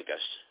hoodwink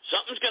us.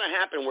 Something's going to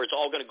happen where it's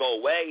all going to go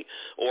away,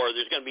 or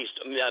there's going to be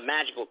a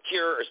magical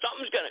cure, or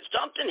something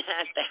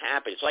has to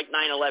happen. It's like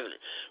 9/11.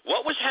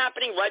 What was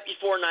happening right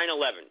before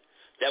 9/11?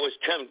 That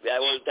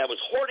was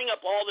hoarding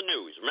up all the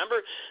news.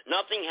 Remember,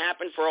 nothing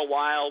happened for a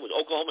while.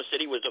 Oklahoma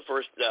City was the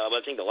first, I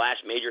think, the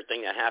last major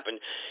thing that happened,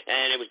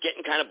 and it was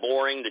getting kind of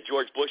boring. The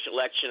George Bush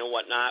election and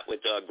whatnot with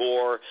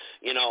Gore,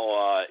 it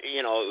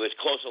was a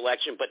close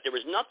election, but there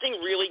was nothing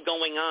really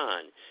going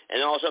on.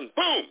 And all of a sudden,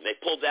 boom, they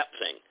pulled that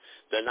thing,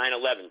 the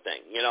 9/11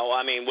 thing.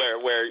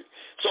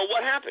 So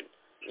what happened?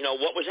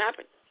 What was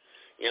happening?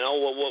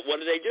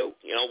 What did they do?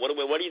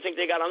 What do you think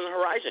they got on the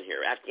horizon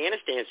here?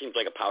 Afghanistan seems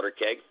like a powder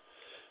keg.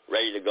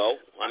 ready to go.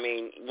 I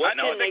mean, what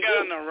I know can they they got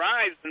do? on the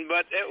horizon,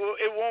 but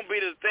it won't be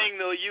the thing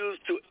they'll use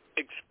to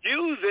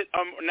excuse it,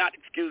 not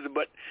excuse it,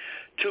 but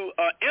to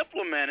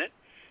implement it.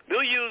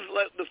 They'll use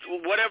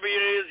whatever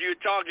it is you're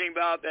talking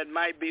about that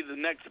might be the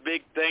next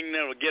big thing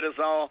that will get us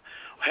all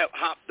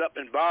hopped up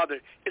and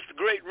bothered. It's the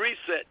Great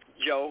Reset,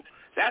 Joe.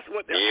 That's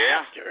what they're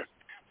after,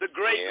 the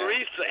Great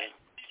Reset.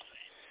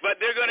 But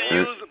they're going to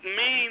use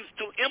means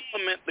to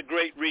implement the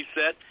Great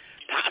Reset,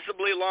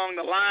 possibly along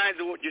the lines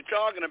of what you're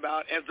talking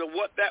about. As to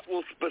what that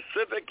will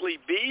specifically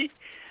be,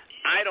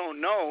 I don't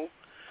know.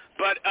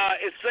 But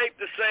it's safe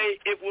to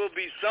say it will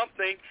be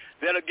something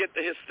that'll get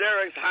the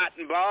hysterics hot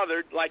and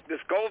bothered like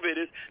this COVID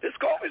is. This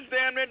COVID's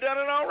damn near done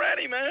it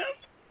already, man.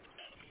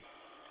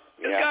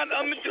 It's got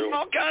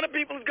all kind of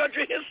people in the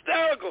country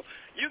hysterical.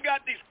 You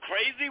got these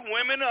crazy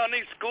women on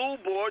these school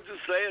boards who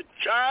say a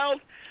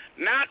child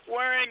not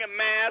wearing a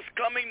mask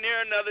coming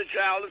near another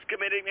child is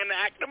committing an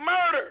act of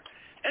murder.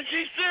 And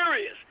she's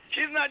serious.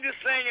 She's not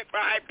just saying it for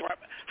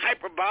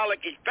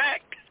hyperbolic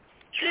effect.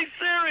 She's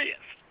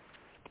serious.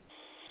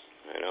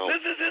 I know.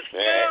 This is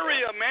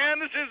hysteria,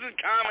 man. This isn't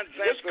common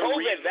sense. This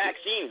COVID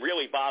vaccine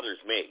really bothers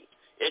me.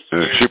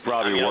 She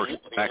probably works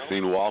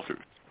Maxine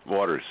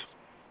Waters.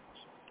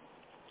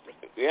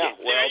 Yeah,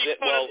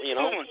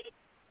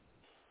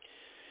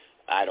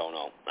 I don't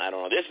know.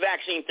 This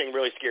vaccine thing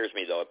really scares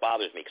me, though. It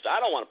bothers me because I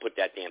don't want to put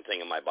that damn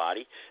thing in my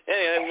body.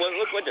 And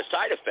look what the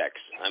side effects.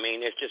 I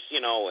mean, it's just,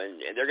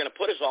 and they're going to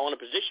put us all in a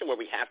position where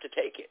we have to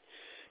take it.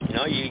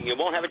 You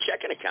won't have a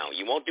checking account.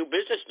 You won't do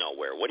business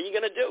nowhere. What are you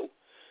going to do?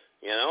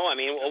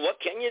 What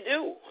can you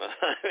do?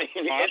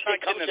 I'm not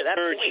getting a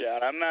third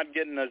shot. I'm not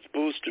getting this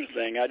booster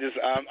thing.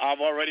 I've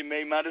already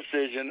made my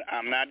decision.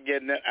 I'm not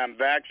getting it. I'm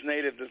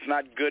vaccinated. If it's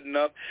not good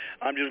enough,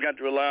 I'm just going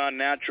to rely on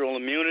natural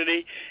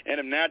immunity.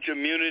 And if natural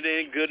immunity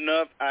ain't good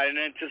enough, I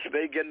didn't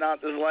anticipate getting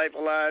out this life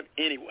alive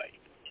anyway.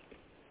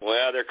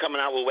 Well, they're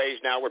coming out with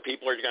ways now where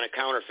people are going to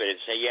counterfeit it and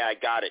say, yeah, I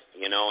got it,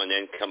 and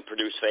then come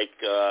produce fake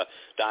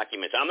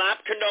documents. I'm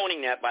not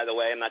condoning that, by the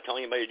way. I'm not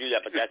telling anybody to do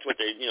that, but that's what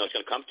it's going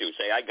to come to.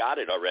 Say, I got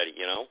it already,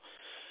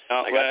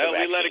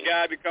 We let a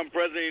guy become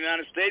president of the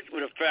United States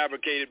with a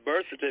fabricated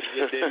birth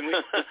certificate, didn't we?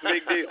 It's a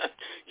big deal.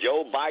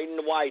 Joe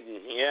Biden.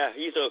 Yeah,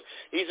 he's a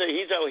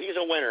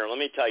winner. Let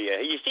me tell you.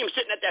 You see him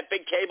sitting at that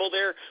big table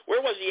there. Where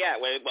was he at?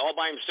 All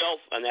by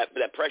himself on that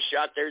press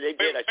shot there they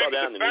did. I saw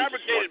that on the news.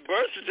 Fabricated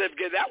birth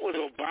certificate. That was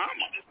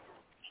Obama.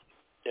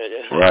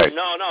 Right.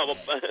 No. It was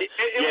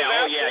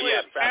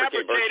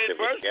fabricated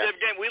birth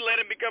certificate. We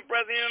let him become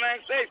president of the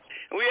United States.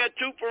 And we had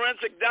 2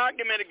 forensic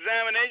document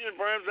examination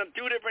firms on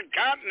 2 different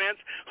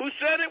continents who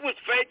said it was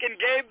fake and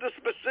gave the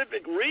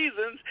specific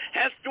reasons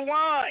as to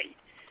why.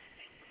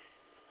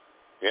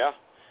 Yeah.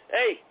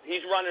 Hey,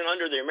 he's running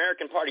under the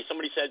American Party.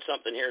 Somebody said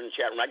something here in the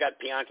chat room. I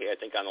got Bianchi, I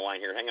think, on the line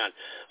here. Hang on.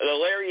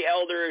 Larry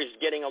Elder is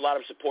getting a lot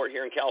of support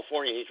here in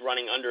California. He's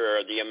running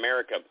under the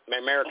American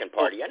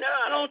Party. I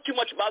don't know too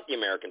much about the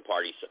American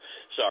Party,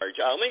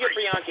 Sarge. Let me get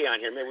Bianchi on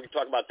here. Maybe we can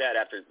talk about that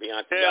after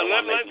Bianchi. Yeah,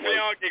 let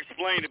Bianchi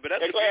explain it. But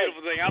that's a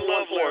beautiful thing. I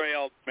love Larry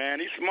Elder, man.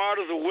 He's smart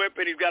as a whip,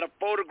 and he's got a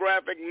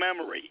photographic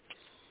memory.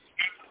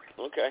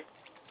 Okay.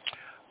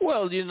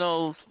 Well, we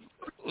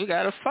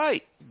got to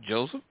fight,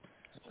 Joseph.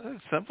 As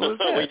simple as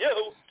that. We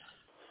do.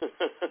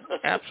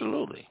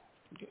 Absolutely.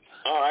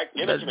 All right,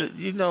 give it to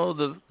me.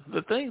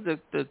 The thing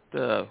that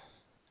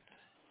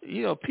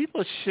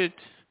people should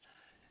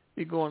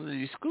be going to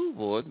these school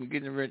boards and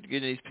getting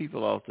these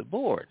people off the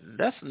board. And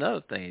that's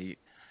another thing.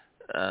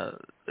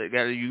 They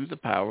got to use the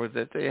powers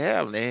that they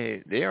have.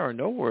 They are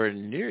nowhere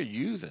near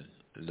using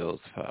those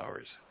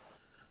powers.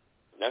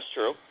 That's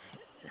true.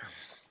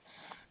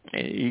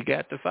 And you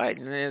got to fight.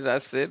 And as I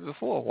said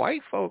before,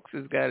 white folks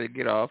has got to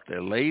get off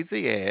their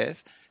lazy ass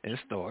and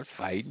start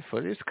fighting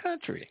for this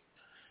country.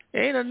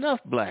 There ain't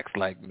enough blacks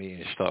like me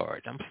in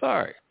Sarge. I'm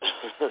sorry.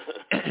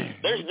 I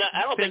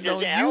don't think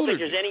there's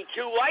any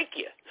 2 like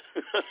you.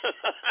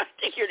 I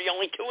think you're the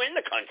only 2 in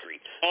the country.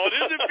 Oh,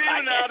 there's a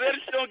few now. They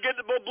just don't get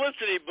the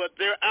publicity, but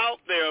they're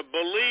out there.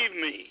 Believe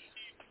me.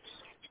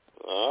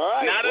 All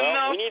right. Not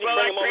enough. We need to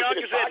bring them over to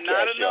the podcast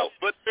not show. enough,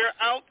 but they're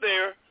out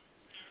there.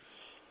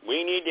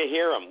 We need to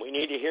hear them. They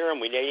need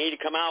to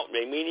come out.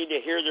 We need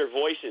to hear their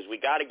voices. We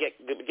got to get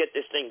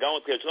this thing going.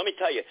 Because let me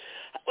tell you,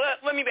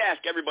 let me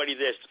ask everybody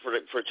this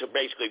to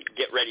basically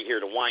get ready here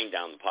to wind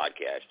down the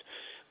podcast.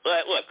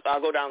 Look,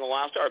 I'll go down the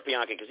line. I'll start with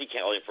Bianchi because he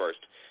can't hold it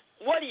first.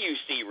 What do you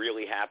see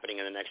really happening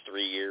in the next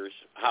 3 years?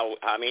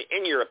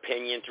 In your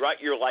opinion, throughout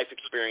your life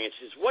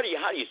experiences,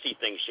 how do you see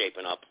things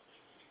shaping up?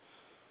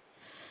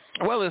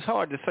 Well, it's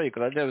hard to say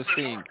because I've never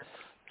seen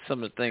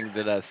some of the things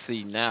that I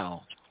see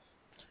now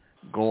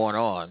going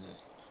on.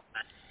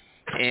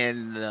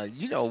 And,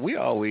 we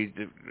always,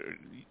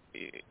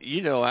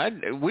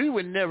 we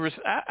would never,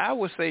 I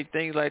would say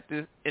things like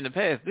this in the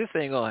past, this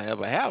ain't going to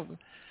ever happen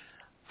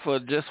for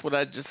just what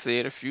I just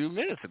said a few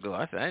minutes ago.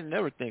 I said, I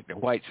never think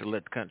that whites should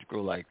let the country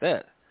grow like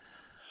that.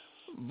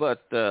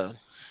 But there's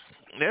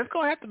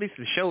going to have to be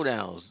some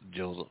showdowns,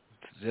 Joseph.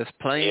 Just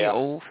plain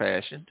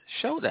old-fashioned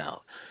showdown.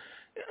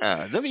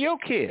 Them are your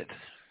kids.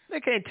 They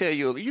can't tell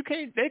you.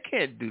 They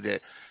can't do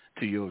that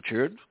to your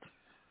children.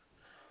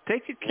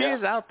 Take your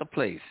kids out the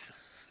place,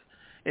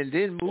 and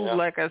then move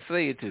like I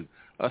say to,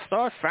 or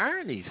start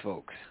firing these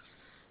folks.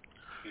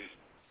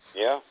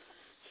 Yeah.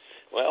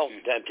 Well,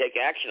 take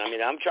action. I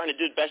mean, I'm trying to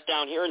do the best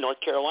down here in North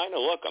Carolina.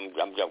 Look, I'm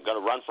going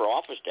to run for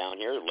office down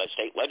here,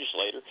 state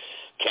legislator.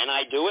 Can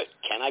I do it?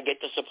 Can I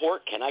get the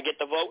support? Can I get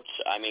the votes?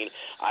 I mean,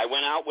 I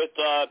went out with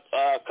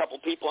a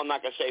couple people. I'm not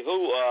going to say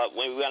who.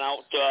 We went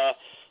out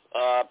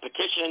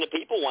petitioning the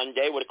people one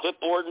day with a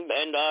clipboard and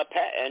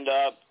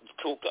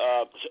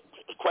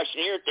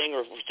questionnaire thing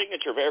or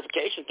signature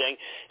verification thing,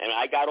 and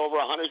I got over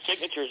 100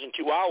 signatures in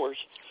 2 hours.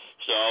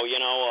 So,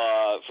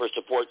 for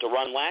support to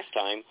run last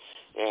time.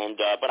 And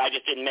but I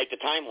just didn't make the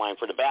timeline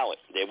for the ballot.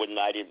 They wouldn't.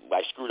 I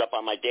screwed up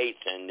on my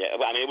dates, and I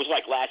mean it was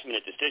like last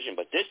minute decision.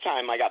 But this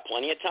time I got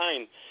plenty of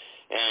time,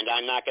 and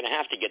I'm not going to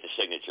have to get the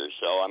signatures.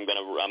 So all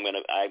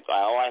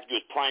I have to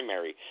do is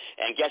primary.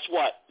 And guess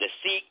what? The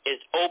seat is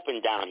open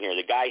down here.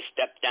 The guy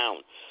stepped down.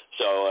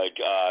 So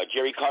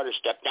Jerry Carter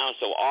stepped down.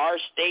 So our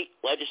state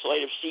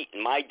legislative seat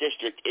in my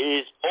district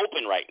is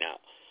open right now.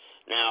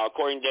 Now,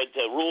 according to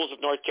the rules of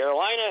North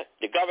Carolina,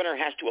 the governor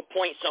has to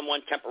appoint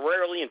someone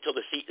temporarily until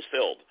the seat is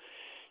filled.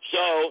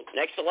 So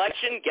next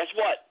election, guess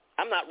what?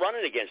 I'm not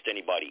running against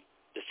anybody.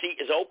 The seat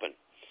is open.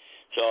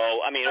 So,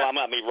 I mean, I'm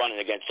not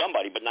running against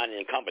somebody, but not an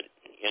incumbent,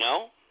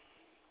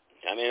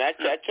 I mean, that's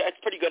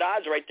pretty good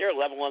odds right there,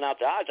 leveling out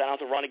the odds. I don't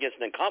have to run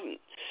against an incumbent,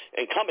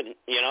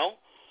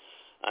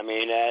 I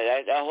mean,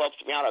 that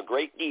helps me out a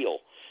great deal.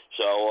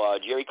 So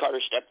Jerry Carter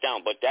stepped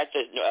down. But that's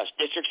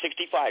District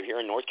 65 here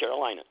in North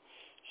Carolina.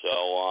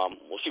 So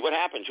we'll see what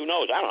happens. Who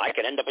knows? I don't know. I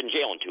could end up in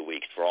jail in 2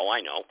 weeks for all I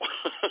know.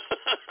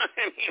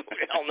 I mean,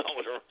 we all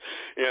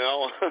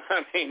know,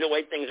 I mean, the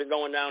way things are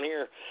going down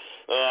here.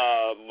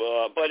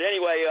 But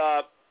anyway,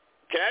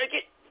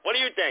 Connecticut, what do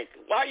you think?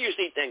 How do you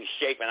see things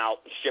shaping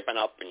up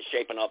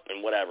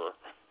and whatever?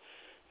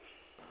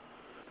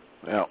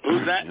 Well,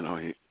 who's that?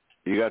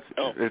 You got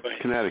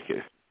it's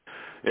Connecticut.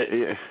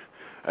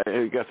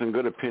 You got some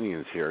good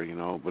opinions here,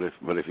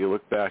 but if you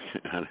look back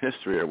on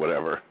history or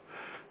whatever,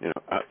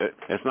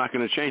 it's not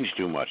going to change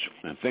too much.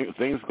 And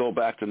things go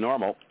back to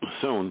normal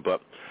soon,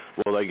 but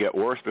will they get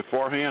worse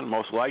beforehand?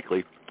 Most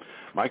likely.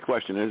 My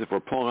question is, if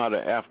we're pulling out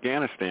of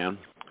Afghanistan,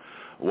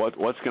 what's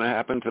going to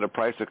happen to the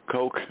price of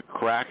coke,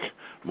 crack,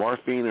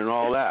 morphine, and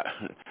all that?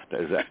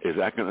 Is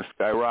that going to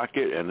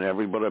skyrocket, and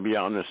everybody will be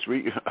out on the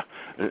street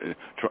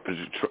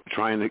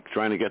trying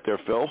to get their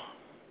fill?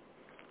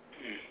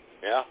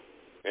 Yeah.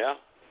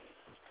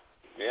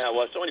 Yeah,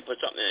 well, somebody put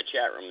something in the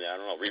chat room there. I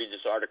don't know. Read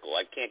this article.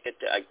 I can't get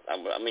to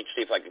I'm going to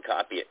see if I can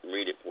copy it and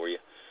read it for you.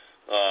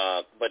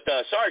 But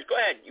Sarge, go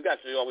ahead. You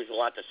got always a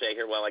lot to say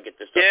here while I get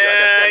this stuff.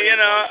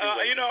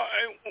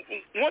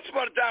 Once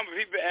upon a time, when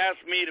people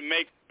asked me to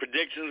make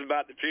predictions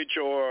about the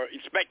future or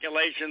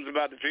speculations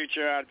about the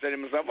future, I'd say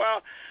to myself,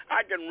 well,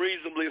 I can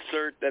reasonably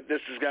assert that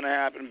this is going to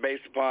happen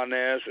based upon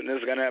this and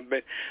this is going to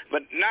happen.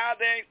 But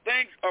nowadays,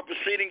 things are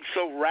proceeding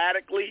so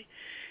radically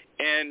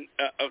and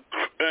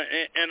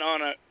on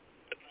a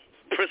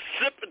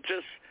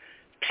precipitous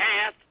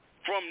path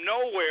from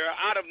nowhere,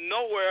 out of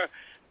nowhere,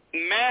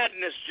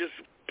 madness just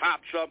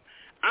pops up.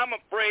 I'm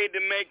afraid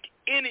to make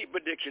any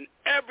prediction.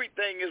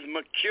 Everything is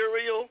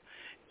mercurial.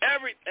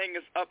 Everything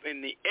is up in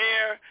the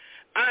air.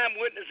 I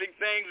am witnessing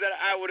things that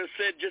I would have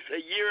said just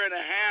a year and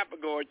a half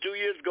ago or 2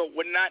 years ago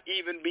would not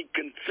even be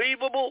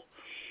conceivable.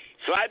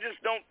 So I just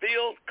don't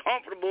feel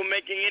comfortable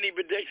making any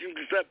predictions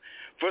except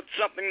for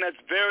something that's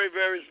very,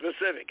 very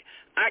specific.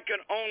 I can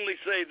only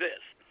say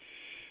this,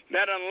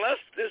 that unless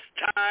this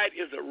tide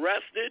is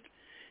arrested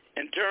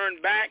and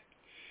turned back,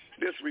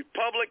 this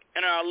republic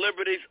and our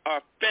liberties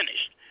are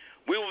finished.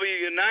 We will be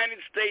the United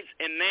States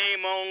in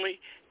name only,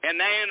 and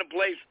that ain't a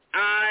place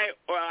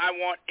I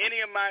want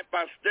any of my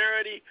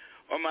posterity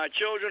or my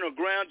children or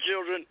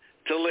grandchildren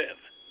to live.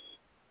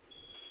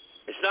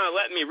 It's not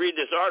letting me read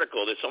this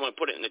article that someone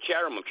put it in the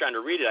chat room. I'm trying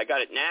to read it. I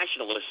got it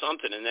national or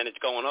something, and then it's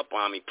going up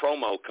on me,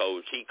 promo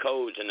codes,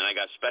 codes, and then I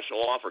got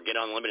special offer, get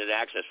unlimited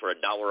access for $1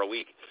 a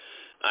week.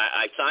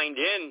 I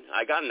signed in.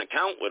 I got an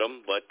account with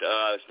them, but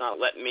it's not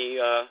letting me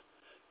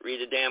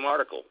read the damn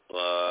article.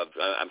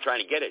 I'm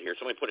trying to get it here.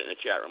 Somebody put it in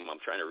the chat room. I'm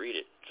trying to read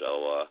it.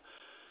 So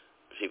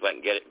see if I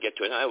can get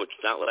to it.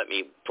 It's not letting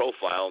me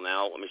profile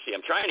now. Let me see.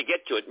 I'm trying to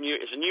get to it.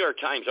 It's a New York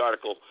Times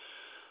article.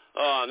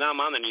 Now I'm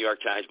on the New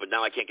York Times, but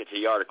now I can't get to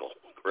the article.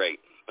 Great.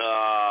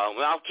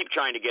 Well, I'll keep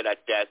trying to get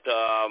at that.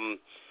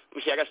 Let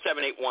me see. I got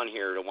 781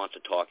 here that wants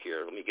to talk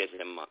here. Let me get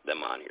them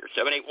on here.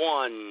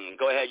 781,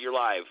 go ahead. You're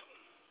live.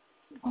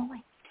 Oh, my.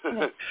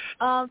 Okay.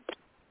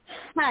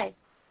 Hi.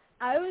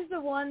 I was the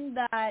one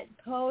that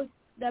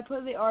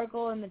put the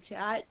article in the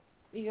chat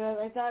because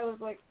I thought it was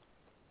like.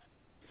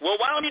 Well,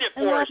 why don't you read it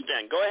for us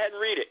then? Go ahead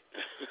and read it.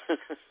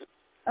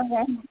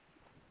 Okay.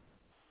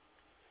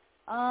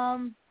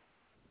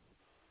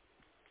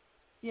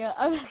 Yeah,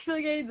 I'm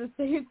actually getting the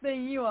same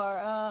thing you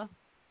are.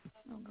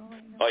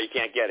 Oh, you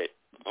can't get it.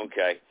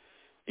 Okay.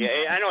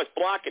 Yeah, I know it's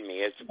blocking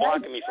me. It's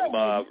blocking me from.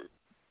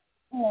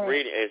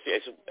 read it.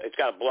 It's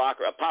got a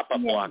blocker, a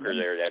pop-up blocker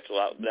there. That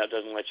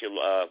doesn't let you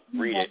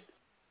read it.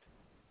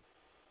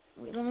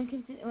 Wait, let me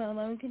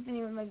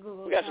continue with my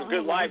Google. We got some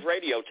good live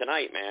radio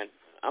tonight, man.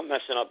 I'm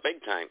messing up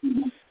big time.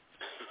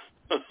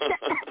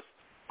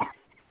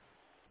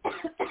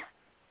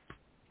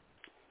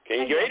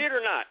 Can you read it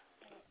or not?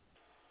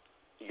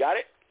 You got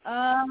it?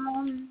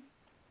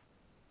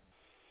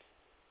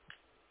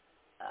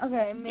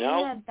 Okay, maybe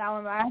not that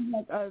one, but I have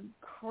like a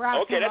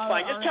crap. Okay, that's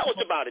fine. Just tell us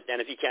about it then,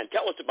 if you can.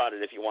 Tell us about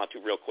it if you want to,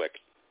 real quick.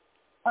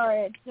 All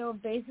right. So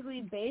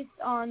basically, based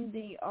on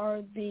the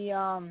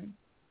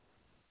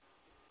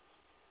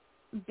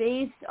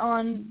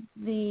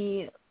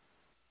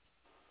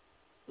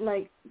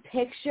like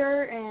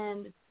picture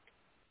and is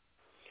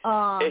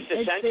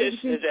the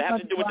census? Does it have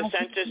to do with the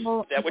census?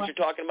 Is that what you're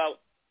talking about?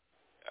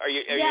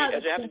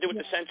 Does it have to do with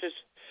the census?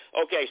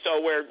 Okay, so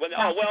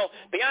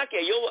Bianca,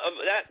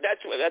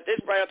 that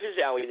is right up his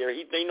alley there.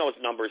 He knows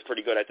numbers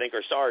pretty good, I think,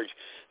 or Sarge.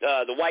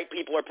 The white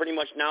people are pretty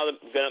much now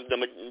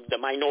the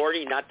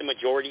minority, not the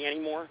majority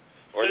anymore,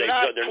 or their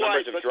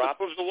numbers have dropped.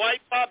 The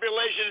white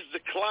population is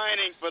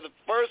declining for the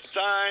first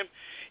time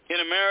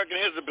in American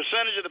history. The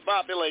percentage of the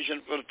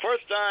population for the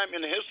first time in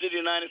the history of the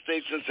United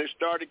States since they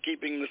started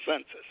keeping the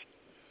census.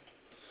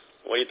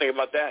 What do you think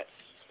about that?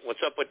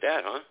 What's up with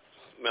that, huh?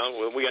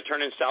 Well, we got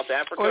turned in South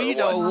Africa. Well, you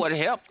know what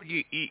helped.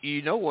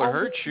 You know what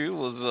hurt you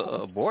was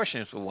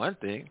abortion for one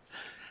thing.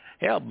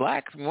 Hell,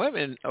 black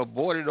women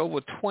aborted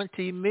over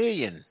 20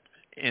 million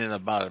in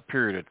about a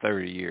period of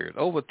 30 years.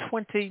 Over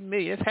 20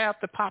 million. It's half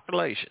the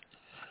population.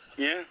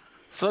 Yeah.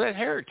 So that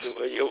hurts.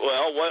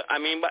 Well,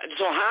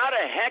 so how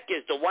the heck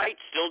is the whites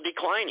still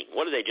declining?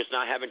 What are they, just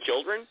not having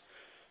children?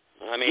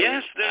 I mean,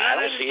 yes, I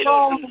don't see it.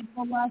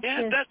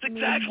 Yeah, that's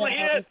exactly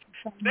it.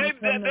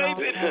 They've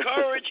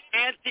encouraged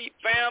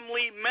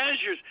anti-family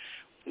measures.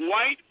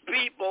 White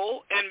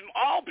people, and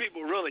all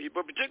people really,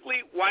 but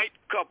particularly white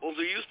couples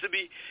who used to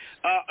be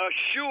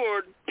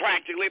assured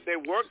practically if they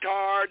worked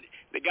hard,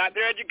 they got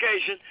their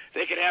education,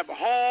 they could have a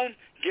home,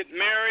 get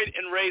married,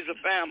 and raise a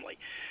family.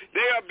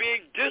 They are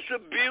being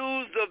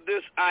disabused of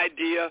this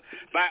idea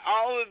by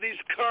all of these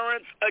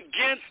currents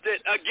against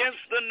it, against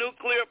the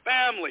nuclear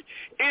family.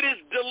 It is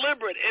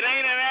deliberate. It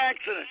ain't an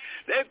accident.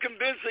 They're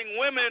convincing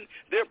women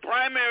their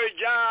primary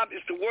job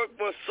is to work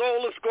for a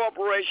soulless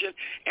corporation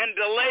and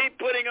delay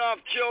putting off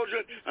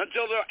children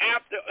until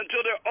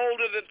they're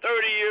older than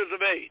 30 years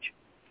of age.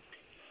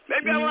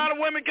 They've got a lot of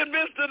women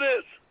convinced of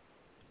this.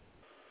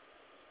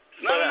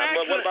 It's not an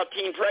accident. But what about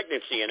teen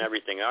pregnancy and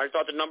everything? I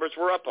thought the numbers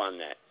were up on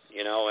that.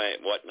 And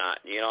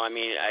whatnot.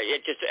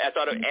 I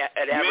thought it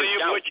averaged out. Many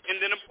of which end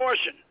in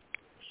abortion.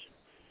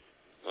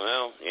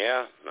 Well,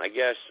 yeah, I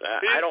guess. I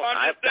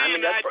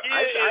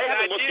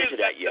haven't looked into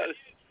that yet.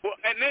 Well,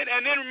 and then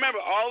remember,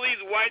 all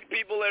these white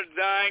people that are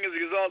dying as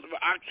a result of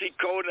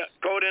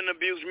oxycodone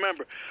abuse.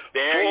 Remember,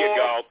 there you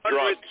go,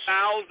 drugs.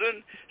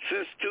 400,000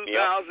 since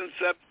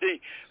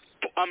 2017.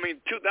 I mean,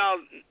 2000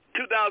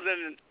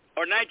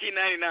 or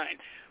 1999.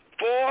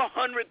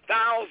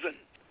 400,000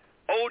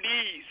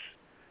 ODs.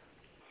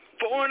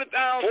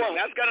 400,000.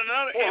 That's got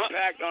another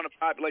impact on the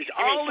population.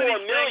 You mean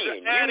 4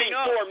 million. You mean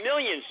 4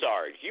 million,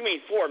 Sarge. You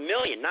mean 4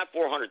 million, not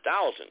 400,000.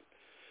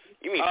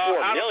 You mean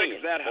 4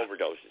 million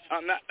overdoses.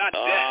 Not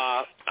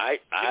death.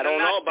 I don't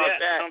know about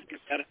that.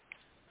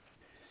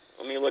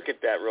 Let me look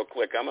at that real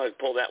quick. I'm going to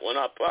pull that one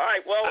up. All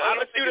right, well,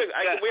 let's do it.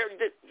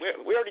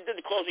 We already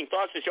did the closing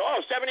thoughts of the show.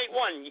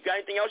 781, you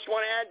got anything else you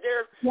want to add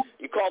there? Yeah.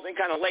 You called in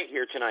kind of late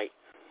here tonight.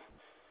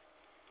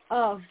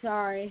 Oh,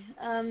 sorry.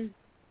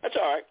 That's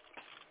all right.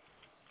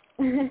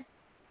 No,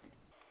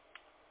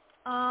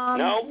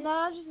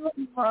 I'm just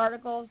looking for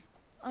articles.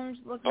 I'm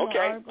just looking for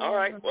articles. All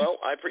right. Well,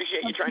 I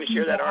appreciate you trying to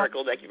share that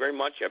article. Thank you very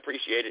much. I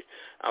appreciate it.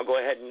 I'll go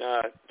ahead and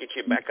get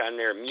you back on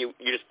there. You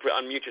just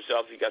unmute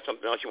yourself if you got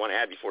something else you want to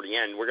add before the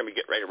end. We're going to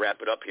get ready to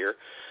wrap it up here.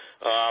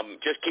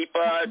 Just keep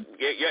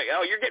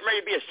you're getting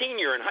ready to be a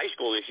senior in high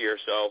school this year,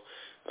 so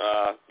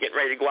getting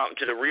ready to go out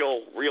into the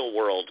real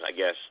world, I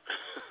guess.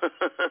 I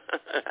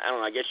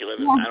don't know. I guess you live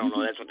in, I don't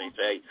know. That's what they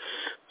say.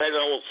 That's an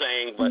old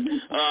saying. But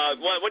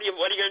what are you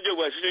going to do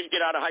as soon as you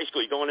get out of high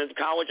school? You going into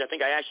college? I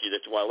think I asked you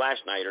this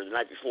last night or the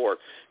night before.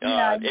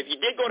 If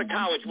you did go to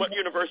college, what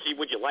university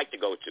would you like to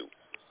go to?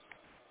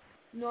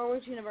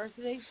 Norwich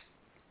University.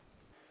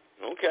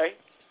 Okay.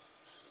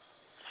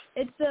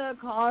 It's a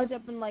college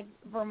up in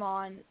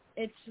Vermont.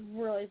 It's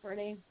really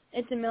pretty.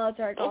 It's a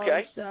military college.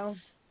 Okay. So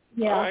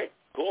yeah. All right.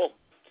 Cool.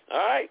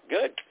 All right.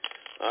 Good.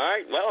 All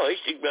right. Well, at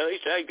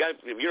least I got.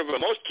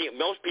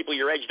 Most people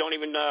your age don't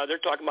even. They're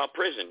talking about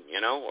prison,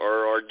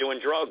 or doing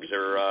drugs,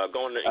 or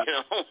going to,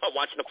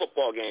 watching a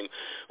football game,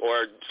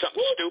 or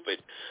something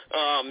stupid.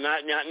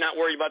 Not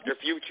worried about their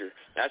future.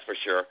 That's for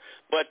sure.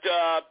 But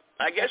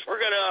I guess we're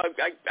gonna.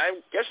 I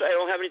guess I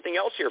don't have anything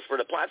else here for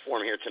the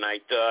platform here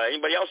tonight.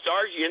 Anybody else,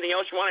 Sarge? Anything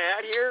else you want to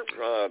add here?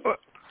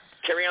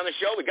 Carry on the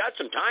show. We got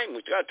some time.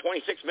 We've got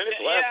 26 minutes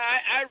left.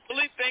 Yeah, I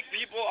really think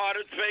people ought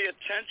to pay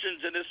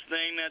attention to this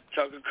thing that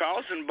Tucker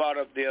Carlson brought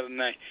up the other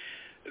night.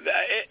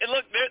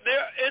 Look,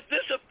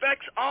 this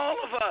affects all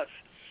of us.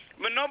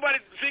 But nobody,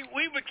 see,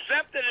 we've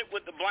accepted it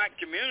with the black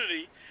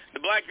community.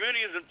 The black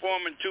community is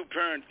informing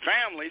two-parent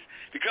families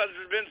because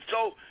it's been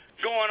so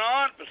going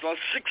on for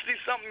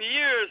 60-something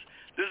years.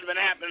 This has been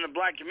happening in the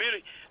black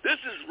community.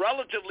 This is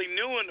relatively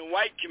new in the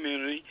white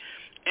community,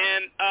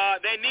 and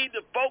they need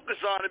to focus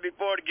on it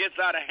before it gets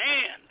out of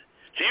hand.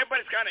 See,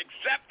 everybody's kind of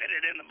accepted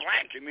it in the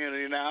black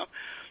community now,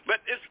 but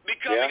it's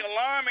becoming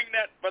alarming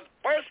that for the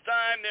first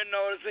time they're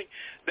noticing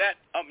that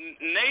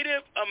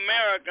Native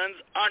Americans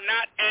are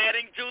not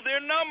adding to their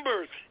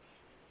numbers.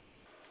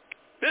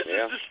 This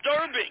is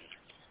disturbing.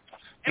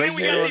 And then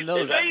we got these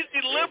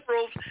crazy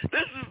liberals.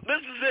 This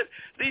is it.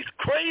 These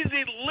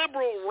crazy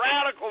liberal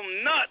radical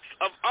nuts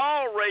of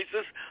all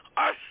races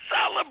are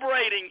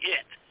celebrating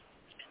it.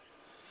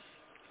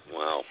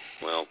 Wow.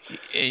 Well,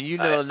 and you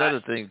know another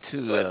thing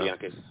too,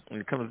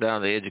 when it comes down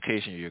to the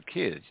education of your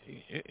kids,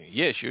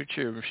 yes, your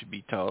children should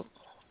be taught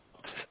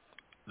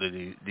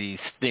the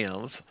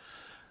STEMs,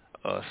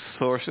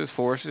 sources,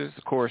 forces,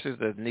 courses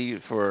that's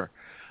needed for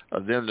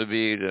them to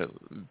be able to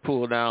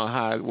pull down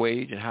high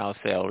wage and high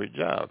salary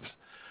jobs.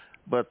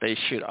 But they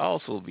should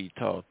also be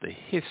taught the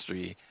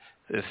history,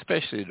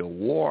 especially the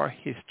war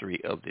history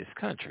of this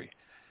country,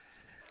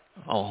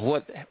 on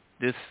what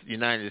this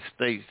United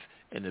States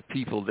and the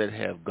people that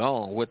have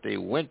gone, what they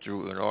went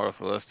through in order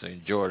for us to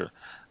enjoy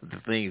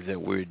the things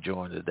that we're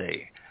enjoying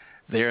today.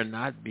 They're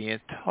not being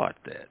taught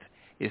that.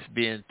 It's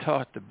being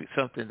taught to be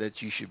something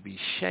that you should be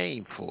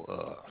shameful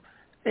of.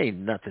 There ain't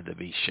nothing to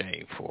be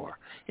shamed for.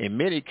 In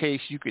many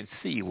cases, you can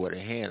see where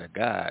the hand of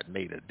God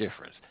made a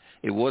difference.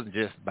 It wasn't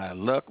just by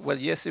luck. Well,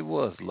 yes, it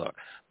was luck.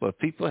 But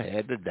people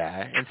had to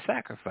die and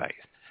sacrifice.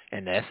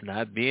 And that's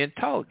not being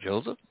taught,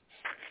 Joseph.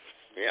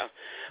 Yeah,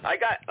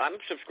 I'm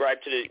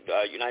subscribed to the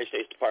United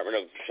States Department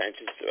of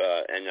Census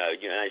and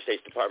United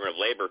States Department of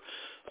Labor.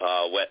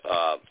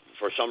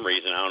 For some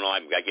reason, I don't know. I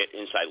get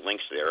inside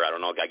links there. I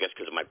don't know. I guess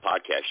because of my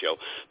podcast show.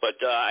 But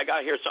I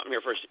got something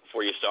here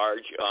for you,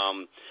 Sarge.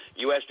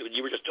 U.S.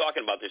 You were just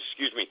talking about this.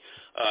 Excuse me.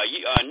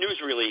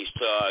 News release: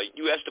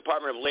 U.S.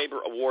 Department of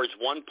Labor awards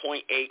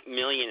 $1.8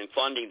 million in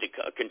funding to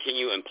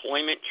continue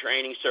employment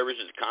training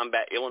services to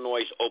combat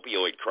Illinois'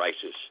 opioid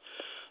crisis.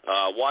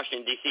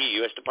 Washington, D.C.,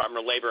 U.S.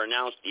 Department of Labor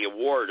announced the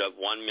award of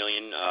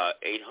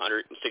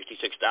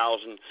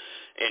 $1,866,000 in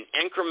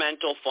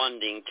incremental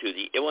funding to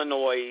the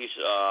Illinois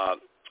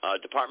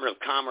Department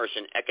of Commerce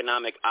and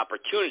Economic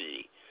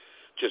Opportunity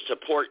to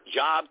support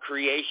job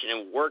creation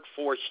and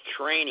workforce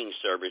training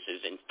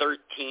services in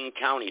 13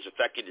 counties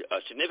affected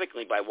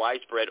significantly by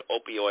widespread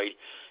opioid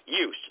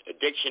use,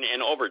 addiction,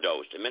 and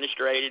overdose.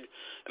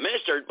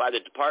 Administered by the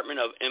Department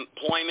of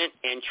Employment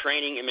and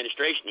Training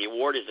Administration. The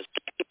award is a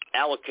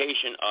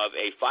allocation of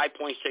a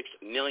 $5.6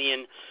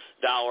 million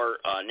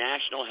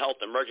National Health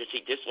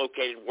Emergency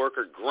Dislocated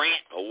Worker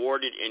Grant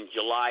awarded in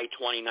July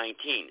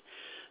 2019.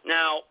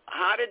 Now,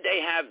 how did they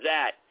have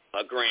that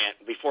grant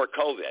before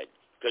COVID?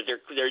 Because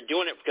they're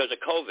doing it because of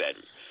COVID,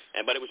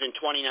 but it was in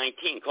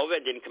 2019.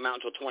 COVID didn't come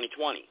out until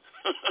 2020.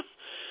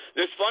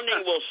 This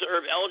funding will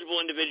serve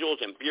eligible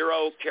individuals in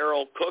Bureau,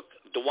 Carroll, Cook,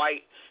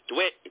 DeWitt,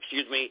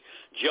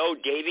 Joe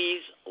Davies,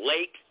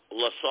 Lake,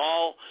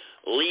 LaSalle,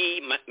 Lee,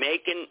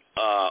 Macon,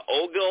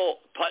 Ogle,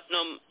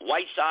 Putnam,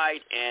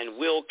 Whiteside, and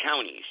Will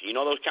counties. You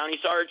know those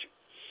counties, Sarge?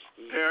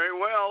 Very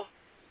well.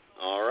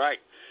 All right.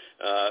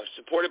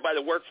 Supported by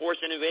the Workforce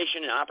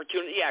Innovation and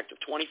Opportunity Act of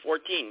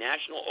 2014,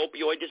 National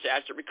Opioid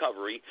Disaster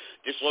Recovery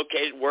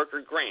Dislocated Worker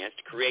Grants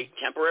to create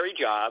temporary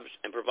jobs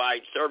and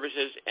provide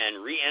services and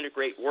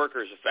reintegrate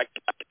workers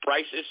affected by the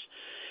crisis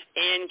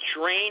and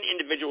train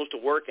individuals to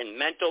work in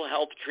mental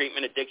health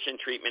treatment, addiction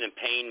treatment, and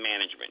pain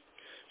management.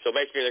 So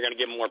basically they're going to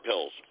give them more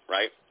pills,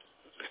 right?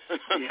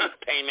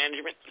 Pain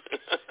management?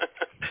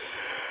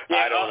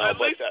 I don't know. At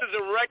least there's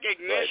a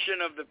recognition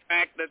of the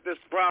fact that this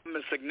problem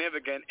is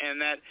significant and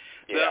that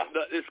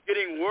it's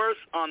getting worse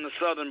on the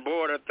southern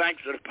border thanks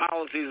to the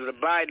policies of the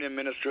Biden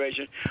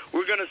administration.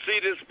 We're going to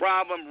see this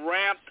problem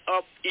ramped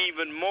up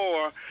even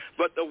more,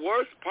 but the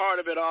worst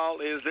part of it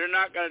all is they're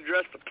not going to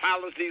address the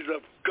policies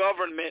of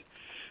government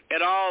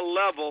at all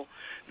level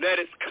that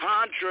is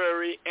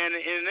contrary and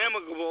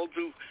inimical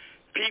to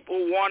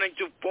people wanting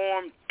to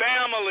form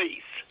families.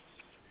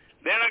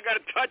 They're not going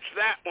to touch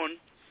that one.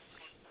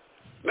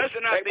 What's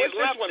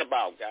this one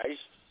about, guys?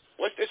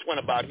 What's this one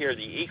about here?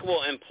 The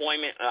Equal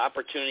Employment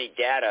Opportunity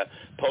Data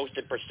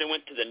posted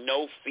pursuant to the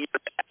No Fear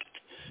Act.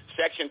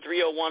 Section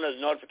 301 of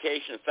the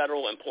Notification of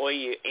Federal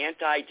Employee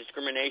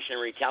Anti-Discrimination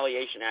and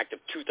Retaliation Act of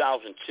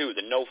 2002,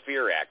 the No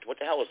Fear Act. What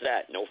the hell is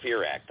that, No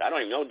Fear Act? I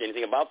don't even know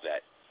anything about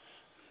that.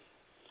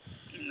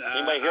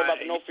 Anybody hear about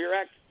the No Fear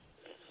Act?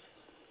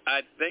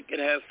 I think it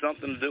has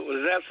something to do.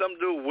 Does it have something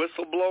to do with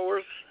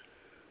whistleblowers?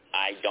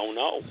 I don't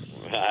know.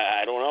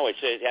 I don't know. It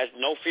has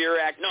No Fear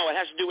Act. No, it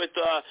has to do with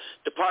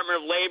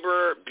Department of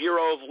Labor,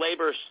 Bureau of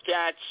Labor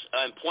Stats,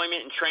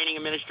 Employment and Training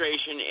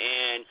Administration,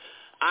 and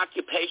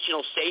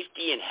Occupational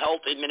Safety and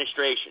Health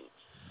Administration.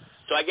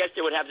 So I guess it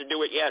would have to do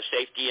with,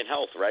 safety and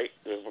health, right?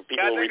 I think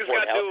it's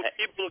got to do with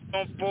people who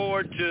come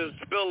forward to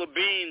spill the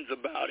beans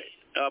about it.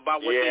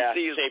 about what they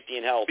see as safety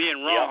and health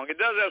being wrong. It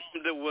does have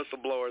something to do with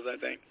whistleblowers, I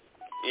think.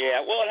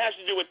 Yeah, well, it has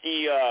to do with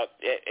the.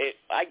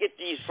 I get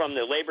these from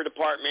the Labor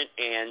Department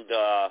and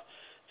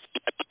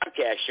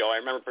podcast show. I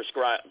remember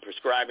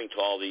prescribing to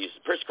all these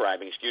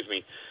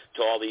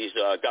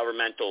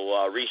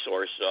governmental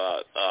resource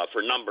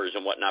for numbers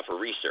and whatnot for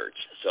research.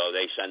 So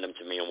they send them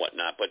to me and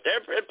whatnot. But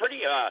they're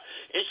pretty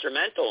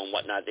instrumental and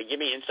whatnot. They give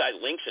me inside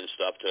links and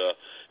stuff to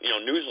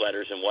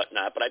newsletters and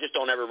whatnot. But I just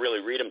don't ever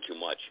really read them too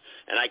much.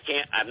 And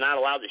I'm not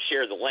allowed to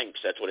share the links.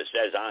 That's what it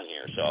says on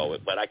here. So,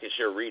 but I can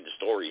sure read the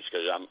stories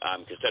because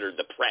I'm considered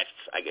the press,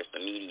 I guess, the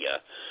media,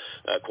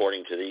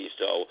 according to these.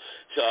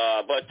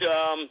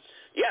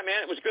 Yeah,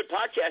 man, it was a good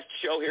podcast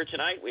show here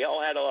tonight. We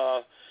all had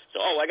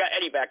I got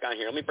Eddie back on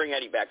here. Let me bring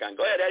Eddie back on.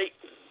 Go ahead,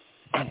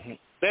 Eddie.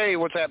 Hey,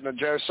 what's happening,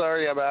 Joe?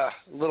 Sorry I'm a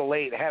little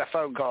late. I had a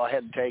phone call I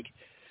had to take.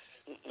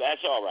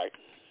 That's all right.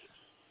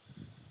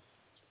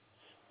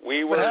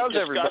 We were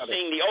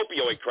discussing the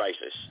opioid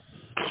crisis.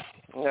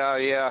 Oh,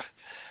 yeah.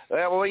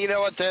 Well, you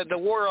know what? The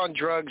war on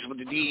drugs with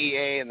the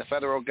DEA and the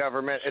federal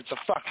government, it's a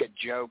fucking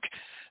joke.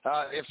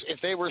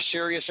 If they were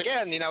serious,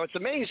 again, it's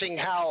amazing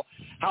how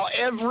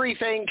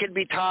everything can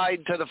be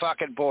tied to the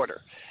fucking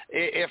border.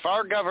 If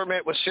our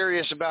government was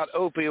serious about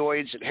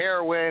opioids and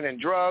heroin and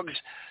drugs,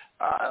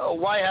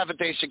 why haven't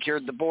they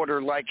secured the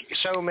border like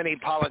so many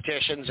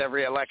politicians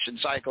every election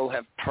cycle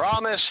have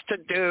promised to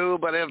do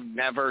but have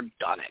never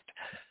done it?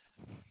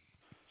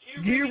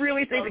 Do you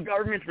really think the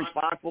government's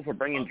responsible for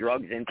bringing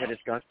drugs into this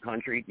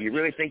country? Do you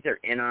really think they're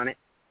in on it?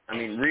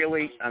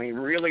 Really,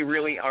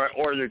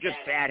 or they're just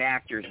bad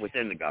actors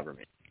within the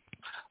government?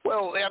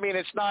 Well,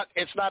 it's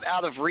not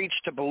out of reach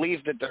to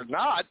believe that they're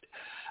not,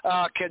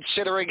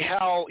 considering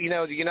how,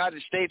 the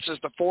United States is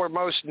the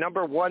foremost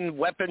number one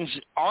weapons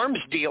arms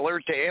dealer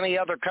to any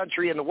other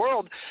country in the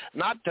world,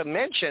 not to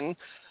mention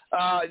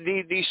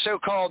the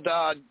so-called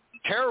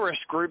terrorist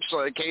groups,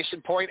 like case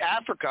in point,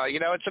 Africa.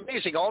 It's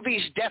amazing. All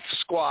these death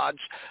squads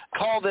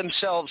call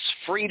themselves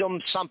freedom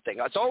something.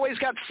 It's always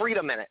got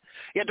freedom in it.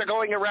 Yet they're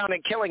going around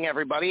and killing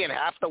everybody, and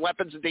half the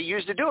weapons that they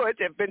use to do it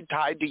have been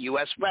tied to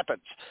U.S.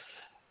 weapons.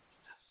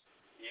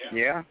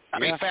 Yeah.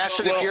 Fast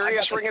and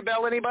Furious ring a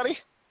bell, anybody?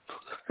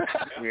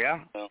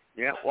 Yeah.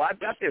 Well, I've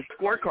got this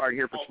scorecard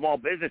here for small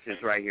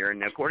businesses right here,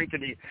 and according to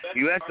the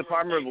U.S.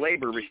 Department of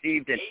Labor,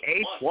 received an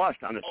A+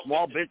 on the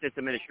Small Business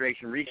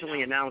Administration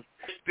recently announced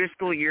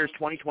fiscal year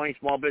 2020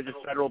 Small Business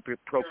Federal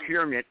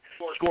Procurement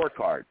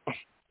Scorecard.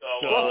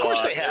 So, well, of course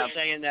they have.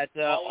 They're saying that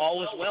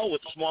all is well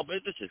with the small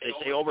businesses. They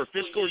say over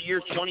fiscal year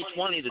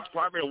 2020, the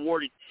department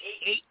awarded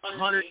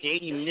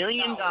 $880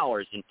 million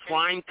in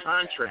prime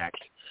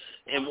contracts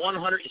and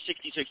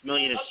 $166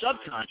 million in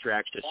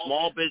subcontracts to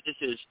small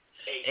businesses,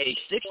 a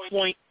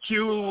 6%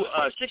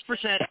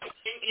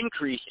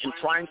 increase in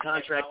prime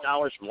contract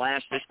dollars from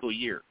last fiscal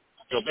year.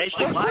 So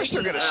basically, of course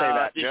they're going to say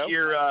that, this Joe.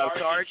 year,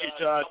 Sarge is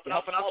helping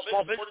out the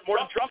small business more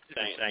than Trump is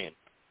saying.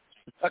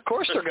 Of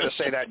course they're going to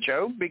say that,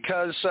 Joe,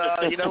 because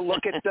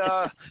look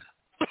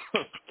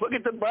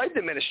at the Biden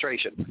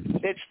administration.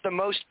 It's the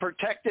most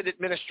protected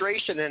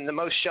administration and the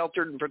most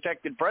sheltered and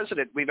protected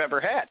president we've ever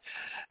had.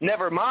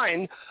 Never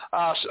mind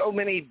so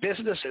many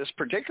businesses,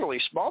 particularly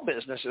small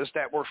businesses,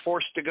 that were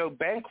forced to go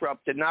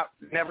bankrupt and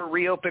never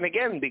reopen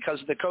again because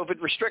of the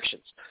COVID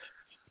restrictions.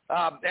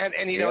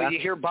 You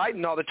hear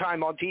Biden all the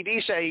time on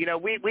TV say,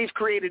 we've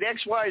created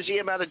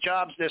XYZ amount of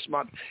jobs this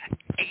month.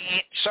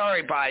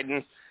 Sorry,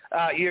 Biden.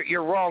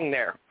 You're wrong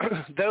there.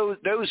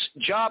 Those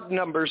job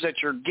numbers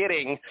that you're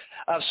getting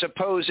of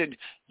supposed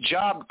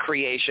job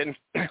creation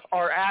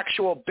are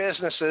actual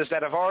businesses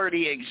that have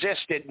already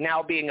existed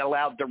now being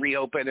allowed to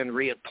reopen and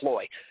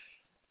reemploy.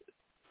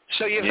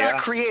 So you've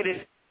not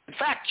created, in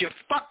fact, you've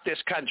fucked this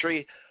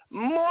country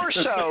more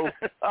so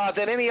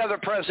than any other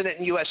president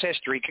in U.S.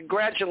 history.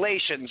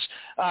 Congratulations.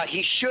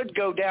 He should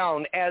go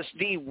down as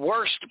the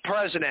worst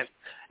president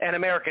in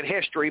American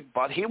history,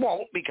 but he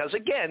won't because,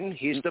 again,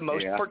 he's the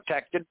most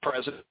protected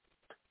president.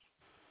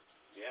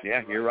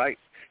 Yeah, you're right.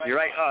 You're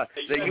right.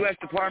 The U.S.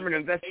 Department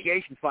of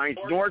Investigation finds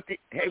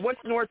what's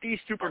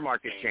Northeast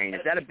Supermarket chain?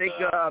 Is that a big?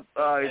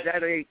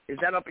 Is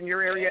that up in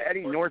your area,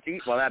 Eddie?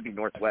 Northeast? Well, that'd be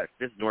Northwest.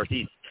 This is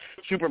Northeast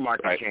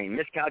Supermarket chain.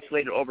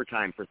 Miscalculated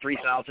overtime for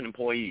 3,000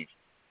 employees.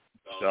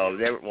 So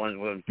they were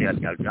one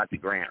got the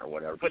grant or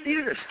whatever. But these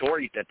are the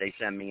stories that they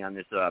send me on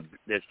these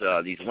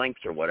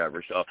links or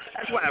whatever. So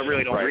that's why I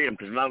really don't read them,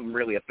 because none of them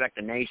really affect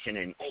the nation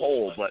in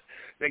whole. But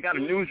they got a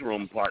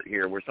newsroom part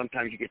here where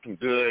sometimes you get some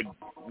good,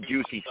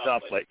 juicy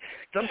stuff. But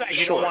sometimes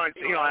you don't want,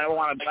 I don't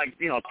want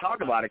to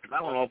talk about it because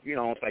I don't know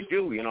if I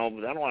do, I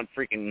don't want to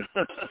freaking,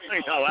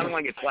 I don't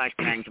want to get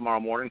flashbang tomorrow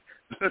morning.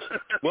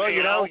 Well,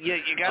 you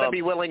got to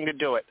be willing to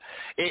do it.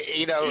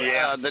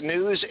 The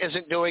news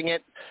isn't doing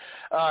it.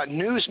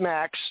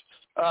 Newsmax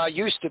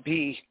used to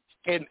be,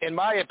 in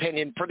my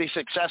opinion, pretty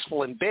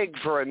successful and big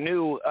for a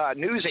new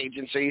news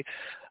agency,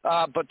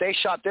 but they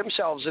shot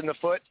themselves in the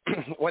foot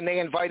when they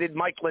invited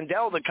Mike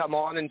Lindell to come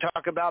on and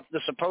talk about the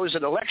supposed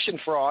election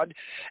fraud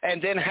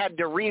and then had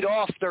to read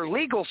off their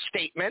legal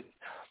statement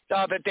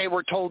that they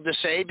were told to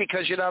say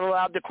because you're not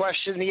allowed to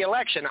question the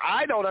election.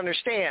 I don't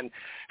understand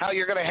how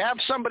you're going to have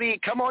somebody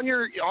come on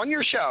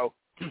your show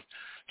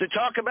to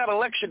talk about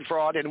election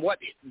fraud and what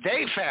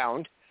they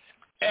found,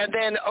 and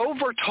then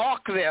overtalk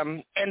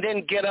them and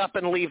then get up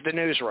and leave the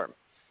newsroom.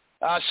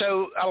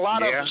 So a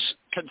lot of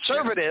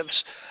conservatives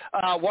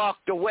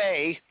walked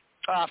away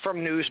from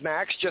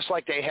Newsmax, just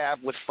like they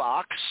have with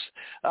Fox,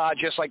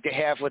 just like they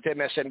have with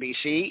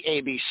MSNBC,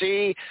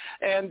 ABC,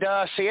 and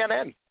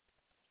CNN.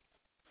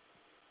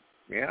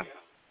 Yeah.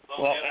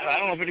 Well, I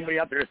don't know if anybody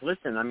out there is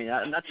listening. I mean,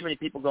 not too many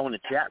people go in the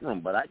chat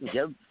room, but I can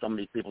give some of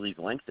these people these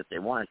links if they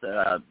want.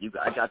 I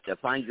got to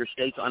find your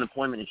state's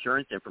unemployment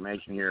insurance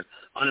information here.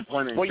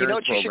 Unemployment insurance program. Well, you know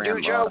what you should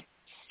do, Joe?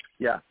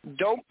 Yeah.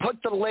 Don't put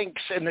the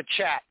links in the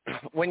chat.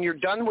 When you're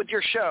done with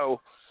your show,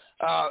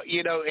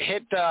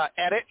 hit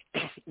edit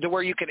to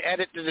where you can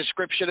edit the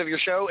description of your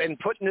show and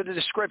put into the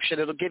description.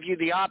 It'll give you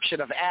the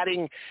option of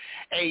adding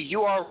a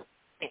URL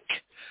link.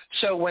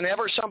 So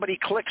whenever somebody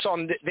clicks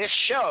on this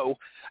show,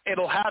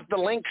 it'll have the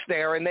links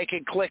there, and they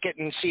can click it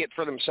and see it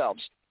for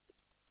themselves.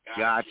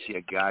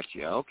 Gotcha.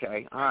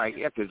 Okay. All right.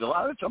 Yeah, because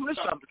some of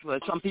the stuff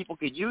some people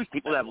could use,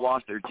 people that have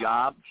lost their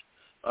jobs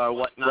or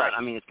whatnot. Right.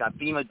 I mean, it's got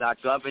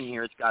FEMA.gov in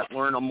here. It's got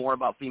learn more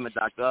about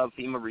FEMA.gov,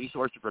 FEMA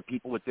resources for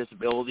people with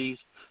disabilities.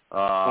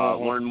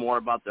 Learn more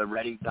about the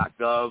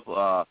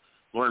Ready.gov.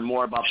 Learn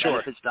more about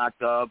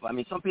benefits.gov. I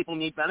mean, some people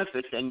need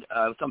benefits, and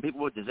some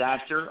people with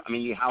disaster. I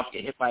mean, your house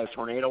get hit by a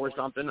tornado or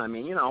something. I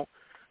mean,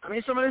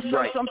 some of this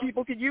stuff some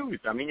people could use.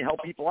 I mean, to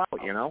help people out,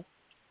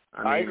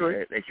 I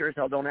agree. They sure as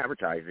hell don't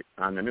advertise it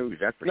on the news.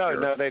 That's for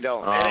sure. No, they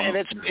don't. And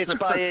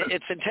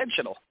it's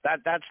intentional.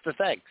 That's the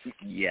thing.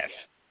 Yes,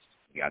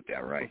 you got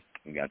that right.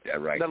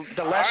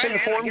 The less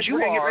informed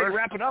you are,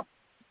 wrap it up.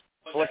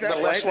 The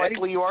less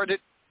likely you are to.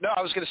 No,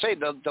 I was going to say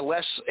the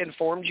less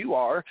informed you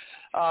are,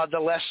 the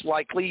less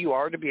likely you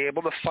are to be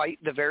able to fight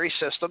the very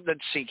system that's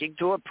seeking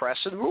to oppress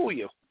and rule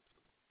you.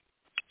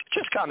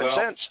 Just common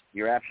sense.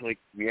 You're absolutely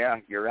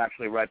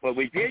right. But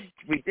we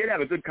did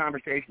have a good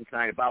conversation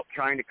tonight about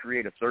trying to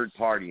create a third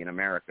party in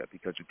America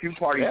because the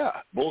two-party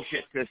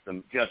bullshit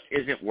system just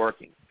isn't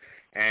working.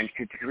 And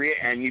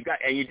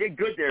you did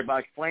good there about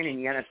explaining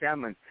the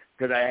NSM, and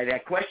because I had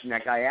that question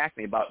that guy asked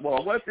me about,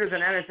 well, what if there's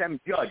an NSM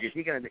judge? Is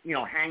he going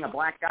to hang a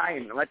black guy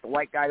and let the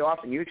white guy off?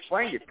 And you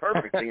explained it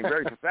perfectly and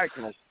very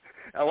professional.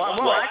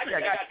 Actually,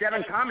 I got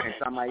 7 comments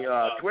on my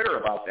Twitter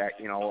about that.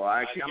 Actually,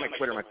 on my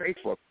Twitter, my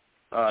Facebook.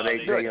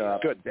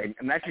 They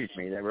messaged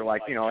me. They were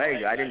like, hey,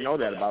 I didn't know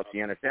that about the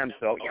NSM.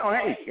 So,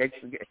 hey,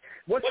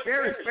 what's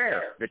fair is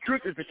fair. The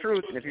truth is the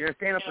truth, and if you're going to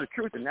stand up for the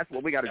truth, then that's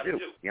what we got to do,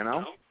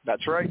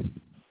 That's right.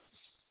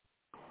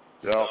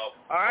 So, all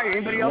right,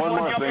 anybody else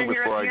want to jump in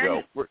here at the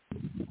end? Before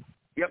I go.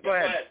 Yep, go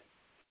ahead.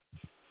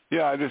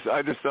 Yeah,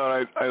 I just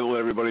thought I'd let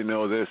everybody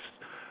know this.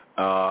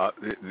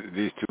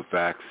 These two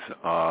facts.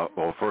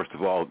 Well, first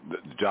of all, the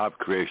job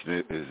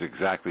creation is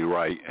exactly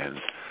right, and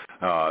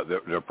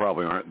there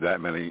probably aren't that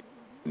many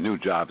new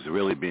jobs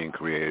really being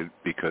created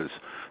because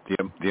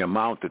the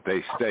amount that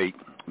they state,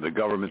 the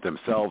government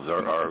themselves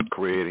are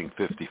creating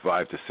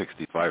 55 to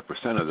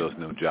 65% of those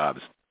new jobs.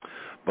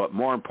 But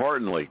more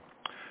importantly,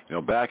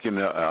 back in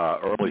the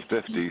early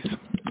 50s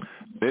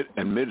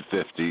and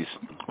mid-50s,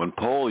 when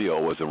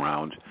polio was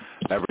around,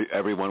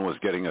 everyone was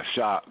getting a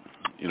shot,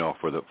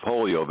 for the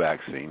polio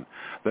vaccine.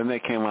 Then they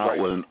came out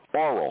with an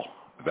oral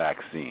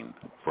vaccine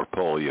for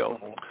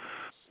polio.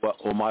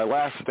 Well, my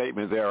last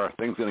statement there, are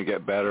things going to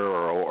get better,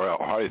 or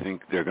how do you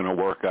think they're going to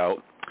work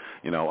out?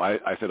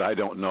 I said I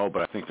don't know,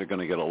 but I think they're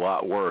going to get a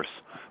lot worse.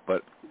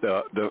 But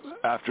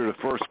after the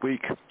first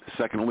week,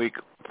 second week,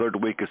 third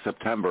week of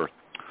September,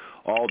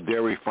 all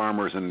dairy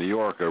farmers in New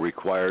York are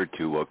required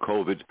to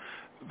COVID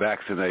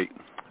vaccinate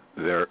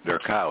their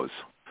cows.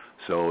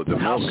 So the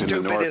milk in the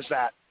north. How stupid is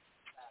that?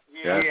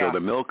 Yeah, so the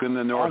milk in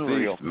the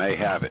Northeast may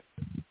have it.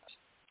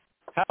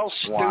 How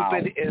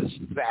stupid is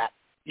that?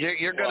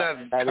 You're going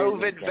to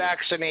COVID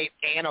vaccinate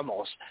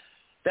animals.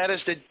 That is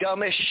the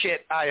dumbest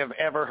shit I have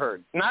ever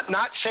heard. Not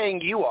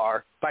saying you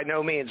are, by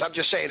no means. I'm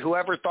just saying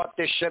whoever thought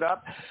this shit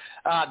up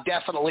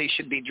definitely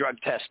should be drug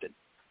tested.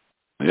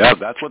 Yeah,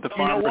 that's what the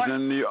farmers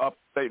in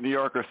upstate New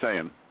York are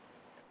saying.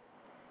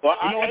 Well,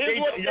 here's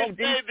what they say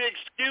the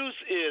excuse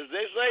is.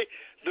 They say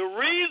the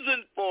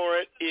reason for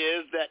it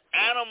is that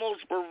animals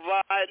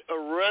provide a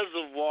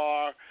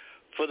reservoir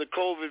for the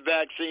COVID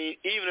vaccine,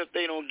 even if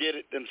they don't get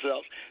it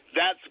themselves.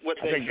 That's what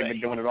they say. I think they've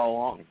been doing it all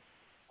along.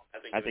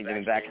 I think they've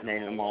been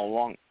vaccinating them all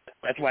along.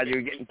 That's why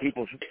they're getting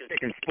people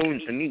sticking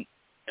spoons to meat,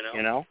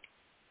 Yeah.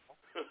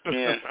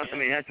 I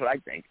mean, that's what I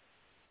think.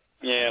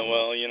 Yeah,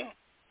 well,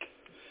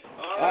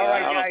 All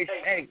right, guys.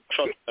 Hey,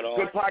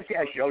 good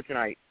podcast show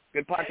tonight.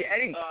 Good podcast.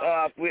 Eddie,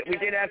 we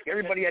did ask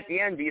everybody at the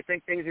end, do you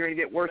think things are going to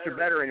get worse or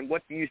better, and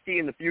what do you see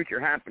in the future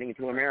happening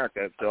to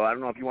America? So I don't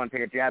know if you want to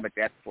take a jab at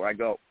that before I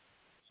go.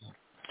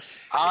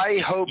 I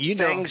hope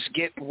things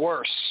get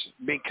worse,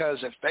 because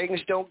if things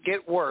don't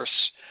get worse,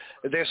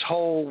 this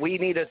whole we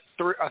need a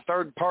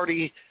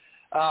third-party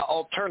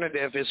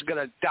alternative is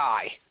going to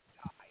die.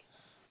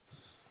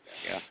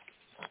 Yeah.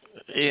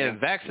 Yeah,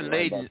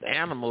 vaccinating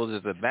animals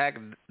is a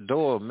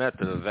backdoor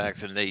method of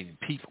vaccinating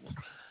people.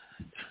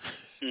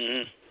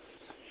 Mm-hmm.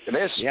 It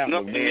is. Yeah,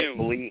 nothing new.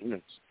 We'll eat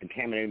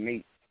contaminated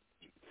meat.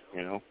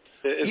 You know.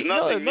 It's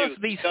nothing it must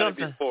new. be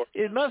something.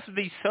 It must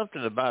be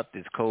something about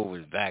this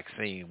COVID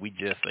vaccine. We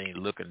just ain't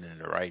looking in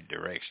the right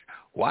direction.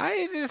 Why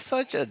is it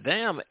such a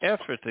damn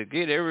effort to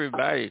get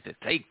everybody to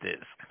take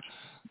this?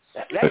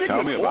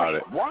 Tell me about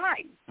it.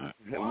 Why?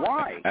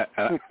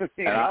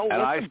 And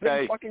I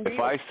say,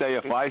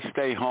 if I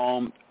stay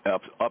home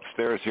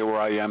upstairs here where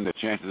I am, the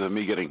chances of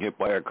me getting hit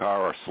by a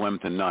car are slim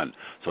to none.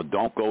 So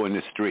don't go in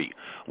the street.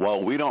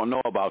 Well, we don't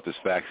know about this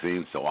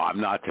vaccine, so I'm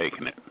not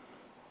taking it.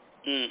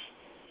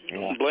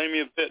 Don't blame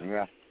you a bit.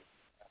 Yeah.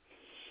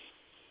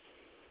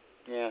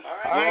 Yeah.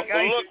 All right,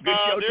 guys. Look, good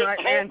show there's tonight,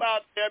 hope man.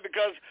 out there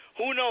because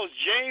who knows?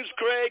 James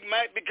Craig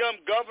might become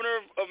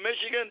governor of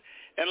Michigan,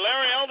 and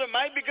Larry Elder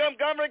might become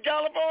governor of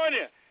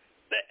California.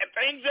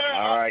 Things are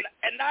all right.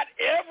 And not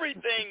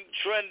everything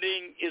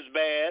trending is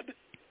bad.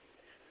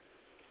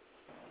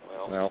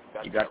 Well,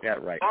 you got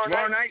that right.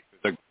 Tomorrow night.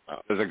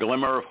 There's a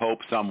glimmer of hope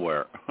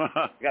somewhere. You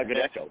got a good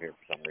echo here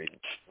for some reason.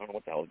 I don't know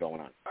what the hell is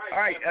going on. All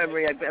right,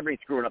 everybody's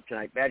screwing up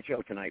tonight. Bad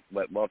show tonight,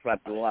 but we'll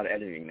have to do a lot of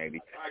editing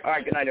maybe. All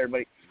right, good night,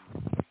 everybody.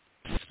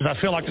 I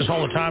feel like this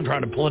all the time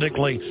trying to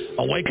politically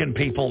awaken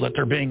people that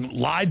they're being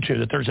lied to,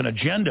 that there's an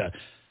agenda.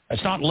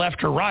 It's not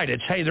left or right.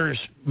 It's, hey, there's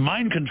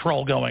mind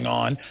control going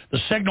on. The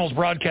signal's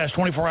broadcast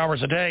 24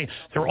 hours a day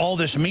through all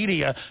this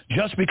media.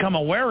 Just become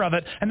aware of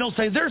it, and they'll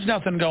say there's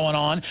nothing going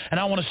on. And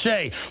I want to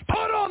say,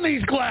 put on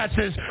these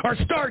glasses or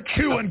start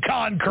chewing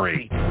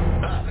concrete.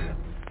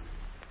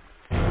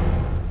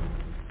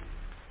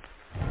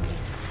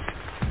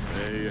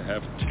 They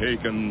have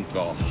taken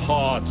the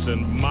hearts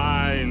and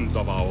minds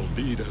of our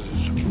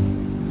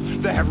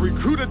leaders. They have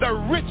recruited the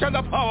rich and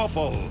the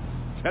powerful.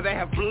 And they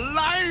have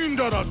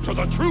blinded us to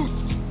the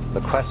truth.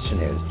 The question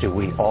is, do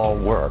we all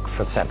work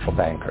for central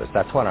bankers?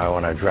 That's what I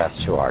want to address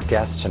to our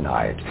guest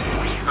tonight.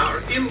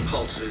 Our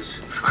impulses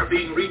are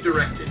being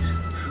redirected.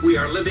 We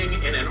are living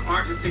in an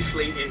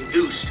artificially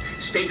induced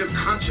state of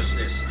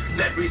consciousness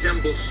that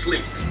resembles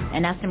sleep.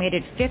 An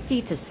estimated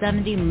 50 to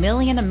 70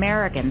 million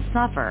Americans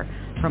suffer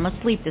from a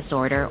sleep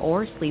disorder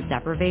or sleep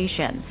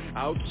deprivation.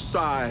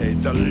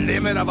 Outside the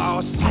limit of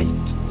our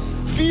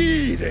sight,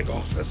 feeding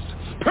off us,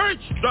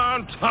 perched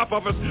on top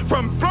of us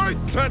from birth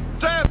to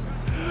death,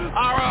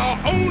 are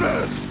our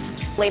owners.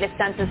 Latest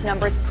census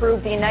numbers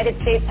prove the United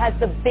States has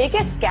the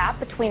biggest gap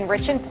between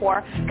rich and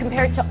poor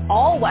compared to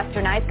all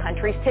westernized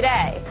countries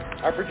today.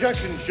 Our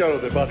projections show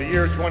that by the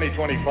year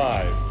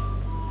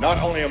 2025, not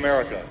only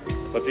America,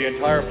 but the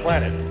entire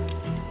planet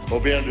will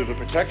be under the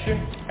protection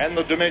and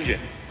the dominion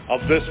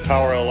of this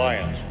power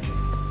alliance.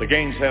 The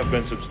gains have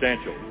been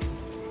substantial,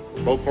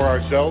 both for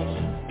ourselves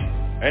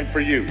and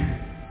for you,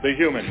 the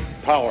human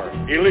power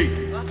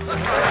elite.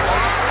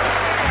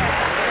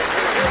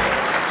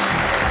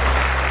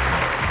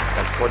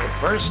 That for the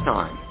first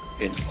time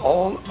in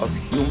all of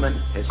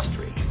human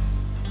history,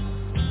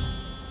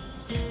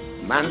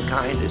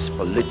 mankind is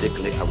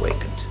politically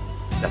awakened.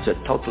 That's a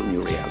total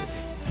new reality.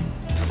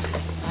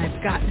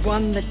 I've got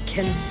one that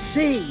can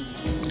see.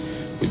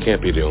 We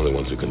can't be the only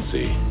ones who can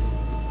see.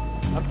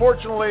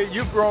 Unfortunately,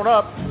 you've grown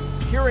up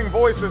hearing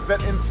voices that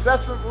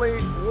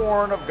incessantly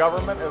warn of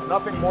government as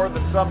nothing more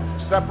than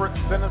some separate,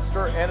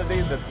 sinister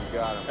entity that's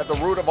at the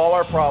root of all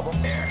our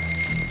problems.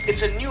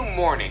 It's a new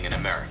morning in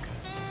America.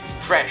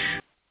 Fresh